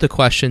dispute the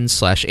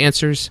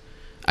questions/answers,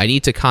 I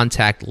need to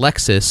contact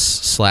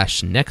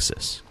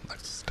Lexus/Nexus.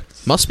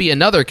 Must be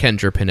another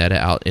Kendra Pineda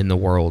out in the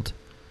world.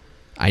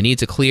 I need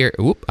to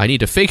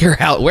figure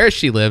out where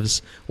she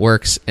lives,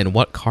 works, and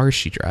what car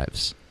she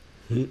drives.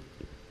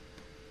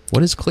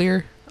 What is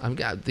Clear?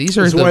 These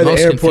are It's the one of the most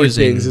airport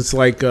confusing. things. It's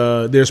like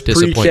there's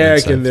disappointments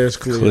pre-check and there's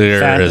clear.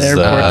 Clear is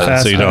airport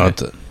so you fast don't have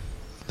to.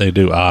 They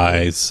do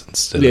eyes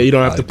instead. Yeah, of you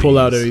don't have to pull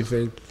out IVs.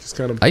 anything. Just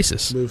kind of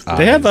ISIS. move.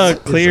 They have a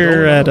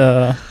Clear at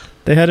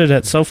they had it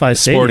at SoFi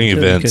Stadium. Sporting too.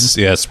 events.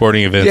 Yeah,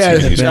 sporting events. Yeah, you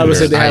can use I would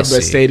say they Clear. have I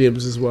at see.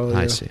 stadiums as well.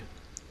 I Yeah. see.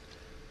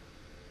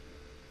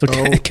 So Oh,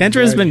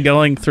 Kendra's been right.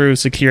 going through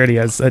security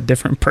as a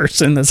different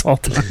person this whole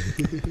time.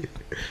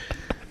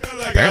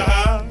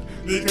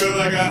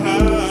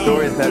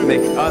 Stories that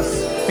make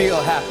us feel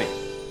happy.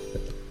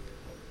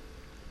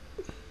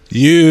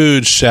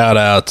 Huge shout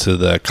out to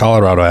the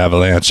Colorado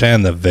Avalanche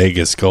and the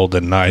Vegas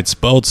Golden Knights,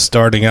 both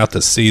starting out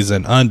the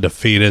season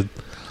undefeated.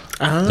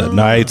 The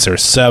Knights are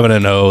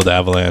 7-0. The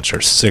Avalanche are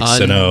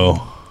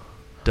 6-0.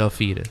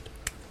 Defeated.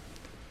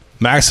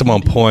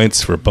 Maximum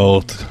points for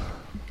both.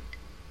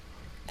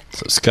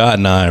 So Scott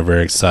and I are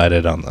very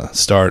excited on the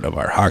start of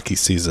our hockey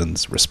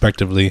seasons,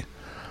 respectively.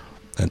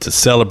 And to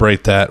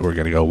celebrate that, we're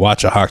going to go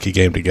watch a hockey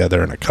game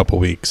together in a couple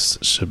weeks.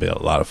 It should be a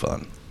lot of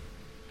fun.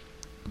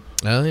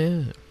 Oh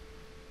yeah.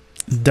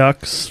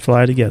 Ducks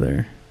fly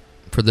together.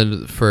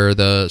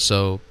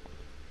 So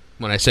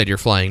when I said you're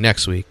flying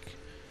next week,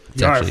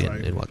 it's You are actually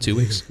flying. in what, 2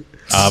 weeks?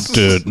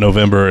 Dude,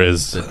 November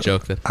is... The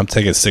joke that I'm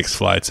taking 6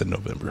 flights in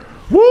November.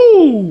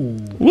 Woo!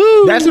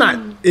 Woo! That's not.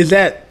 Is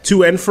that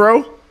to and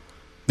fro?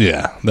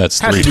 Yeah, that's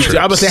Has 3 to be. trips.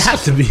 I would say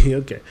has to be.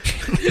 Okay.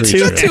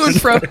 Two and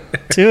fro.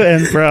 To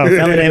and fro.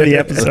 Found the name of the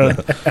episode.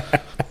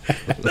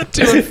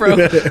 To and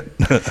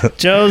fro.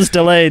 Joe's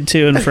delayed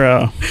to and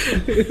fro.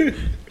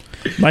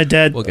 My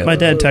dad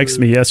texted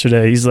me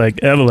yesterday. He's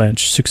like,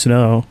 Avalanche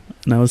 6-0.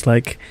 And I was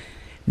like,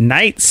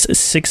 Knights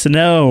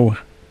 6-0.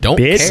 Don't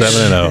bitch. care.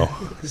 7-0.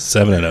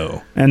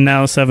 7-0. And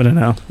now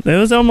 7-0. It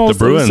was almost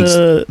The Bruins,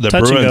 touch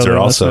and Bruins go are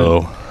last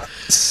also night.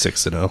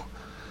 6-0.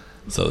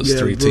 So there's Yeah,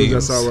 3 Bruins, teams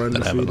that's all right,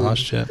 that haven't undefeated.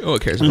 lost yet. Oh, who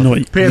cares I about know that?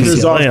 what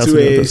Panthers UCLA off has to go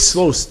a with.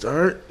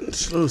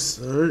 slow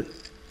start.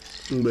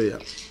 But yeah.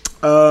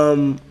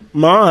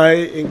 My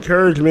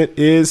encouragement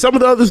is some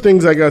of the other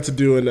things I got to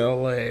do in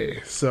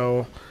LA.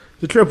 So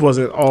the trip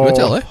wasn't all Went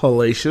to LA?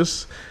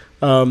 hellacious.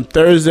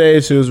 Thursday,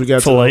 as soon as we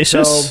got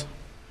Fallacious? to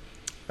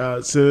the hotel,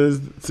 as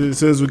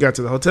soon as we got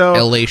to the hotel,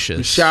 Hellacious.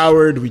 we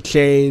showered, we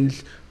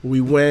changed,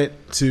 we went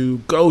to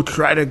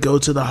try to go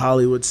to the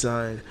Hollywood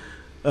sign.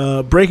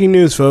 Breaking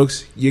news,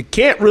 folks! You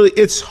can't really.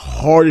 It's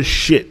hard as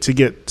shit to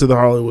get to the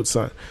Hollywood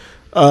sign.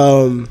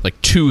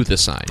 Like to the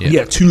sign.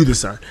 Yeah. To the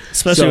sign,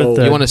 Especially So- with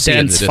the You wanna see it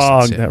in the dense distance,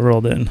 fog yeah. that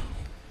rolled in.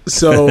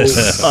 So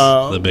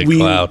The big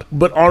cloud.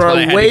 But on Well, our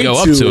they had way to go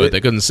up to it. They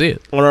couldn't see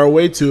it. on our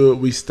way to it,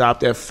 we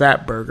stopped at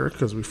Fat Burger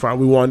because we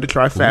wanted to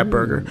try Fat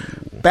Burger.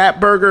 Fat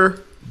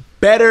Burger,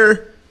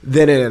 better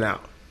than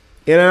In-N-Out.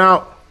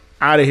 In-N-Out,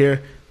 out of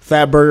here.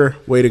 Fat Burger,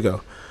 way to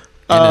go.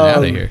 In and out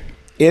of here.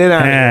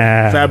 In-N-Out,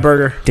 Ah, Fat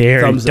Burger.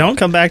 Dare. thumbs Don't up.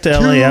 come back to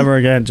LA ever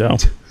again, Joe.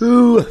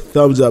 2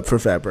 thumbs up for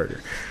Fat Burger.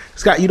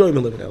 Scott, you don't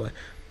even live in LA.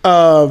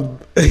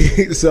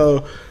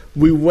 So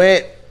we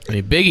went I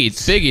mean,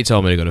 Biggie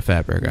told me to go to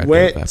Fat Burger. I'd go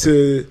went Fat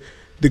Burger. to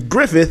the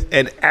Griffith,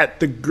 and at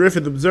the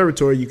Griffith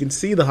Observatory, you can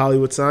see the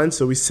Hollywood sign.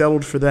 So we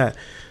settled for that.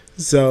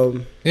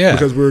 So Yeah.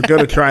 because we were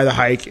gonna try the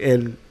hike,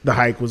 and the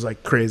hike was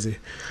like crazy.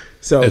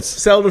 So It's-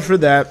 settled for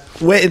that.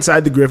 Went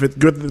inside the Griffith.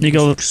 Griffith You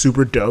go- was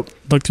super dope.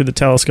 Look through the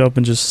telescope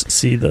and just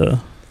see the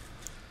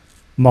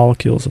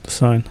molecules of the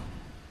sign.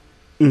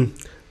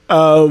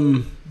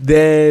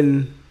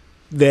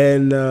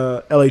 Then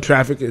LA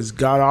traffic is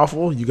god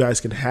awful. You guys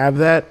can have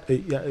that.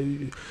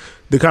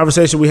 The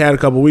conversation we had a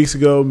couple weeks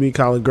ago, me,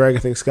 Colin, Greg, I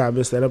think Scott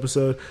missed that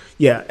episode.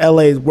 Yeah,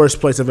 LA is the worst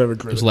place I've ever It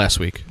driven. was last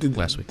week.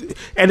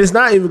 And it's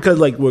not even because,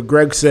 like, what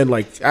Greg said,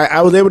 like,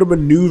 I was able to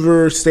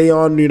maneuver, stay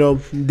on,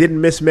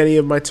 didn't miss many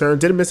of my turns,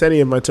 didn't miss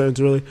any of my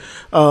turns, really.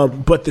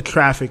 But the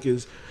traffic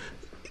is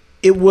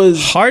it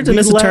was hard to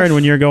miss a turn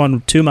when you're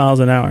going 2 miles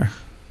an hour.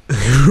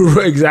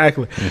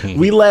 Exactly.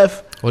 We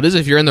left. What is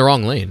if you're in the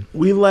wrong lane?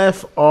 We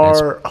left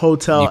our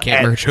hotel. You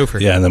can't merge over.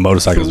 Yeah, and the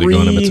motorcycles be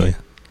going in between.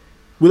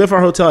 We left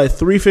our hotel at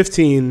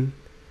 3:15,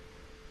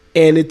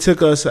 and it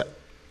took us an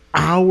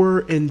hour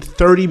and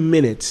 30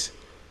 minutes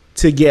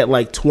to get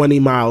like 20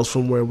 miles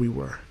from where we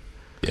were.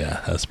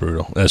 Yeah, that's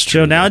brutal. That's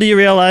true. Joe, now do you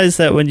realize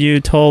that when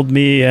you told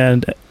me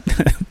and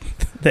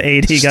the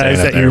AD guys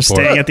that you were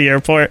staying at the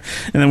airport,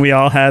 and then we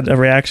all had a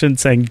reaction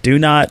saying, do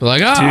not do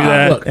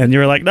that. Look, and you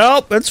were like,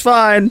 nope, it's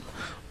fine.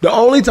 The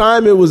only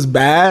time it was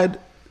bad,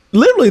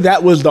 literally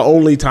that was the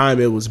only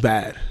time it was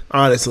bad,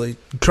 honestly,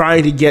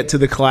 trying to get to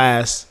the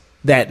class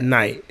that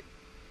night.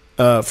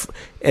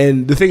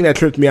 And the thing that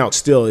tripped me out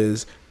still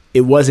is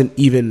it wasn't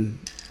even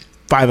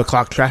 5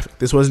 o'clock traffic.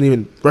 This wasn't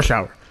even rush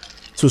hour.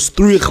 So it's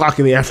 3 o'clock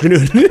in the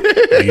afternoon.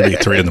 It could be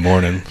 3 in the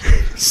morning.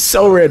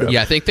 So random.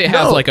 Yeah, I think they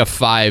have like a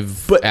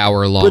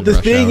 5-hour long. But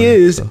the thing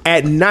is,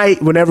 at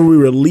night, whenever we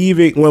were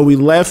leaving, when we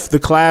left the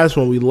class,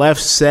 when we left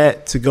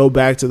set to go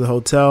back to the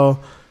hotel,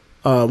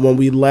 when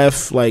we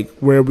left like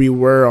where we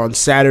were on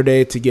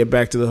Saturday to get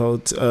back to the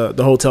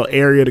hotel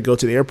area to go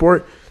to the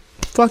airport,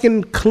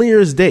 fucking clear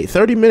as day.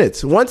 30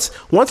 minutes. Once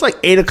like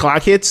 8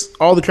 o'clock hits,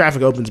 all the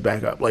traffic opens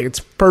back up. Like,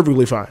 it's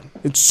perfectly fine.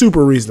 It's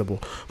super reasonable.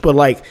 But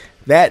like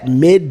that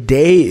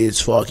midday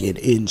is fucking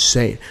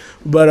insane.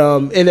 But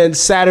and then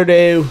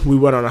Saturday we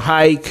went on a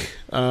hike.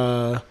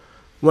 Where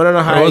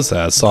was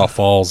that? Saw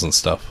falls and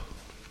stuff.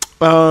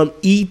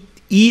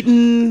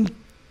 Eaton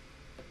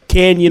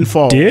Canyon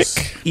Falls.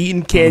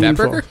 Eaton Canyon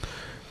Falls.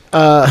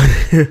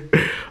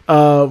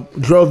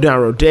 Drove down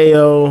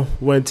Rodeo,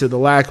 went to the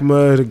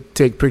LACMA to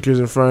take pictures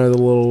in front of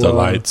the little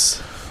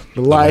lights.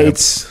 The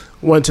lights.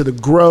 Went to the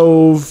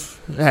Grove.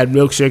 Had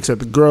milkshakes at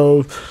the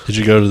Grove. Did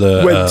you go to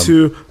the? Went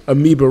to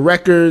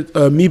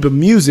Amoeba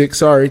Music.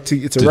 Sorry, it's a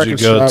record shop.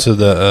 Did you go to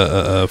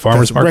the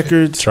farmers market?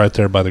 Records. It's right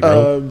there by the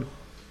Grove.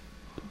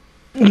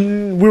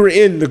 We were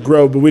in the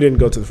Grove, but we didn't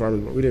go to the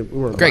farmers market. We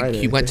weren't. Greg,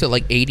 you went to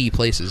like 80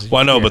 places.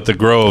 Well, I know, but the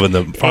Grove and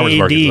the farmers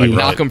market is like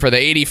knock them for the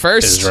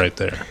 81st. Is right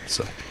there.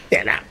 So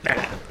yeah,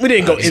 we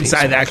didn't go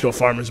inside the actual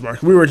farmers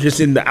market. We were just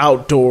in the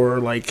outdoor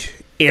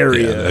like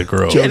area. Yeah, the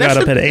Grove. Joe got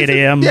up at 8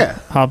 a.m. Yeah,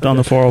 hopped on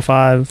the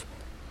 405.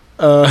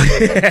 But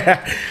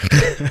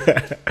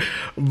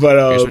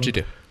here's what you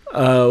do.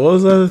 What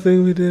was the other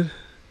thing we did?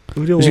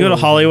 Did you go to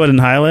Hollywood and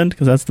Highland?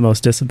 Because that's the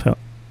most disappointing.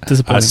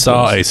 I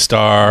saw a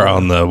star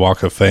on the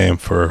Walk of Fame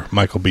for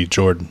Michael B.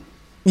 Jordan.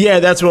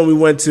 Yeah, that's when we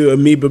went to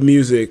Amoeba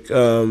Music.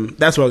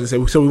 That's what I was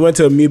gonna say. So we went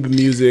to Amoeba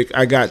Music.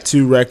 I got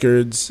 2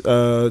 records.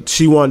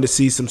 She wanted to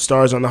see some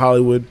stars on the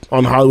Hollywood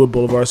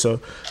Boulevard, so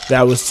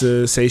that was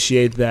to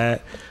satiate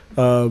that.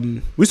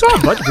 We saw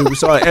a bunch of people. We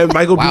saw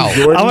Michael B.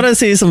 Jordan. I want to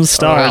see some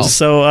stars.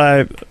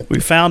 So we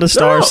found a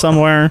star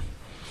somewhere.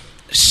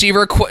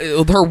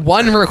 Her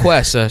one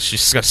request, she's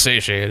just gonna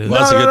satiate it. Well,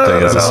 that's a good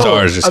thing. As the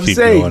stars just keep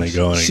going and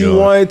going and she going.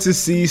 wanted to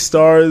see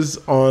stars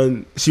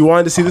on. She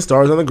wanted to see the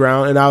stars on the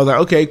ground, and I was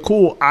like, okay,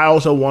 cool. I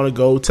also want to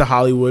go to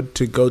Hollywood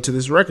to go to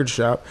this record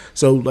shop.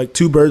 So like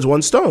 2 birds,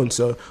 1 stone.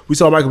 So we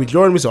saw Michael B.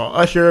 Jordan, we saw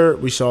Usher,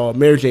 we saw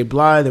Mary J.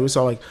 Blige, and we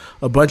saw like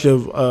a bunch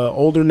of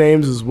older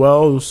names as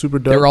well. It was super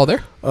dope. They were all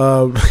there.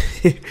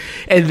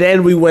 And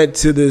then we went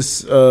to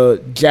this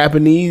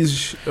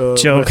Japanese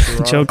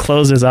Joe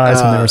closed his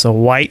eyes when there was a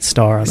white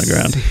star on the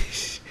ground.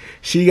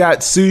 She got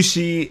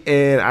sushi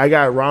and I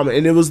got ramen,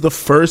 and it was the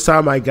first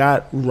time I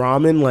got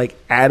ramen like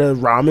at a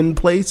ramen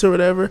place or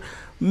whatever.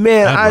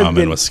 Man,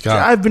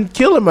 I've been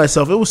killing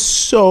myself. It was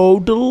so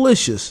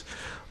delicious.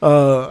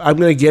 I'm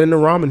gonna get into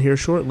ramen here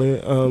shortly.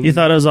 You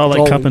thought it was all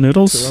like cup of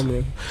noodles?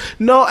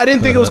 No, I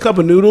didn't think it was cup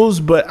of noodles,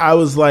 but I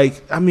was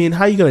like, I mean,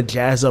 how you gonna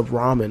jazz up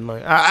ramen?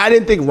 Like, I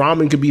didn't think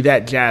ramen could be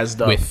that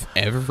jazzed up with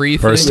everything.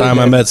 First time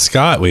I met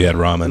Scott, we had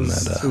ramen.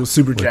 It was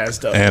super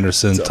jazzed up.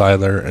 Anderson,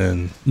 Tyler,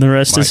 and the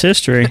rest is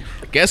history.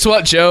 Guess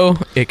what, Joe?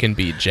 It can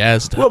be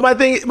jazzed up. Well, my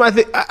thing.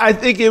 I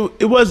think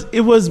it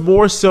was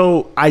more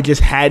so I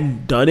just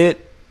hadn't done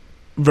it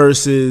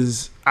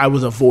versus I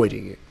was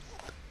avoiding it.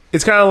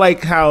 It's kind of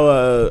like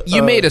how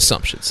you made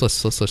assumptions.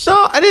 Let's.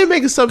 No, I didn't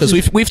make assumptions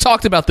because we've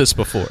talked about this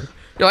before.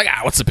 You're like,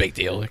 what's the big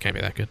deal? It can't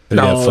be that good.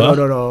 No.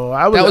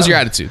 That was your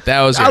attitude.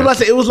 I was about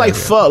to say it was like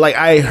pho. Like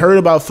I heard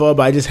about pho,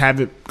 but I just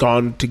haven't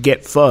gone to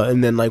get pho.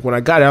 And then like when I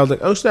got it, I was like,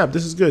 oh snap,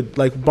 this is good.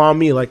 Like banh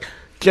mi, like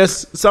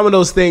just some of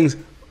those things.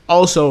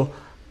 Also,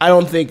 I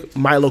don't think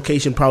my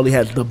location probably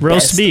had the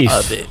roast best beef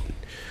of it.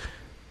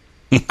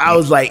 I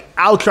was like,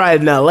 I'll try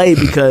it in LA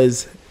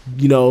because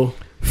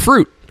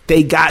fruit.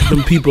 They got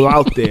them people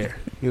out there,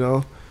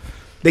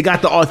 They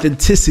got the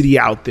authenticity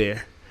out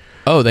there.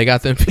 Oh, they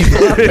got them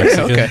people out there.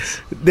 Okay.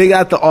 They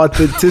got the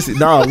authenticity.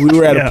 No, we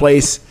were at a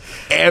place.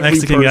 Every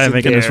Mexican guy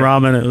making this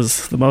ramen. It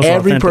was the most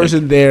Every authentic.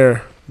 person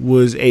there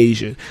was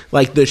Asian.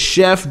 Like the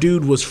chef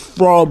dude was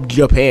from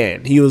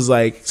Japan. He was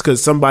like,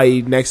 because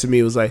somebody next to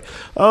me was like,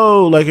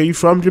 oh, like, are you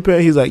from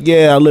Japan? He's like,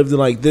 yeah, I lived in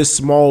like this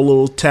small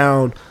little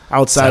town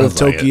outside of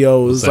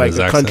Tokyo. It was like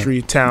a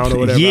country town or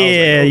whatever.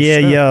 Yeah.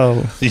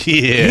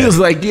 He was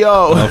like,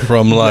 yo. I'm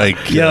from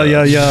like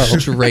yo.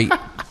 Straight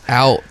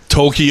out.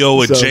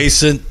 Tokyo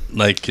adjacent,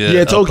 like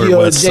Tokyo Upper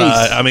West adjacent.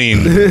 Side. I mean,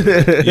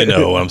 you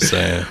know what I'm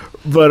saying.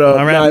 But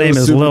My rap name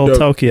is Lil dope.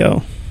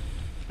 Tokyo.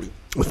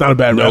 It's not a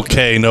bad No rap.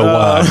 K, no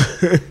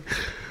Y.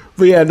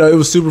 But yeah, no, it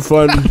was super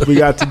fun. We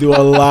got to do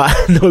a lot.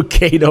 No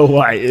K, no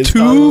Y. It's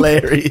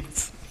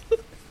hilarious.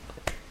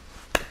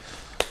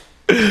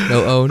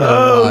 No O, no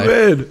Oh Y.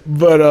 man.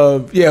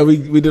 But yeah, we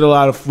did we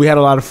had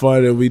a lot of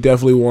fun, and we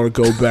definitely want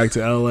to go back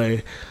to LA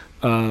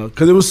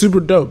because it was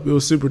super dope. It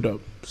was super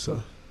dope.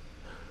 So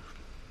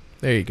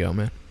There you go,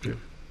 man.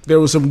 there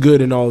was some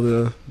good in all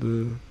the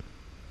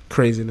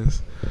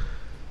craziness.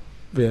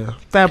 Yeah.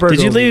 Fat Bird Did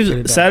you goes leave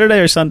pretty bad. Saturday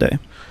or Sunday?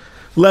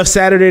 Left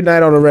Saturday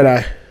night on a red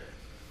eye.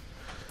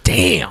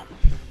 Damn.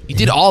 You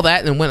did all that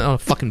and then went on a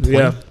fucking plane?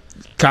 Yeah.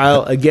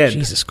 Kyle again.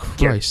 Jesus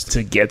Christ.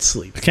 To get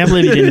sleep. I can't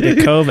believe you didn't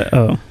get COVID.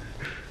 Oh.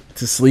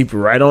 To sleep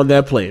right on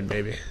that plane,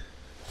 baby.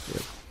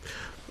 Yep.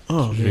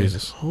 Oh man.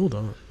 Jesus. Hold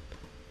on.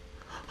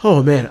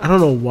 Oh man, I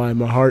don't know why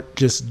my heart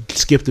just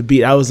skipped a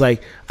beat. I was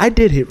like, I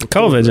did hit record.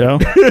 COVID, Joe.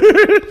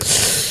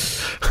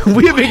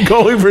 We have been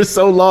going for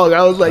so long.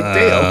 I was like,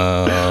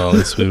 damn. At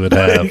least we would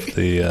have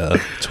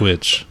the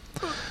Twitch.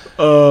 This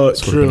would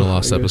have True. been a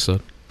lost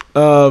episode.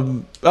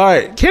 All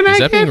right. Can I Is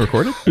that get being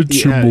recorded?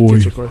 It's your boy.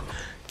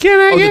 Can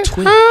I get the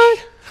Twitch.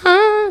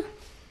 high?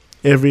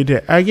 Every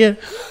day I get.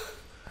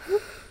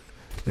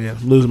 Yeah,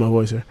 I'm losing my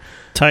voice here.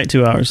 Tight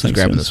 2 hours. Just Thanks,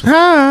 grabbing guys. this one.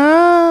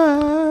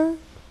 High.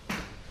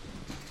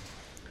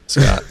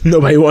 Scott.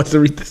 Nobody wants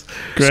to read this.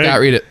 Greg, Scott,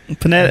 read it.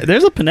 Panetta.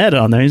 There's a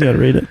Panetta on there. He's got to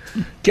read it.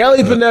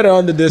 Kelly Panetta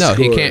on the Discord.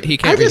 he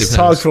can't I read just the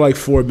talked Panettas. for like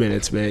 4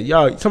 minutes, man.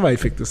 Y'all, somebody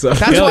pick this up.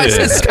 That's why I Yeah.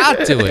 said Scott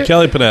do it.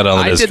 Kelly Panetta on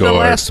the I Discord. did the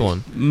last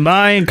one.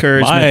 My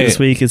encouragement this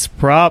week is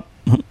Go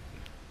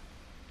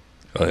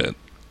ahead.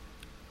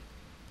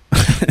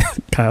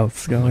 Kyle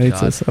Skull hates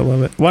God. this. I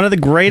love it. One of the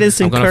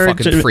greatest I'm gonna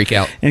fucking freak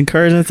out.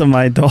 encouragements of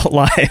my adult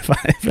life.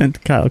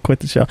 Kyle, quit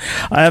the show.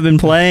 I have been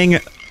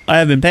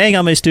paying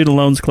on my student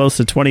loans close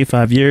to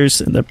 25 years,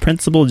 and the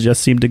principal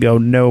just seemed to go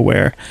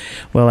nowhere.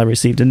 Well, I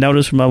received a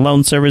notice from my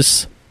loan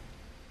servicer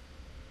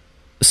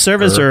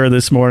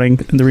this morning,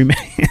 and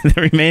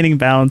the remaining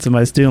balance of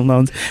my student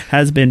loans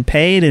has been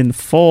paid in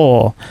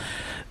full.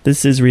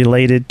 This is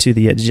related to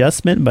the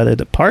adjustment by the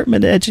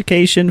Department of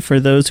Education for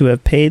those who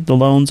have paid the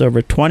loans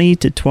over 20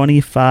 to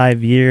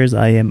 25 years.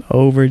 I am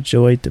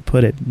overjoyed, to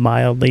put it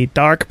mildly.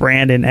 Dark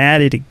Brandon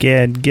at it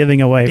again,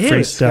 giving away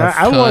free stuff.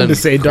 I wanted to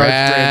say Dark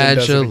Brandon.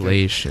 does it again.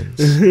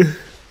 Congratulations.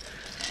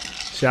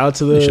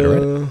 Shout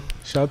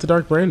out to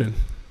Dark Brandon.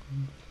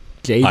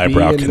 JB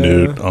Eyebrow and,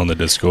 Canute on the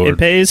Discord. It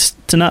pays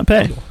to not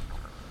pay.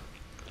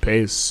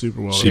 pays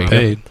super well. She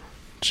paid.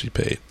 She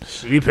paid.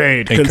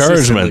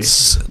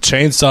 Encouragements,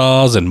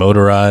 chainsaws, and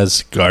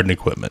motorized garden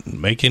equipment,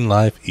 making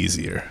life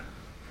easier.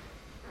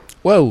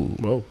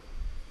 Whoa.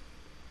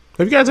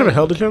 Have you guys ever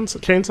held a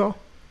chainsaw?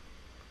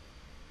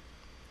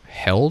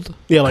 Held?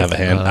 Yeah, I like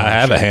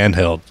have a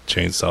handheld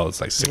chainsaw.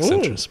 It's like 6 Ooh.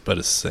 inches, but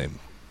it's the same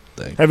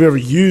thing. Have you ever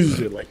used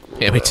it? Like,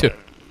 Yeah, me too.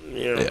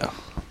 Yeah.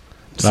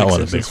 6 Not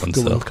one of the big inches. ones,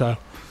 Good though. one, Kyle.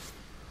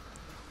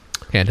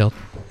 Handheld.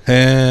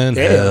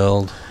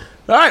 Handheld.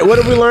 All right, what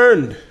have we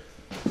learned?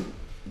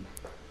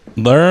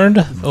 Learned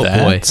Oh,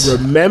 that. boy.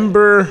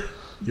 Remember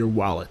your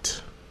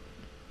wallet.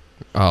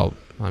 Oh,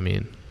 I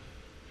mean,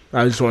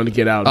 I just wanted to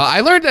get out.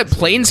 I learned that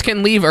planes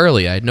can leave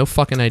early. I had no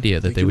fucking idea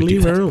that they would do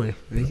leave that. early.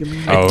 They can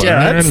leave. Oh,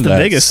 Yeah, that's the that's-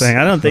 biggest thing.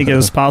 I don't think it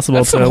was possible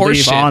That's some to horse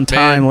leave shit, on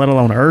time, man. let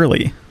alone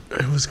early.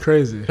 It was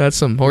crazy. That's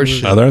some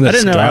horseshit. I learned I that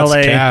didn't know Scott's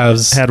LA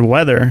calves. had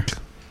weather.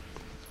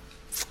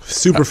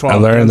 Super far. I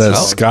learned that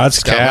Oh, Scott's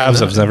Scott calves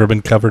learned have that. never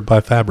been covered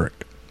by fabric.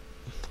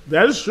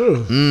 That is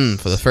true.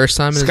 For the first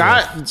time in his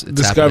life, Scott it's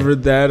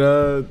discovered that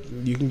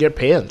you can get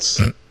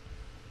pants.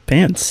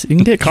 Pants. You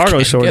can get cargo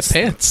Get shorts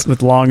pants.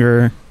 with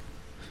longer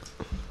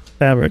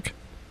fabric.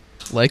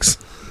 happening. Legs.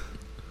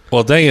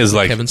 Well, the thing is,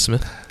 like, Kevin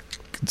Smith.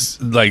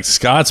 like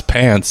Scott's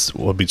pants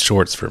will be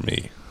shorts for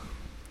me.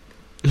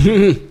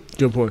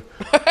 Good point.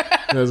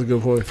 That's a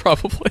good point.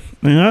 Probably.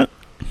 You know what?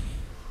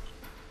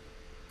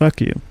 Fuck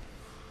you.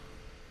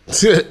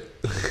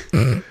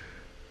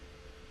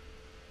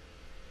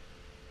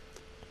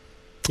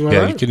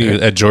 Yeah, you can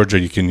use at Georgia.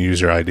 You can use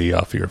your ID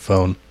off of your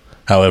phone.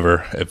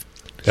 However, if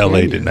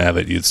LA didn't have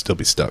it, you'd still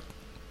be stuck.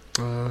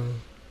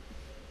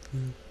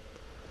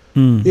 Yeah,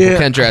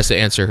 Kendra has to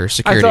answer her I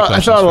security thought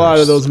questions a lot of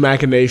first. those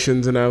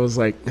machinations, and I was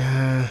like,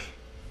 I'm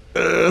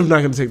not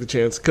going to take the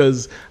chance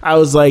because I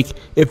was like,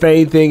 if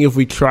anything, if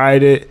we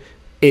tried it,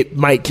 it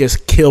might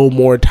just kill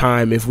more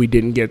time if we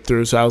didn't get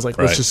through. So I was like,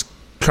 let's Right. just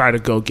try to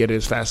go get it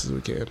as fast as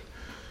we can.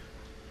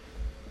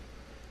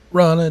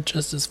 Run it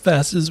just as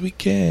fast as we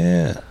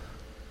can.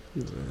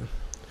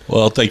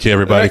 Well, thank you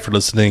everybody for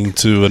listening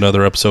to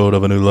another episode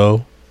of A New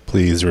Low.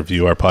 Please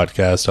review our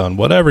podcast on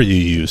whatever you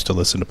use to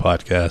listen to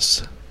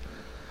podcasts.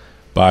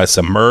 Buy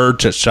some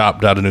merch at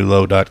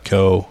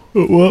shop.anewlow.co.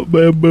 What,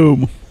 bam,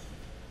 boom.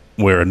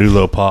 We're A New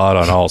Low Pod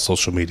on all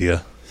social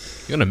media.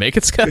 You gonna make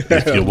it, Scott?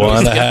 If you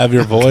want to have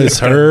your voice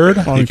heard,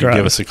 you can drive.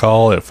 give us a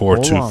call at Hold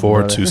on,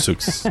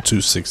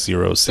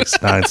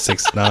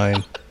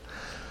 424-260-6969.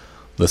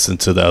 Listen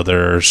to the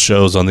other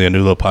shows on the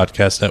Anulo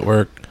Podcast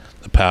Network.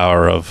 The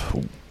Power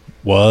of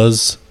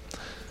Was.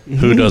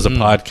 Who Does a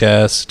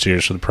Podcast?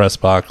 Cheers for the Press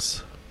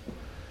Box.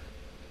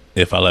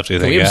 If I left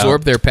anything Can we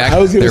absorb out. their pack? I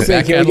was going to their say,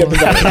 back can we get the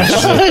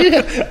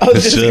back? I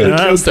was just going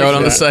to throw it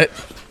on the site.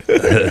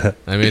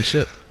 I mean,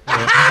 shit. If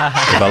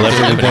I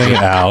left anything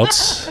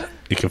out,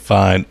 you can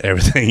find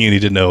everything you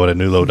need to know at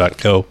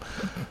anulo.co.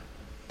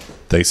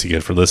 Thanks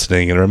again for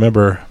listening, and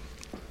remember,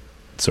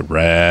 it's a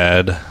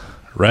rad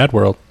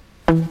world.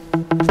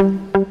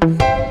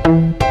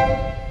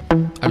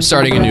 I'm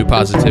starting a new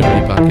positivity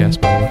podcast,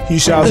 by the way. You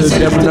shout out to the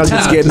Denver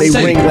Nuggets getting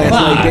a ring last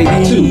night,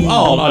 baby. To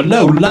all our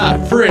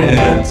low-life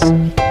friends.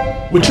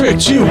 We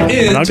tricked you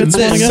into Nuggets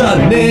winning this it?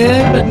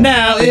 Sunday, but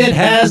now it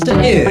has to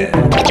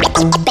end.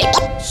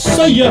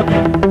 See ya.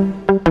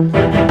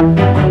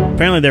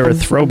 Apparently, they were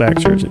throwback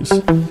jerseys.